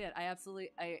no, I did. I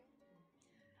absolutely I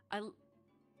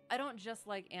I don't just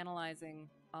like analyzing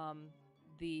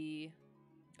the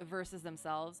verses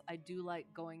themselves. I do like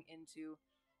going into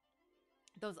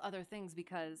those other things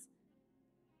because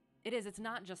it is. It's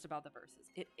not just about the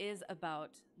verses. It is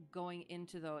about going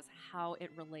into those, how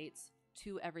it relates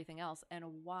to everything else, and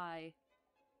why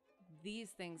these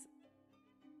things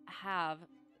have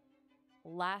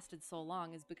lasted so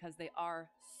long is because they are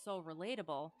so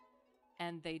relatable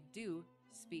and they do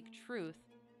speak truth,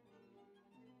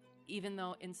 even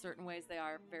though in certain ways they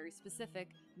are very specific.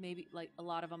 Maybe like a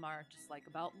lot of them are just like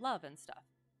about love and stuff.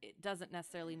 It doesn't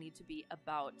necessarily need to be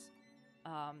about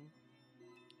um,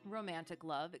 romantic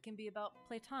love. It can be about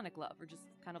platonic love or just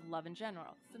kind of love in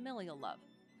general, familial love.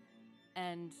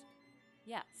 And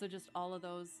yeah, so just all of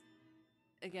those,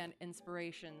 again,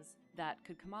 inspirations that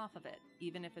could come off of it,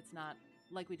 even if it's not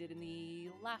like we did in the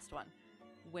last one,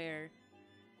 where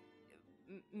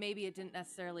maybe it didn't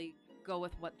necessarily go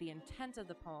with what the intent of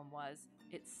the poem was,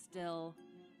 it still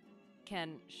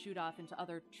can shoot off into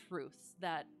other truths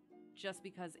that just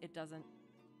because it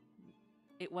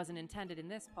wasn't intended in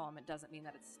this poem, it doesn't mean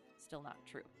that it's still not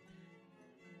true.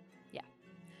 Yeah.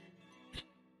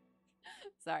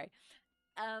 Sorry.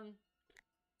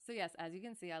 So yes, as you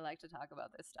can see, I like to talk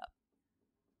about this stuff.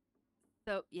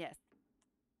 So yes.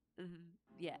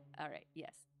 Yeah, all right,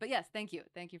 yes. But yes, thank you.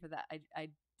 Thank you for that. I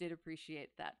did appreciate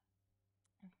that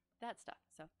stuff.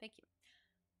 So thank you.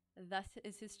 Thus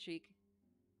is his cheek.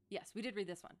 Yes, we did read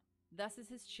this one. Thus is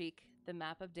his cheek, the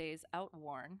map of days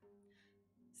outworn.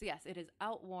 So yes, it is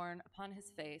outworn upon his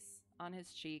face, on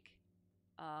his cheek,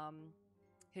 um,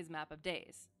 his map of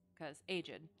days, because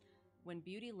aged. When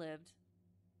beauty lived,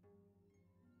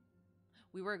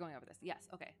 we were going over this. Yes,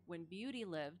 okay. When beauty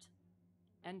lived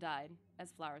and died,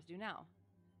 as flowers do now,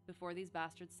 before these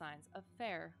bastard signs of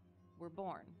fair were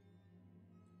born.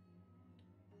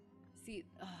 See,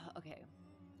 okay.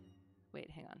 Wait,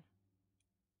 hang on.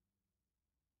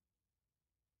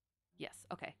 Yes,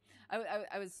 okay.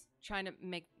 I was trying to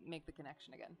make the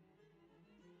connection again.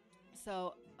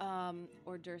 So,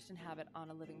 or durst inhabit on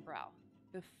a living brow.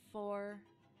 Before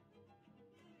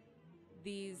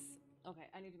these, okay,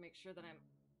 I need to make sure that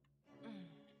I'm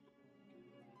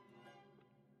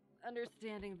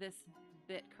understanding this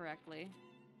bit correctly.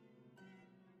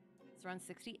 It's around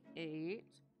 68.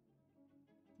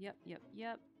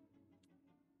 Yep.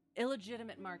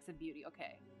 Illegitimate marks of beauty.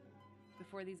 Okay.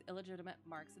 Before these illegitimate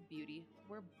marks of beauty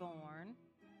were born,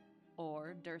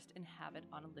 or durst inhabit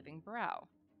on a living brow.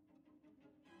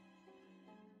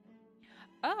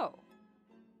 Oh.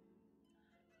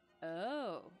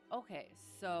 Oh. Okay.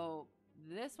 So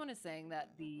this one is saying that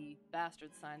the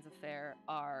bastard signs of fair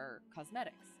are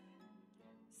cosmetics.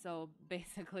 So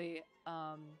basically,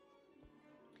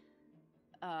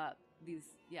 these,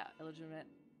 yeah, illegitimate,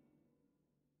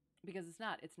 because it's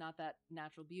not that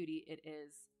natural beauty. It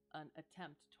is an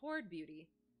attempt toward beauty,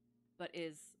 but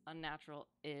is unnatural,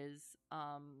 is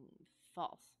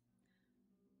false.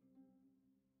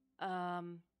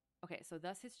 Okay, so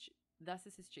thus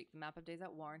is his cheek, the map of days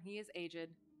outworn. He is aged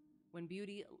when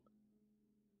beauty.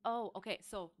 Oh, okay.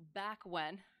 So back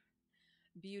when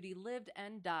beauty lived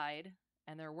and died,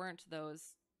 and there weren't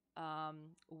those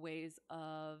ways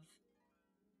of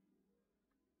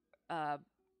uh,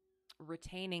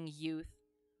 retaining youth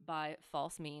by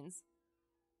false means,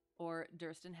 or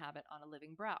durst inhabit on a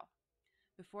living brow.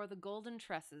 Before the golden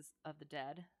tresses of the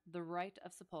dead, the right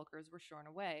of sepulchres were shorn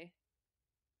away,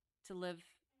 to live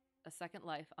a second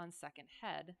life on second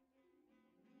head.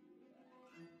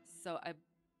 So I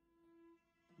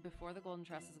before the golden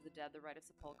tresses of the dead, the right of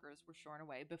sepulchres were shorn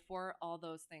away. Before all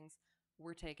those things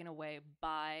were taken away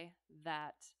by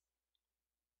that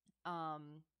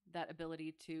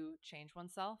ability to change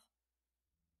oneself,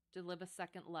 to live a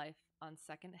second life on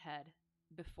second head,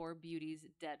 before beauty's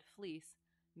dead fleece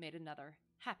made another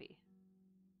happy.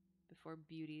 Before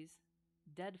beauty's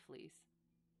dead fleece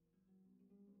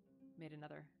made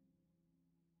another.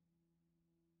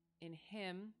 In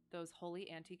him, those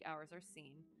holy antique hours are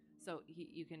seen. So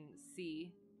you can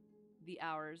see the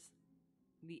hours,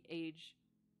 the age,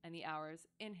 and the hours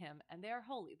in him, and they are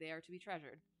holy, they are to be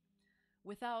treasured.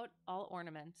 Without all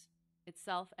ornament,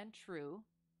 itself and true,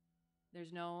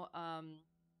 there's no,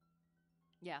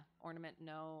 ornament,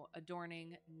 no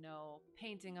adorning, no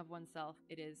painting of oneself.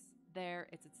 It is there,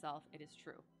 it's itself, it is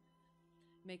true.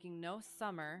 Making no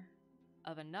summer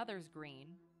of another's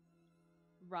green,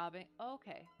 robbing,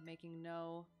 okay, making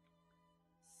no,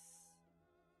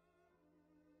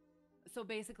 so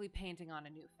basically painting on a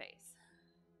new face.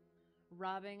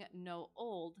 Robbing no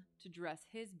old to dress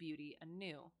his beauty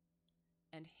anew.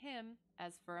 And him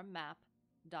as for a map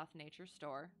doth nature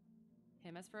store.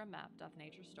 Him as for a map doth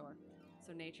nature store.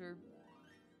 So nature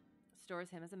stores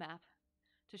him as a map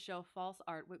to show false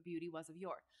art what beauty was of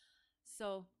yore.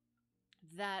 So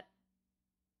that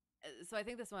So I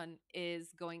think this one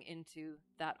is going into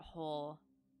that whole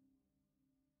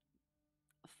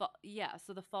yeah,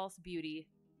 so the false beauty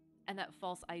and that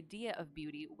false idea of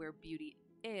beauty, where beauty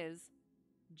is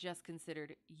just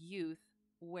considered youth,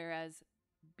 whereas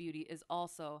beauty is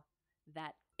also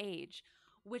that age,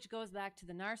 which goes back to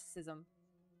the narcissism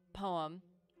poem,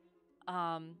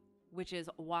 um, which is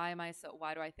why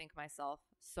do I think myself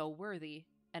so worthy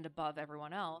and above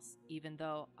everyone else, even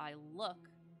though I look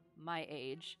my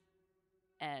age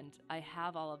and I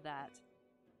have all of that.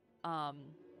 Um,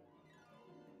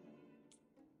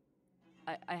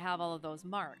 I have all of those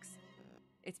marks.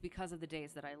 It's because of the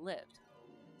days that I lived.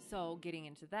 So getting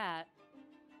into that,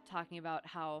 talking about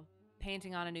how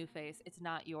painting on a new face, it's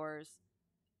not yours,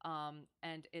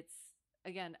 and it's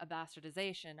again a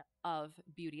bastardization of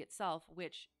beauty itself,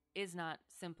 which is not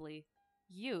simply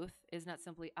youth, is not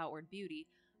simply outward beauty,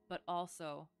 but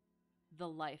also the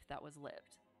life that was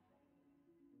lived.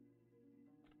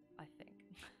 I think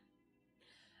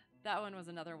that one was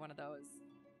another one of those.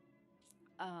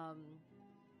 Um,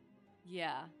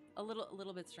 yeah, a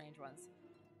little bit strange ones,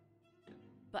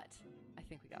 but I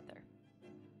think we got there.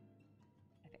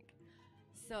 I think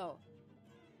so.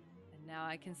 And now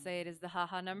I can say it is the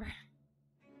haha number.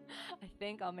 I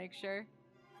think I'll make sure.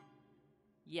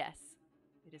 Yes,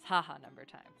 it is haha number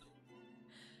time.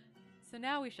 So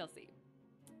now we shall see.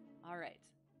 All right.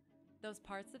 Those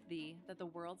parts of thee that the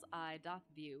world's eye doth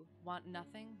view want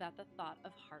nothing that the thought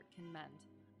of heart can mend.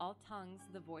 All tongues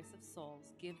the voice of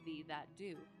souls give thee that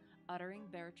due, uttering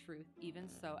bare truth, even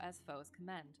so as foes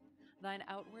commend. Thine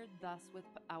outward thus with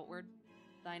outward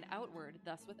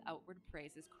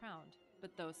praise is crowned,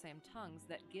 but those same tongues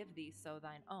that give thee so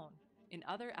thine own, in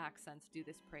other accents do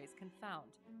this praise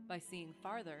confound, by seeing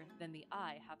farther than the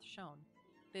eye hath shown.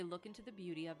 They look into the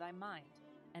beauty of thy mind,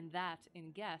 and that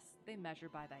in guess they measure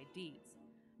by thy deeds.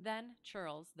 Then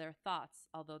churls their thoughts,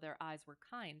 although their eyes were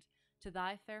kind, to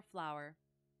thy fair flower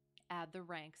add the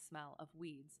rank smell of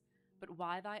weeds. But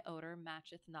why thy odor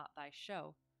matcheth not thy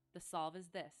show? The solve is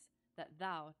this, that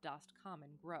thou dost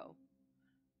common grow.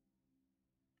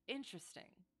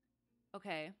 Interesting.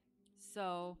 Okay,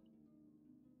 so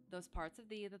those parts of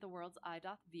thee that the world's eye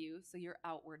doth view, so your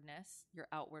outwardness, your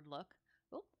outward look.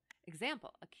 Oh,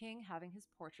 example, a king having his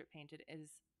portrait painted is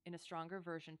in a stronger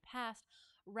version past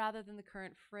rather than the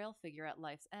current frail figure at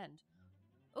life's end.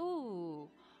 Ooh,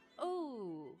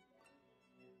 ooh,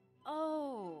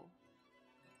 oh.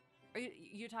 Are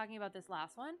you talking about this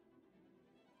last one?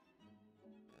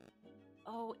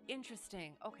 Oh,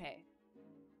 interesting. Okay.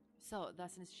 So,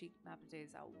 thus in his cheek map of days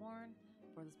outworn,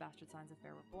 before those bastard signs of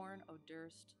fair were born, O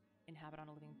durst inhabit on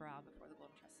a living brow before the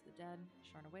golden tresses of the dead,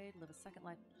 shorn away, live a second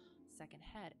life, second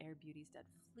head, ere beauty's dead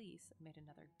fleece made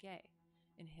another gay.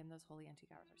 In him those holy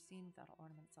antique hours are seen, without all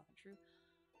ornament itself and true.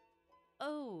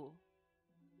 Oh,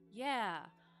 yeah,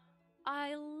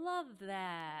 I love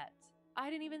that. I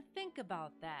didn't even think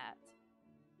about that.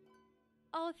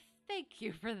 Oh, thank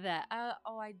you for that.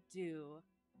 Oh, I do.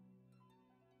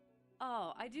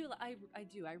 Oh, I do. I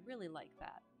do. I really like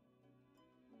that.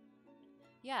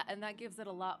 Yeah, and that gives it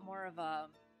a lot more of a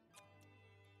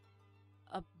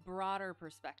broader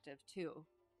perspective too,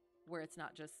 where it's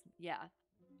not just yeah,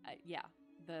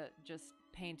 the just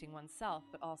painting oneself,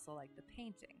 but also like the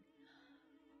painting.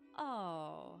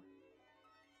 Oh,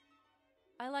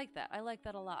 I like that. I like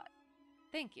that a lot.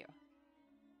 Thank you.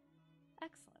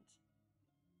 Excellent.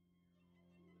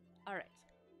 All right.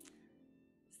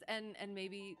 And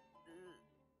maybe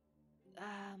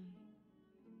um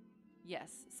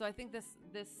yes. So I think this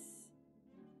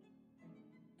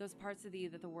those parts of thee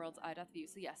that the world's eye doth view.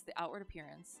 So yes, the outward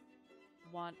appearance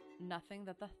want nothing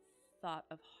that the thought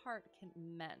of heart can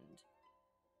mend.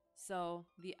 So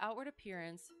the outward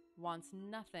appearance wants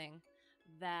nothing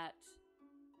that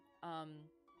um,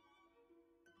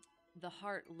 the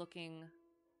heart looking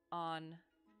on,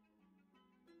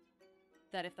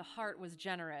 that if the heart was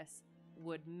generous,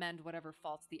 would mend whatever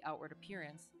faults the outward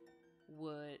appearance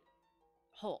would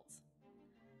holds.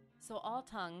 So all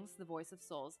tongues, the voice of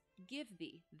souls, give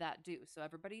thee that due. So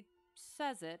everybody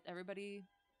says it. Everybody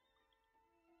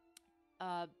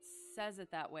uh, says it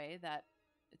that way. That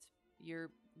it's your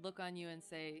look on you and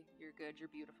say you're good, you're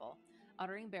beautiful.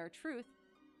 Uttering bare truth,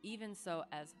 even so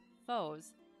as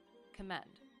foes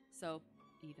commend. So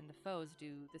even the foes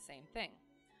do the same thing.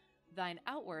 Thine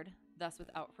outward, thus with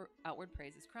outward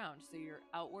praise is crowned. So your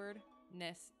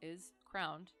outwardness is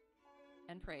crowned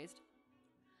and praised.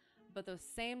 But those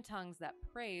same tongues that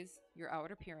praise your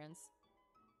outward appearance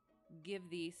give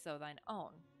thee so thine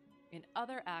own. In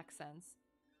other accents,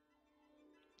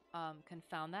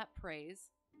 confound that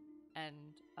praise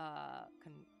and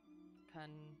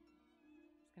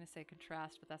going to say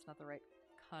contrast, but that's not the right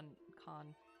con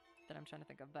that I'm trying to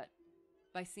think of. But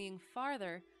by seeing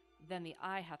farther than the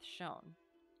eye hath shown.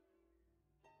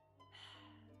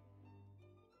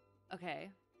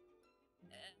 Okay.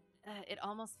 It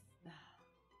almost.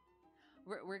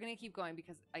 We're going to keep going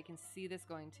because I can see this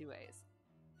going two ways.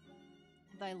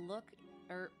 Thy look,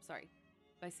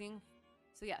 by seeing.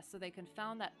 So, yeah, so they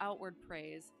confound that outward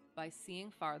praise by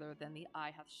seeing farther than the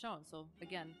eye hath shown. So,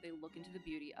 again, they look into the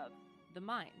beauty of the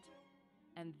mind.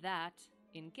 And that,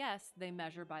 in guess, they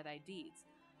measure by thy deeds.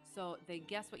 So they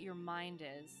guess what your mind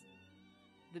is,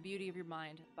 the beauty of your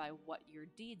mind, by what your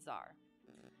deeds are.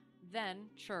 Then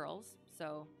churls,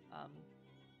 so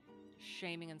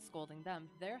shaming and scolding them,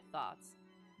 their thoughts,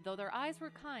 though their eyes were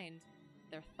kind,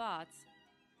 their thoughts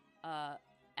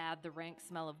add the rank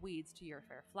smell of weeds to your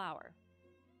fair flower.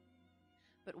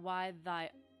 But why thy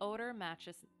odor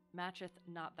matcheth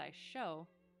not thy show,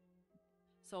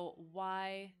 so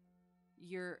why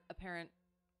your apparent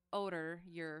odor,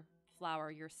 your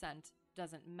flower, your scent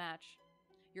doesn't match,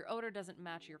 your odor doesn't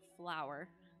match your flower,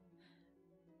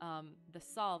 the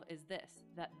solve is this,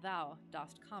 that thou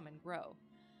dost come and grow.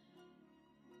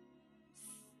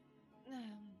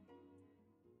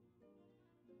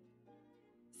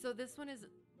 So this one is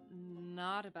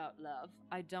not about love,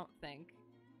 I don't think.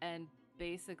 And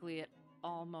basically it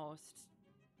almost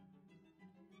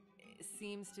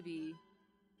seems to be...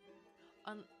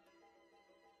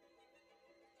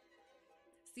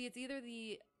 See, it's either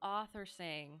the author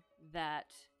saying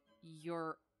that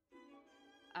your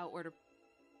outward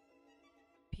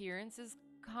appearance is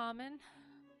common,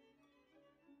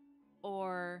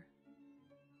 or...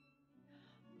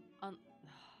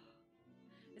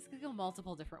 this could go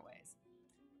multiple different ways.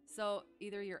 So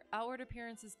either your outward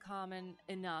appearance is common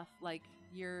enough, like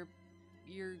you're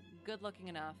good looking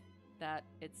enough that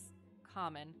it's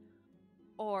common,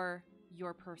 or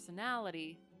your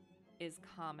personality is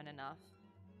common enough,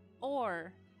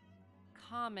 or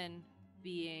common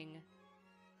being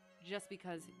just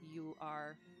because you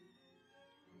are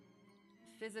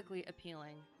physically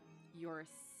appealing, your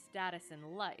status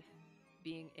in life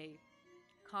being a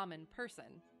common person,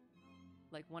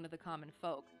 like one of the common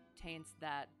folk, taints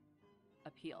that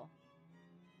appeal.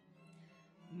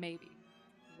 Maybe.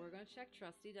 We're going to check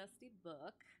Trusty Dusty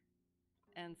Book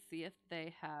and see if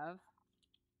they have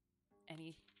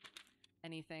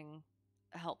anything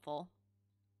helpful.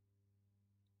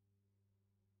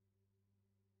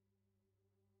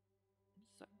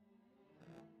 So,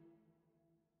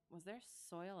 was there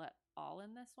soil at all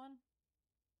in this one?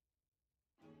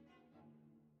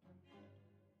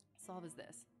 Solve is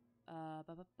this.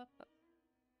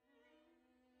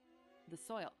 The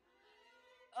soil.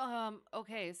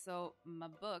 Okay, so my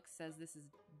book says this is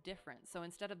different. So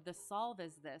instead of the solve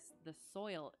is this, the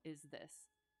soil is this,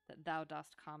 that thou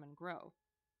dost come and grow.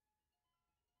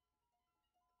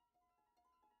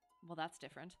 Well, that's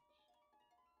different.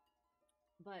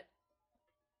 But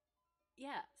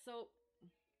yeah, so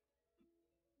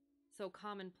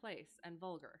commonplace and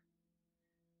vulgar.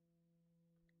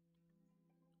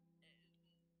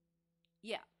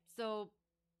 Yeah, so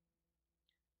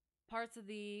parts of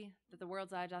that the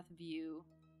world's eye doth view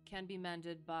can be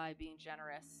mended by being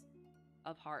generous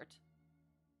of heart,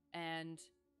 and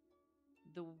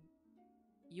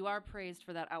you are praised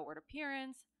for that outward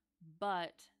appearance,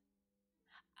 but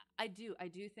I do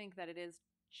think that it is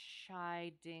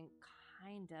chiding,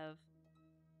 kind of.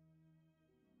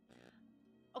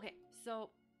 Okay, so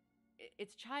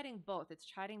it's chiding both. It's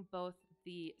chiding both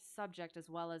the subject as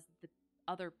well as the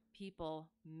other people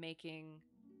making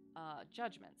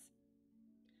judgments.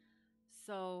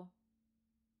 So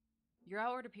your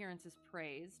outward appearance is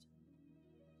praised,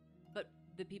 but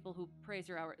the people who praise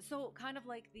your outward... So kind of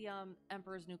like the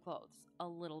Emperor's New Clothes, a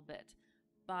little bit.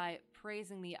 By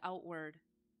praising the outward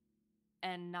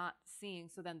and not seeing...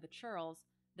 So then the churls,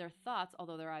 their thoughts,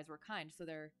 although their eyes were kind, so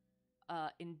they're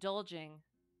indulging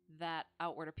that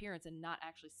outward appearance and not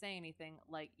actually saying anything,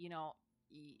 like, you know,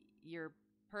 your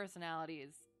personality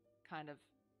is kind of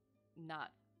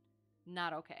not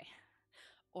okay.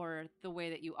 Or the way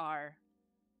that you are.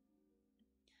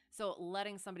 So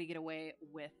letting somebody get away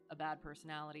with a bad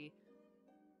personality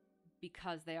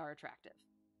because they are attractive,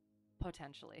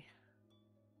 potentially.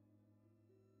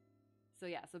 So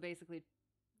yeah, so basically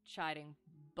chiding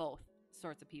both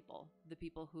sorts of people. The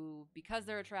people who, because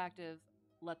they're attractive,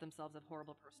 let themselves have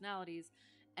horrible personalities,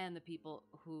 and the people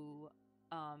who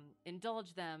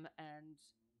indulge them and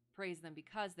praise them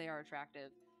because they are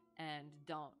attractive and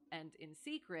don't, and in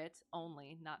secret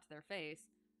only, not to their face,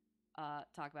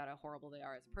 talk about how horrible they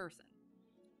are as a person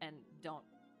and don't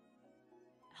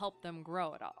help them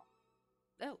grow at all.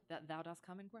 Oh, that thou dost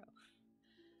come and grow.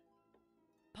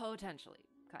 Potentially,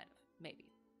 kind of,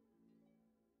 maybe.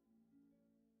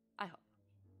 I hope.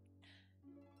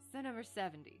 So number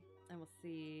 70. And we'll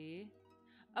see.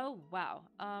 Oh, wow.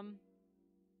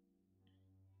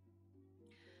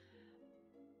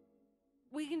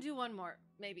 We can do one more,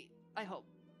 maybe. I hope.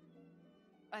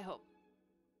 I hope.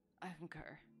 I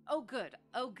concur. Oh, good.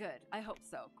 Oh, good. I hope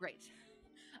so. Great.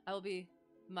 I will be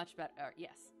much better.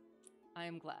 Yes, I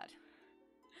am glad.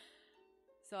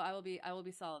 So I will be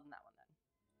solid in that one then.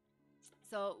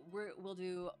 So we'll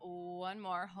do one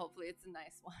more. Hopefully, it's a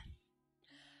nice one,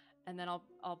 and then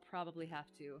I'll probably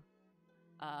have to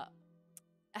uh,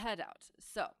 head out.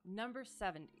 So number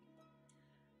 70.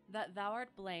 That thou art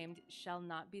blamed shall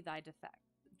not be thy defect.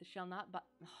 Shall not. Oh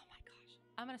my gosh.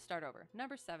 I'm gonna start over.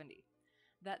 Number 70.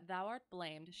 That thou art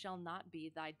blamed shall not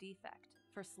be thy defect,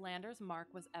 for slander's mark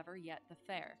was ever yet the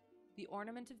fair. The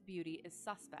ornament of beauty is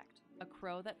suspect, a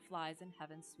crow that flies in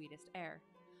heaven's sweetest air.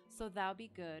 So thou be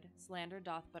good, slander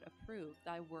doth but approve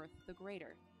thy worth the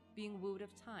greater, being wooed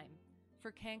of time.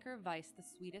 For canker vice the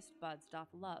sweetest buds doth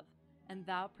love, and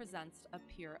thou present'st a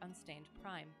pure unstained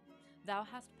prime. Thou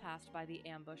hast passed by the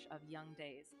ambush of young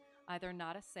days, either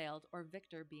not assailed or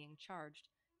victor being charged,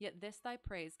 yet this thy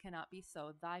praise cannot be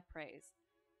so thy praise,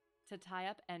 to tie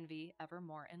up envy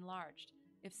evermore enlarged.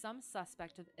 If some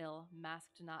suspect of ill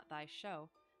masked not thy show,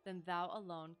 then thou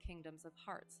alone kingdoms of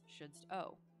hearts shouldst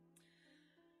owe.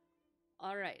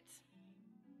 All right.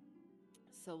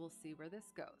 So we'll see where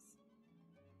this goes.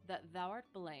 That thou art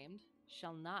blamed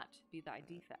shall not be thy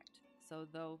defect. So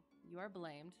though you are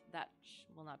blamed, that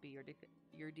will not be your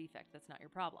defect. That's not your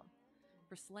problem.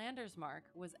 For slander's mark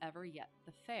was ever yet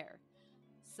the fair.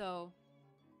 So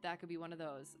that could be one of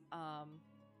those.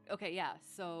 Okay, yeah,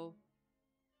 so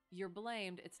you're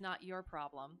blamed. It's not your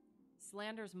problem.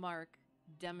 Slander's mark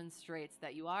demonstrates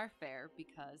that you are fair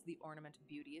because the ornament of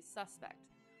beauty is suspect.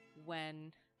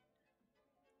 When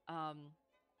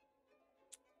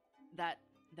that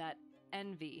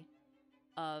envy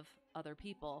of other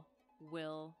people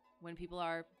will, when people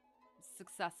are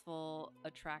successful,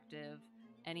 attractive,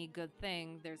 any good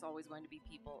thing, there's always going to be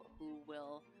people who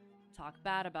will talk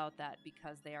bad about that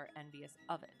because they are envious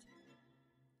of it,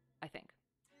 I think.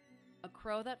 A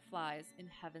crow that flies in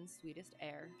heaven's sweetest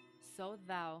air, so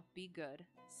thou be good,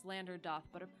 slander doth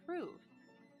but approve.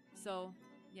 So,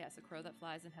 yes, a crow that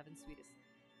flies in heaven's sweetest.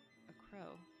 A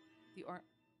crow.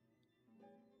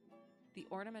 The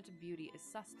ornament of beauty is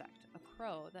suspect, a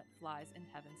crow that flies in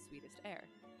heaven's sweetest air.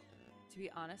 To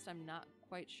be honest, I'm not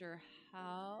quite sure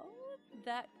how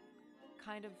that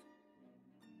kind of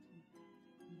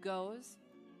goes.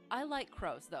 I like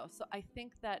crows, though, so I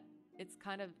think that it's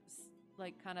kind of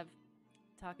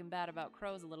talking bad about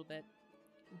crows a little bit.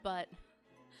 But,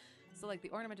 so like the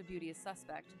ornament of beauty is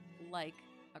suspect, like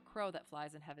a crow that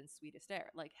flies in heaven's sweetest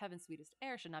air. Like heaven's sweetest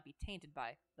air should not be tainted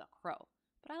by the crow.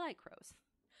 But I like crows.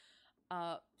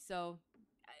 So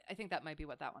I think that might be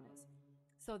what that one is.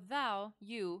 So thou,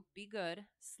 you, be good,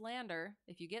 slander,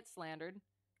 if you get slandered,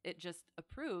 it just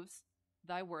approves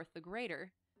thy worth the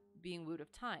greater, being wooed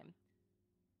of time.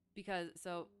 Because,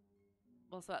 so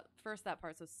at first that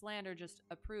part, so slander just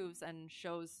approves and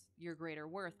shows your greater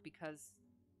worth because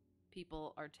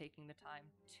people are taking the time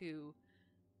to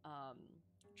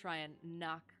try and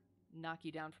knock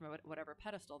you down from whatever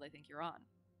pedestal they think you're on.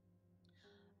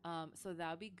 So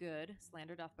thou be good,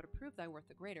 slander doth but approve thy worth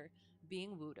the greater,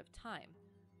 being wooed of time.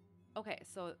 Okay,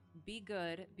 so be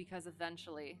good because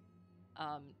eventually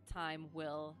time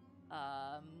will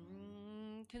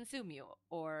consume you,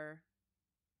 or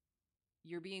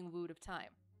you're being wooed of time,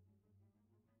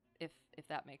 if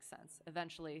that makes sense.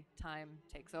 Eventually time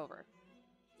takes over.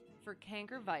 For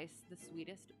canker vice the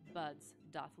sweetest buds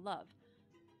doth love.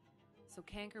 So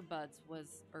canker buds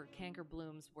canker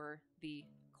blooms were the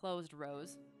closed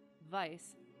rose.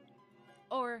 Vice,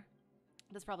 or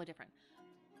that's probably different.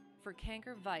 For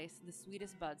canker vice, the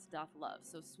sweetest buds doth love.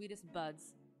 So sweetest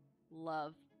buds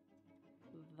love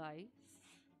vice.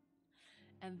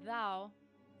 And thou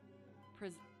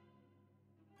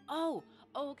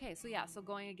okay. So yeah, so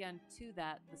going again to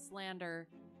that, the slander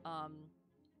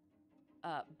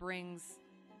brings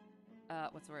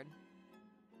what's the word?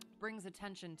 Brings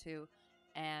attention to,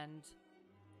 and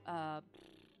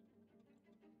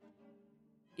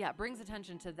brings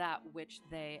attention to that which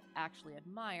they actually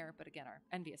admire, but again are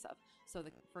envious of. So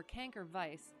for canker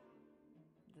vice,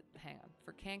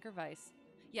 for canker vice,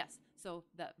 yes. So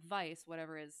that vice,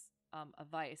 whatever is a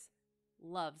vice,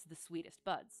 loves the sweetest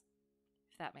buds,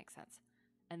 if that makes sense.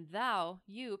 And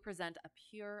you present a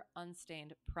pure,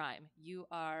 unstained prime.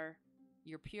 You're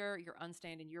pure, you're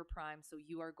unstained in your prime, so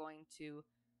you are going to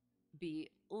be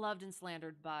loved and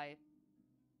slandered by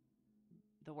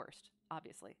the worst,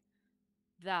 obviously.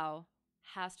 Thou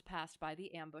hast passed by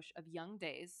the ambush of young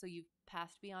days, so you've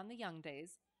passed beyond the young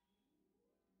days,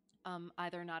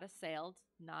 either not assailed,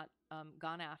 not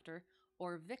gone after,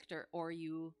 or victor, or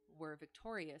you were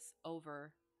victorious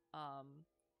over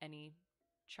any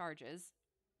charges.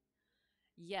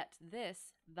 Yet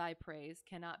this thy praise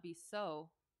cannot be so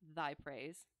thy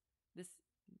praise. This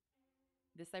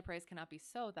this thy praise cannot be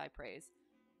so thy praise.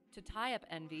 To tie up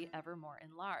envy evermore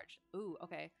enlarged. Ooh,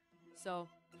 okay. So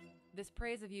this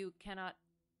praise of you cannot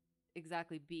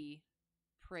exactly be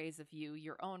praise of you,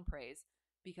 your own praise,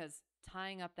 because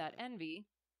tying up that envy,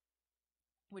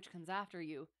 which comes after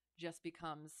you, just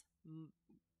becomes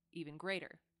even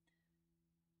greater,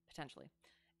 potentially.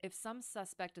 If some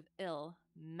suspect of ill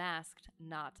masked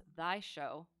not thy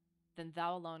show, then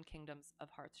thou alone kingdoms of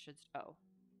hearts shouldst owe.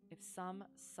 If some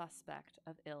suspect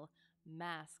of ill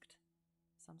masked,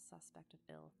 some suspect of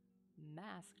ill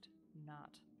masked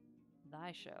not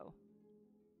thy show,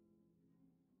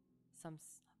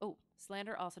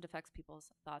 slander also defects people's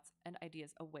thoughts and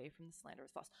ideas away from the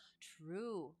slanderous false.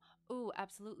 True. Ooh,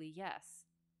 absolutely. Yes.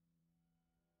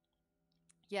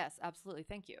 Yes, absolutely.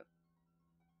 Thank you.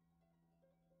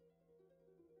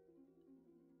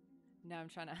 Now I'm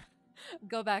trying to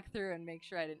go back through and make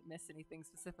sure I didn't miss anything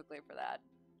specifically for that.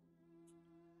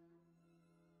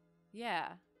 Yeah.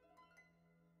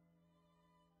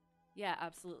 Yeah,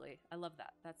 absolutely. I love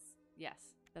that. Yes,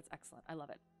 that's excellent. I love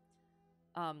it.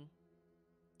 Um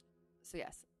so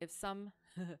yes, if some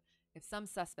if some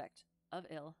suspect of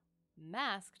ill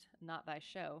masked not thy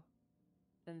show,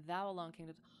 then thou alone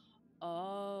kingdoms.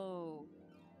 Oh.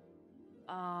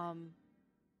 Um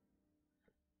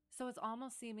so it's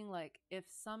almost seeming like if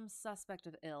some suspect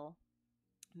of ill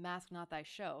masked not thy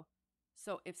show.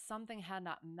 So if something had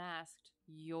not masked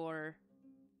your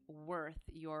worth,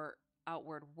 your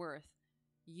outward worth,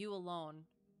 you alone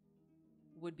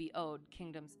would be owed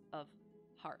kingdoms of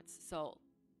hearts. So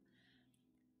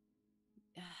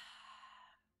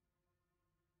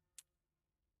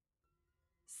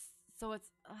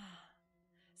it's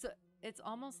so it's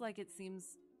almost like it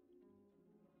seems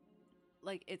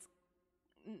like it's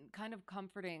kind of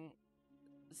comforting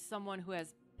someone who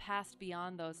has passed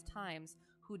beyond those times,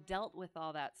 who dealt with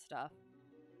all that stuff,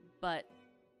 but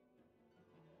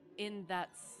in that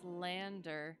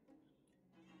slander.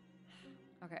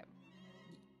 Okay.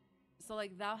 So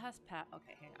like thou hast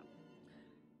okay, hang on.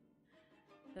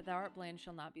 That thou art blamed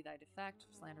shall not be thy defect.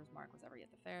 Slander's mark was ever yet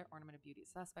the fair. Ornament of beauty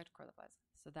suspect. Corlifies.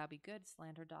 So thou be good.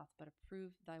 Slander doth but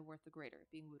approve thy worth the greater,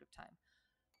 being wooed of time.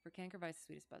 For canker vice the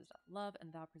sweetest buzz doth love,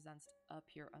 and thou presentst a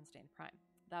pure unstained prime.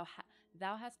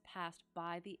 Thou hast passed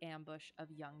by the ambush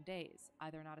of young days,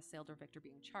 either not assailed or victor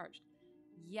being charged.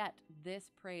 Yet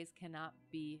this praise cannot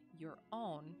be your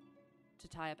own, to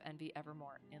tie up envy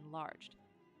evermore enlarged.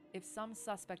 If some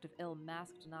suspect of ill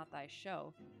masked not thy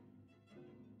show.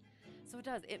 So it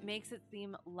does. It makes it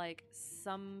seem like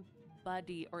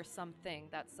somebody or something,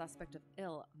 that suspect of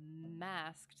ill,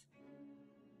 masked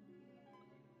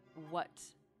what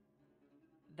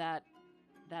that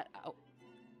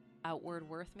outward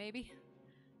worth, maybe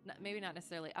not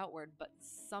necessarily outward, but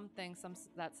something,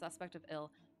 that suspect of ill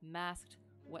masked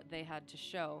what they had to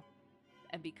show,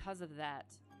 and because of that,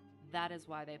 that is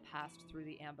why they passed through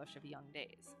the ambush of young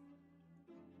days.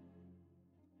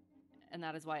 And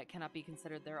that is why it cannot be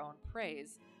considered their own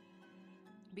praise,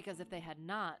 because if they had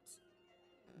not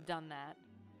done that,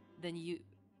 then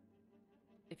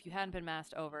if you hadn't been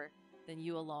masked over, then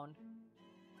you alone,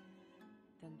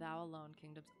 then thou alone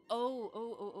kingdoms.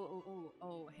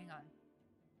 Oh, hang on.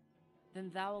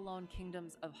 Then thou alone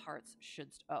kingdoms of hearts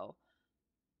shouldst owe.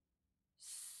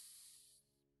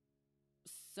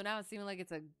 So now it's seeming like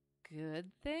it's a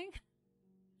good thing.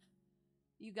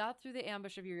 You got through the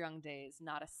ambush of your young days,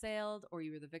 not assailed, or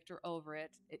you were the victor over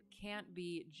it. It can't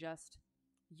be just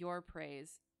your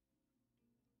praise.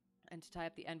 And to tie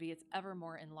up the envy, it's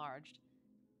evermore enlarged.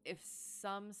 If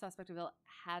some suspect of ill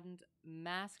hadn't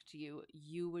masked you,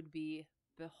 you would be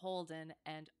beholden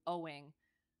and owing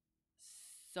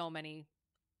so many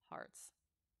hearts,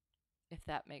 if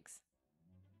that makes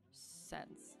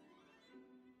sense.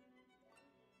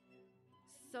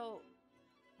 So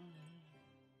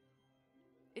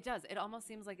it does. It almost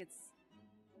seems like it's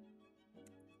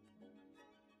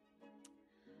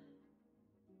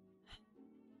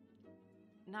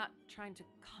not trying to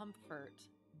comfort,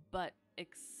 but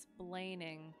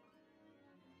explaining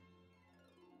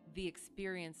the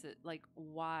experience, like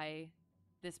why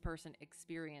this person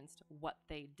experienced what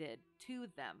they did to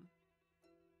them.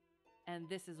 And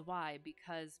this is why,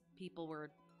 because people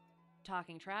were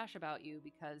talking trash about you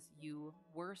because you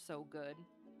were so good.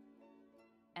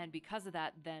 And because of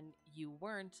that, then you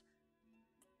weren't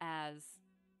as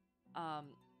um,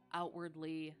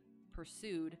 outwardly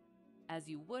pursued as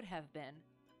you would have been.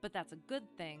 But that's a good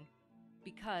thing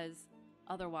because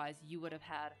otherwise you would have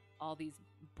had all these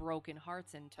broken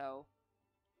hearts in tow,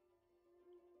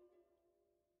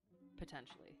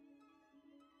 potentially.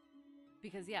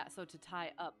 Because, yeah, so to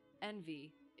tie up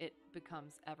envy, it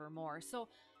becomes ever more. So,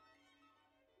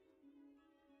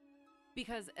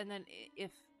 because, and then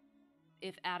if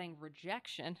adding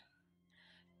rejection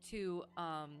to,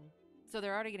 so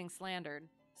they're already getting slandered.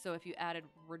 So if you added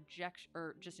rejection,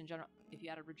 or just in general, if you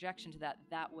added rejection to that,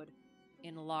 that would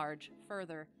enlarge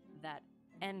further that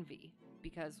envy.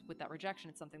 Because with that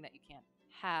rejection, it's something that you can't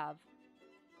have.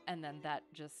 And then that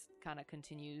just kind of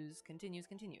continues.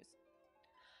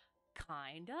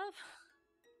 Kind of.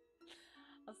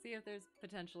 I'll see if there's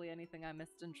potentially anything I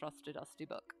missed in Trusty Dusty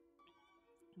Book.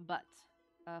 But,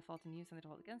 fault in you, something to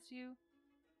hold against you.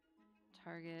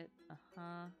 Target,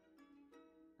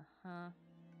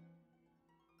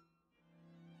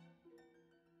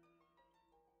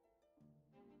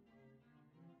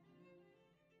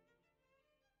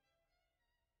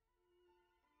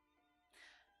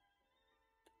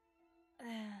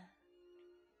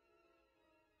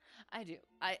 I do.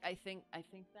 I think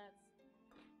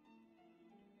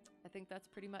that's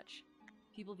pretty much,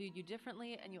 people viewed you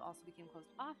differently, and you also became closed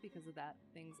off because of that.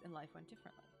 Things in life went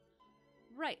differently.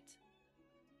 Right.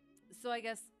 So I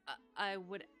guess I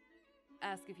would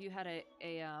ask if you had a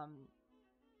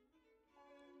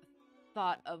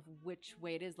thought of which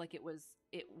way it is, like it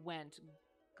went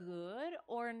good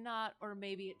or not, or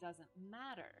maybe it doesn't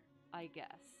matter, I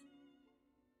guess,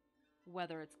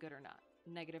 whether it's good or not,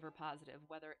 negative or positive,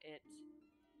 whether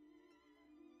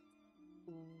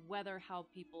how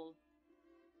people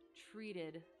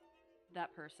treated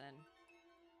that person,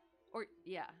 or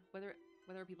yeah, whether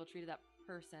people treated that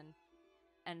person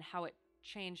and how it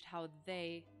changed how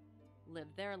they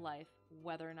lived their life,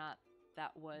 whether or not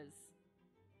that was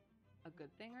a good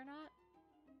thing or not.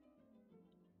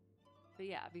 But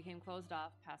yeah, became closed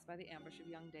off, passed by the ambush of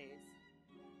young days.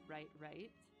 Right.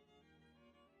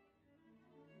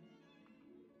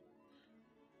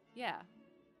 Yeah.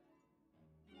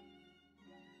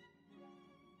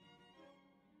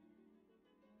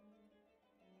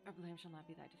 Our blame shall not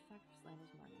be thy defect, for slander's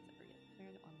mark is ever yet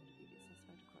clear, that one would be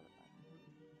satisfied to call it back.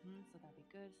 So that'd be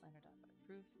good. Slander dot by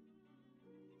proof.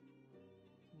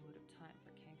 Mood of time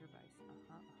for canker vice.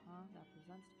 That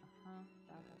presents.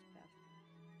 Thou hast passed.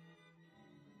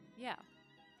 Yeah.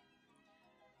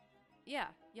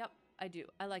 Yep. I do.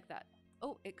 I like that.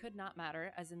 Oh, it could not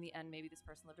matter, as in the end, maybe this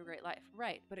person lived a great life.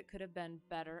 Right. But it could have been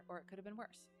better, or it could have been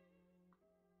worse.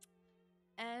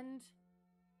 And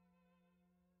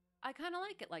I kind of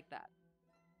like it like that.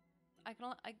 I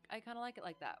kind of like it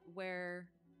like that, where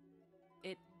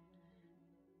it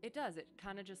does. It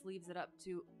kind of just leaves it up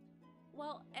to,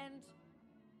 well, and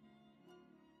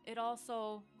it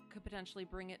also could potentially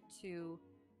bring it to,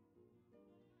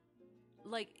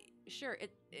 like, sure,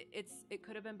 it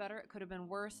could have been better, it could have been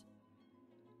worse,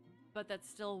 but that's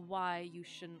still why you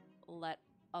shouldn't let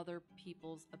other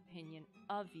people's opinion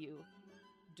of you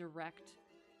direct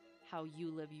how you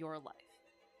live your life.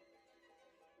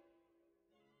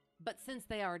 But since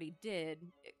they already did,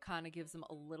 it kind of gives them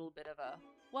a little bit of a,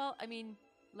 well, I mean,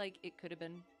 like, it could have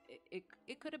been, it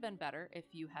could have been better if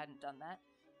you hadn't done that,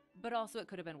 but also it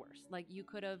could have been worse. Like, you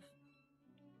could have,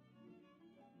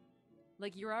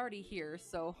 like, you're already here,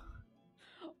 so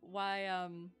why,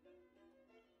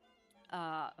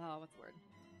 what's the word?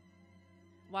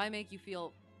 Why make you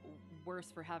feel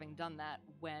worse for having done that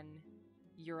when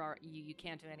you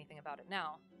can't do anything about it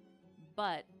now?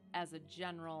 But as a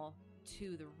general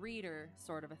to the reader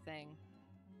sort of a thing,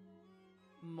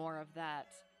 more of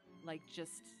that, like,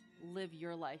 just live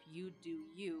your life, you do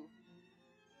you,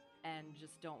 and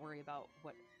just don't worry about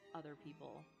what other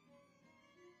people,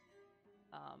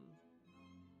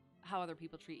 how other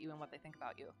people treat you and what they think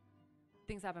about you.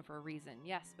 Things happen for a reason,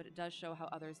 yes, but it does show how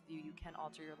others view you can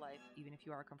alter your life even if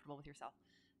you are comfortable with yourself.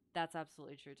 That's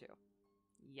absolutely true too.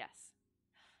 Yes.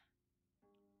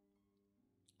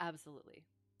 Absolutely.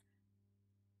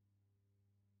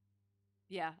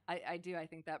 Yeah, I do. I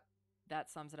think that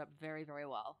sums it up very, very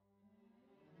well.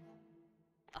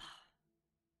 Ugh,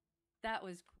 that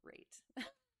was great.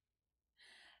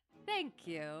 Thank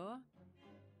you.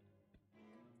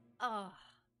 Oh,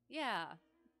 yeah,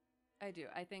 I do.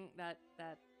 I think that's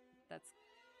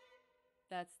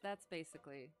that's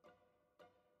basically,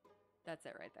 that's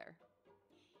it right there.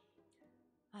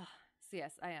 So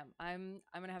yes, I am. I'm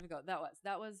gonna have to go.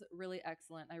 That was really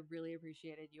excellent. I really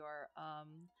appreciated your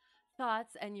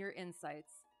thoughts and your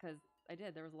insights because I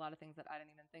did. There was a lot of things that I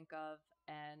didn't even think of,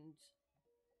 and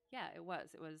yeah, it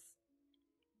was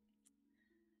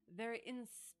very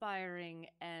inspiring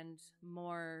and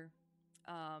more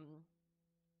um,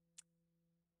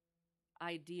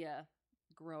 idea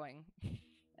growing.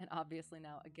 And obviously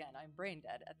now again I'm brain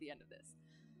dead at the end of this.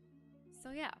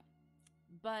 So yeah,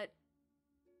 but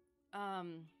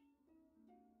um,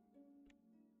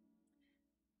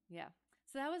 yeah.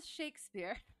 So that was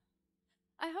Shakespeare.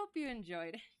 I hope you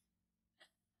enjoyed.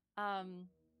 Um,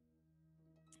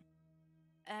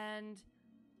 and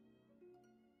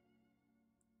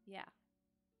yeah.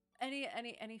 Any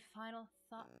final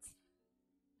thoughts?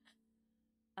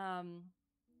 Um,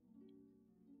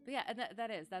 but yeah, and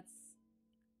that's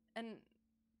and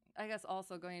I guess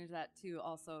also going into that too,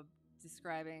 also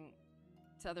describing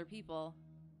to other people,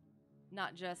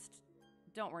 not just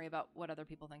don't worry about what other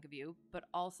people think of you, but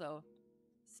also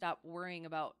stop worrying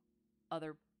about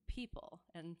other people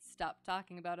and stop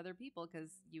talking about other people because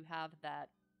you have that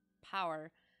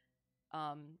power.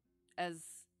 Um, as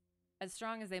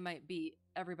strong as they might be,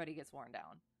 everybody gets worn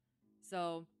down.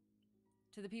 So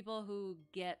to the people who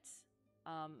get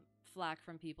um, flack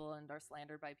from people and are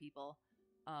slandered by people,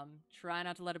 try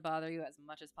not to let it bother you as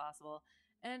much as possible.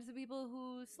 And to the people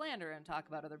who slander and talk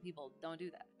about other people, don't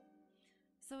do that.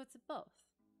 So it's both.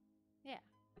 Yeah.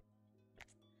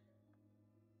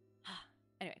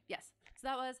 Anyway, yes. So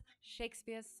that was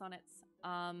Shakespeare's sonnets.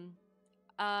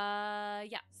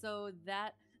 Yeah. So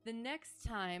that the next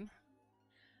time,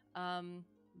 um,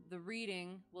 the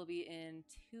reading will be in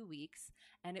 2 weeks,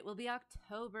 and it will be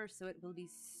October, so it will be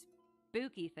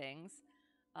spooky things.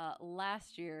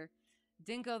 Last year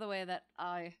didn't go the way that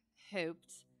I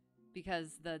hoped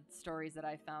because the stories that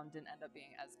I found didn't end up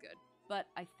being as good. But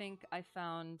I think I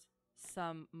found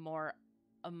some more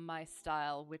of my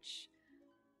style, which,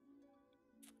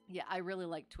 yeah, I really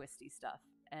like twisty stuff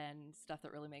and stuff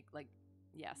that really make, like,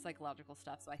 yeah, psychological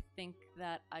stuff. So I think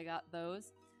that I got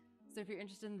those. So if you're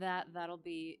interested in that, that'll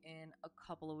be in a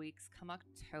couple of weeks come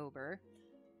October.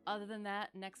 Other than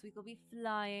that, next week will be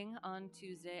flying on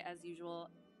Tuesday as usual,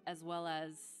 as well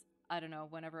as, I don't know,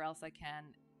 whenever else I can,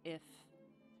 if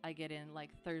I get in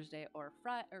like Thursday or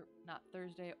Friday, or not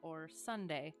Thursday or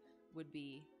Sunday would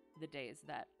be the days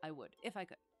that I would, if I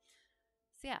could.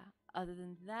 So yeah, other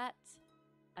than that,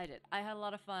 I did. I had a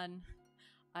lot of fun.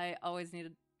 I always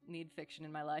need fiction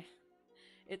in my life.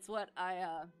 It's what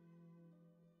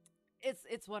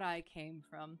it's what I came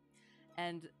from.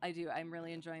 And I do. I'm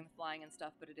really enjoying the flying and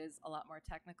stuff, but it is a lot more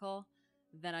technical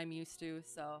than I'm used to.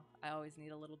 So I always need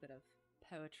a little bit of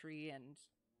poetry and,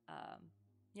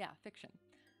 yeah, fiction.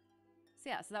 So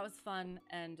yeah, so that was fun,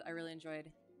 and I really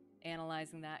enjoyed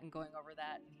analyzing that and going over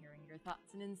that and hearing your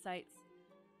thoughts and insights.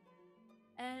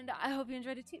 And I hope you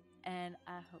enjoyed it too. And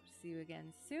I hope to see you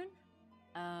again soon.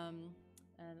 And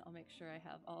I'll make sure I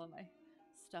have all of my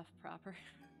stuff proper.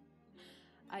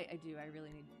 I do. I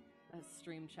really need a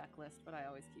stream checklist, but I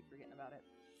always keep forgetting about it.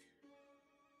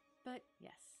 But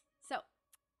yes. So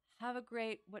have a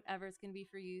great whatever it's going to be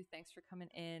for you. Thanks for coming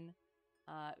in.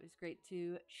 It was great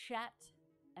to chat.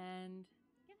 And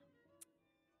yeah.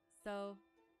 So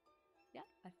yeah,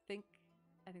 I think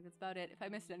that's about it. If I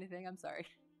missed anything, I'm sorry.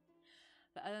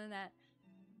 But other than that,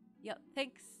 yep,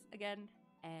 thanks again,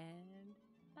 and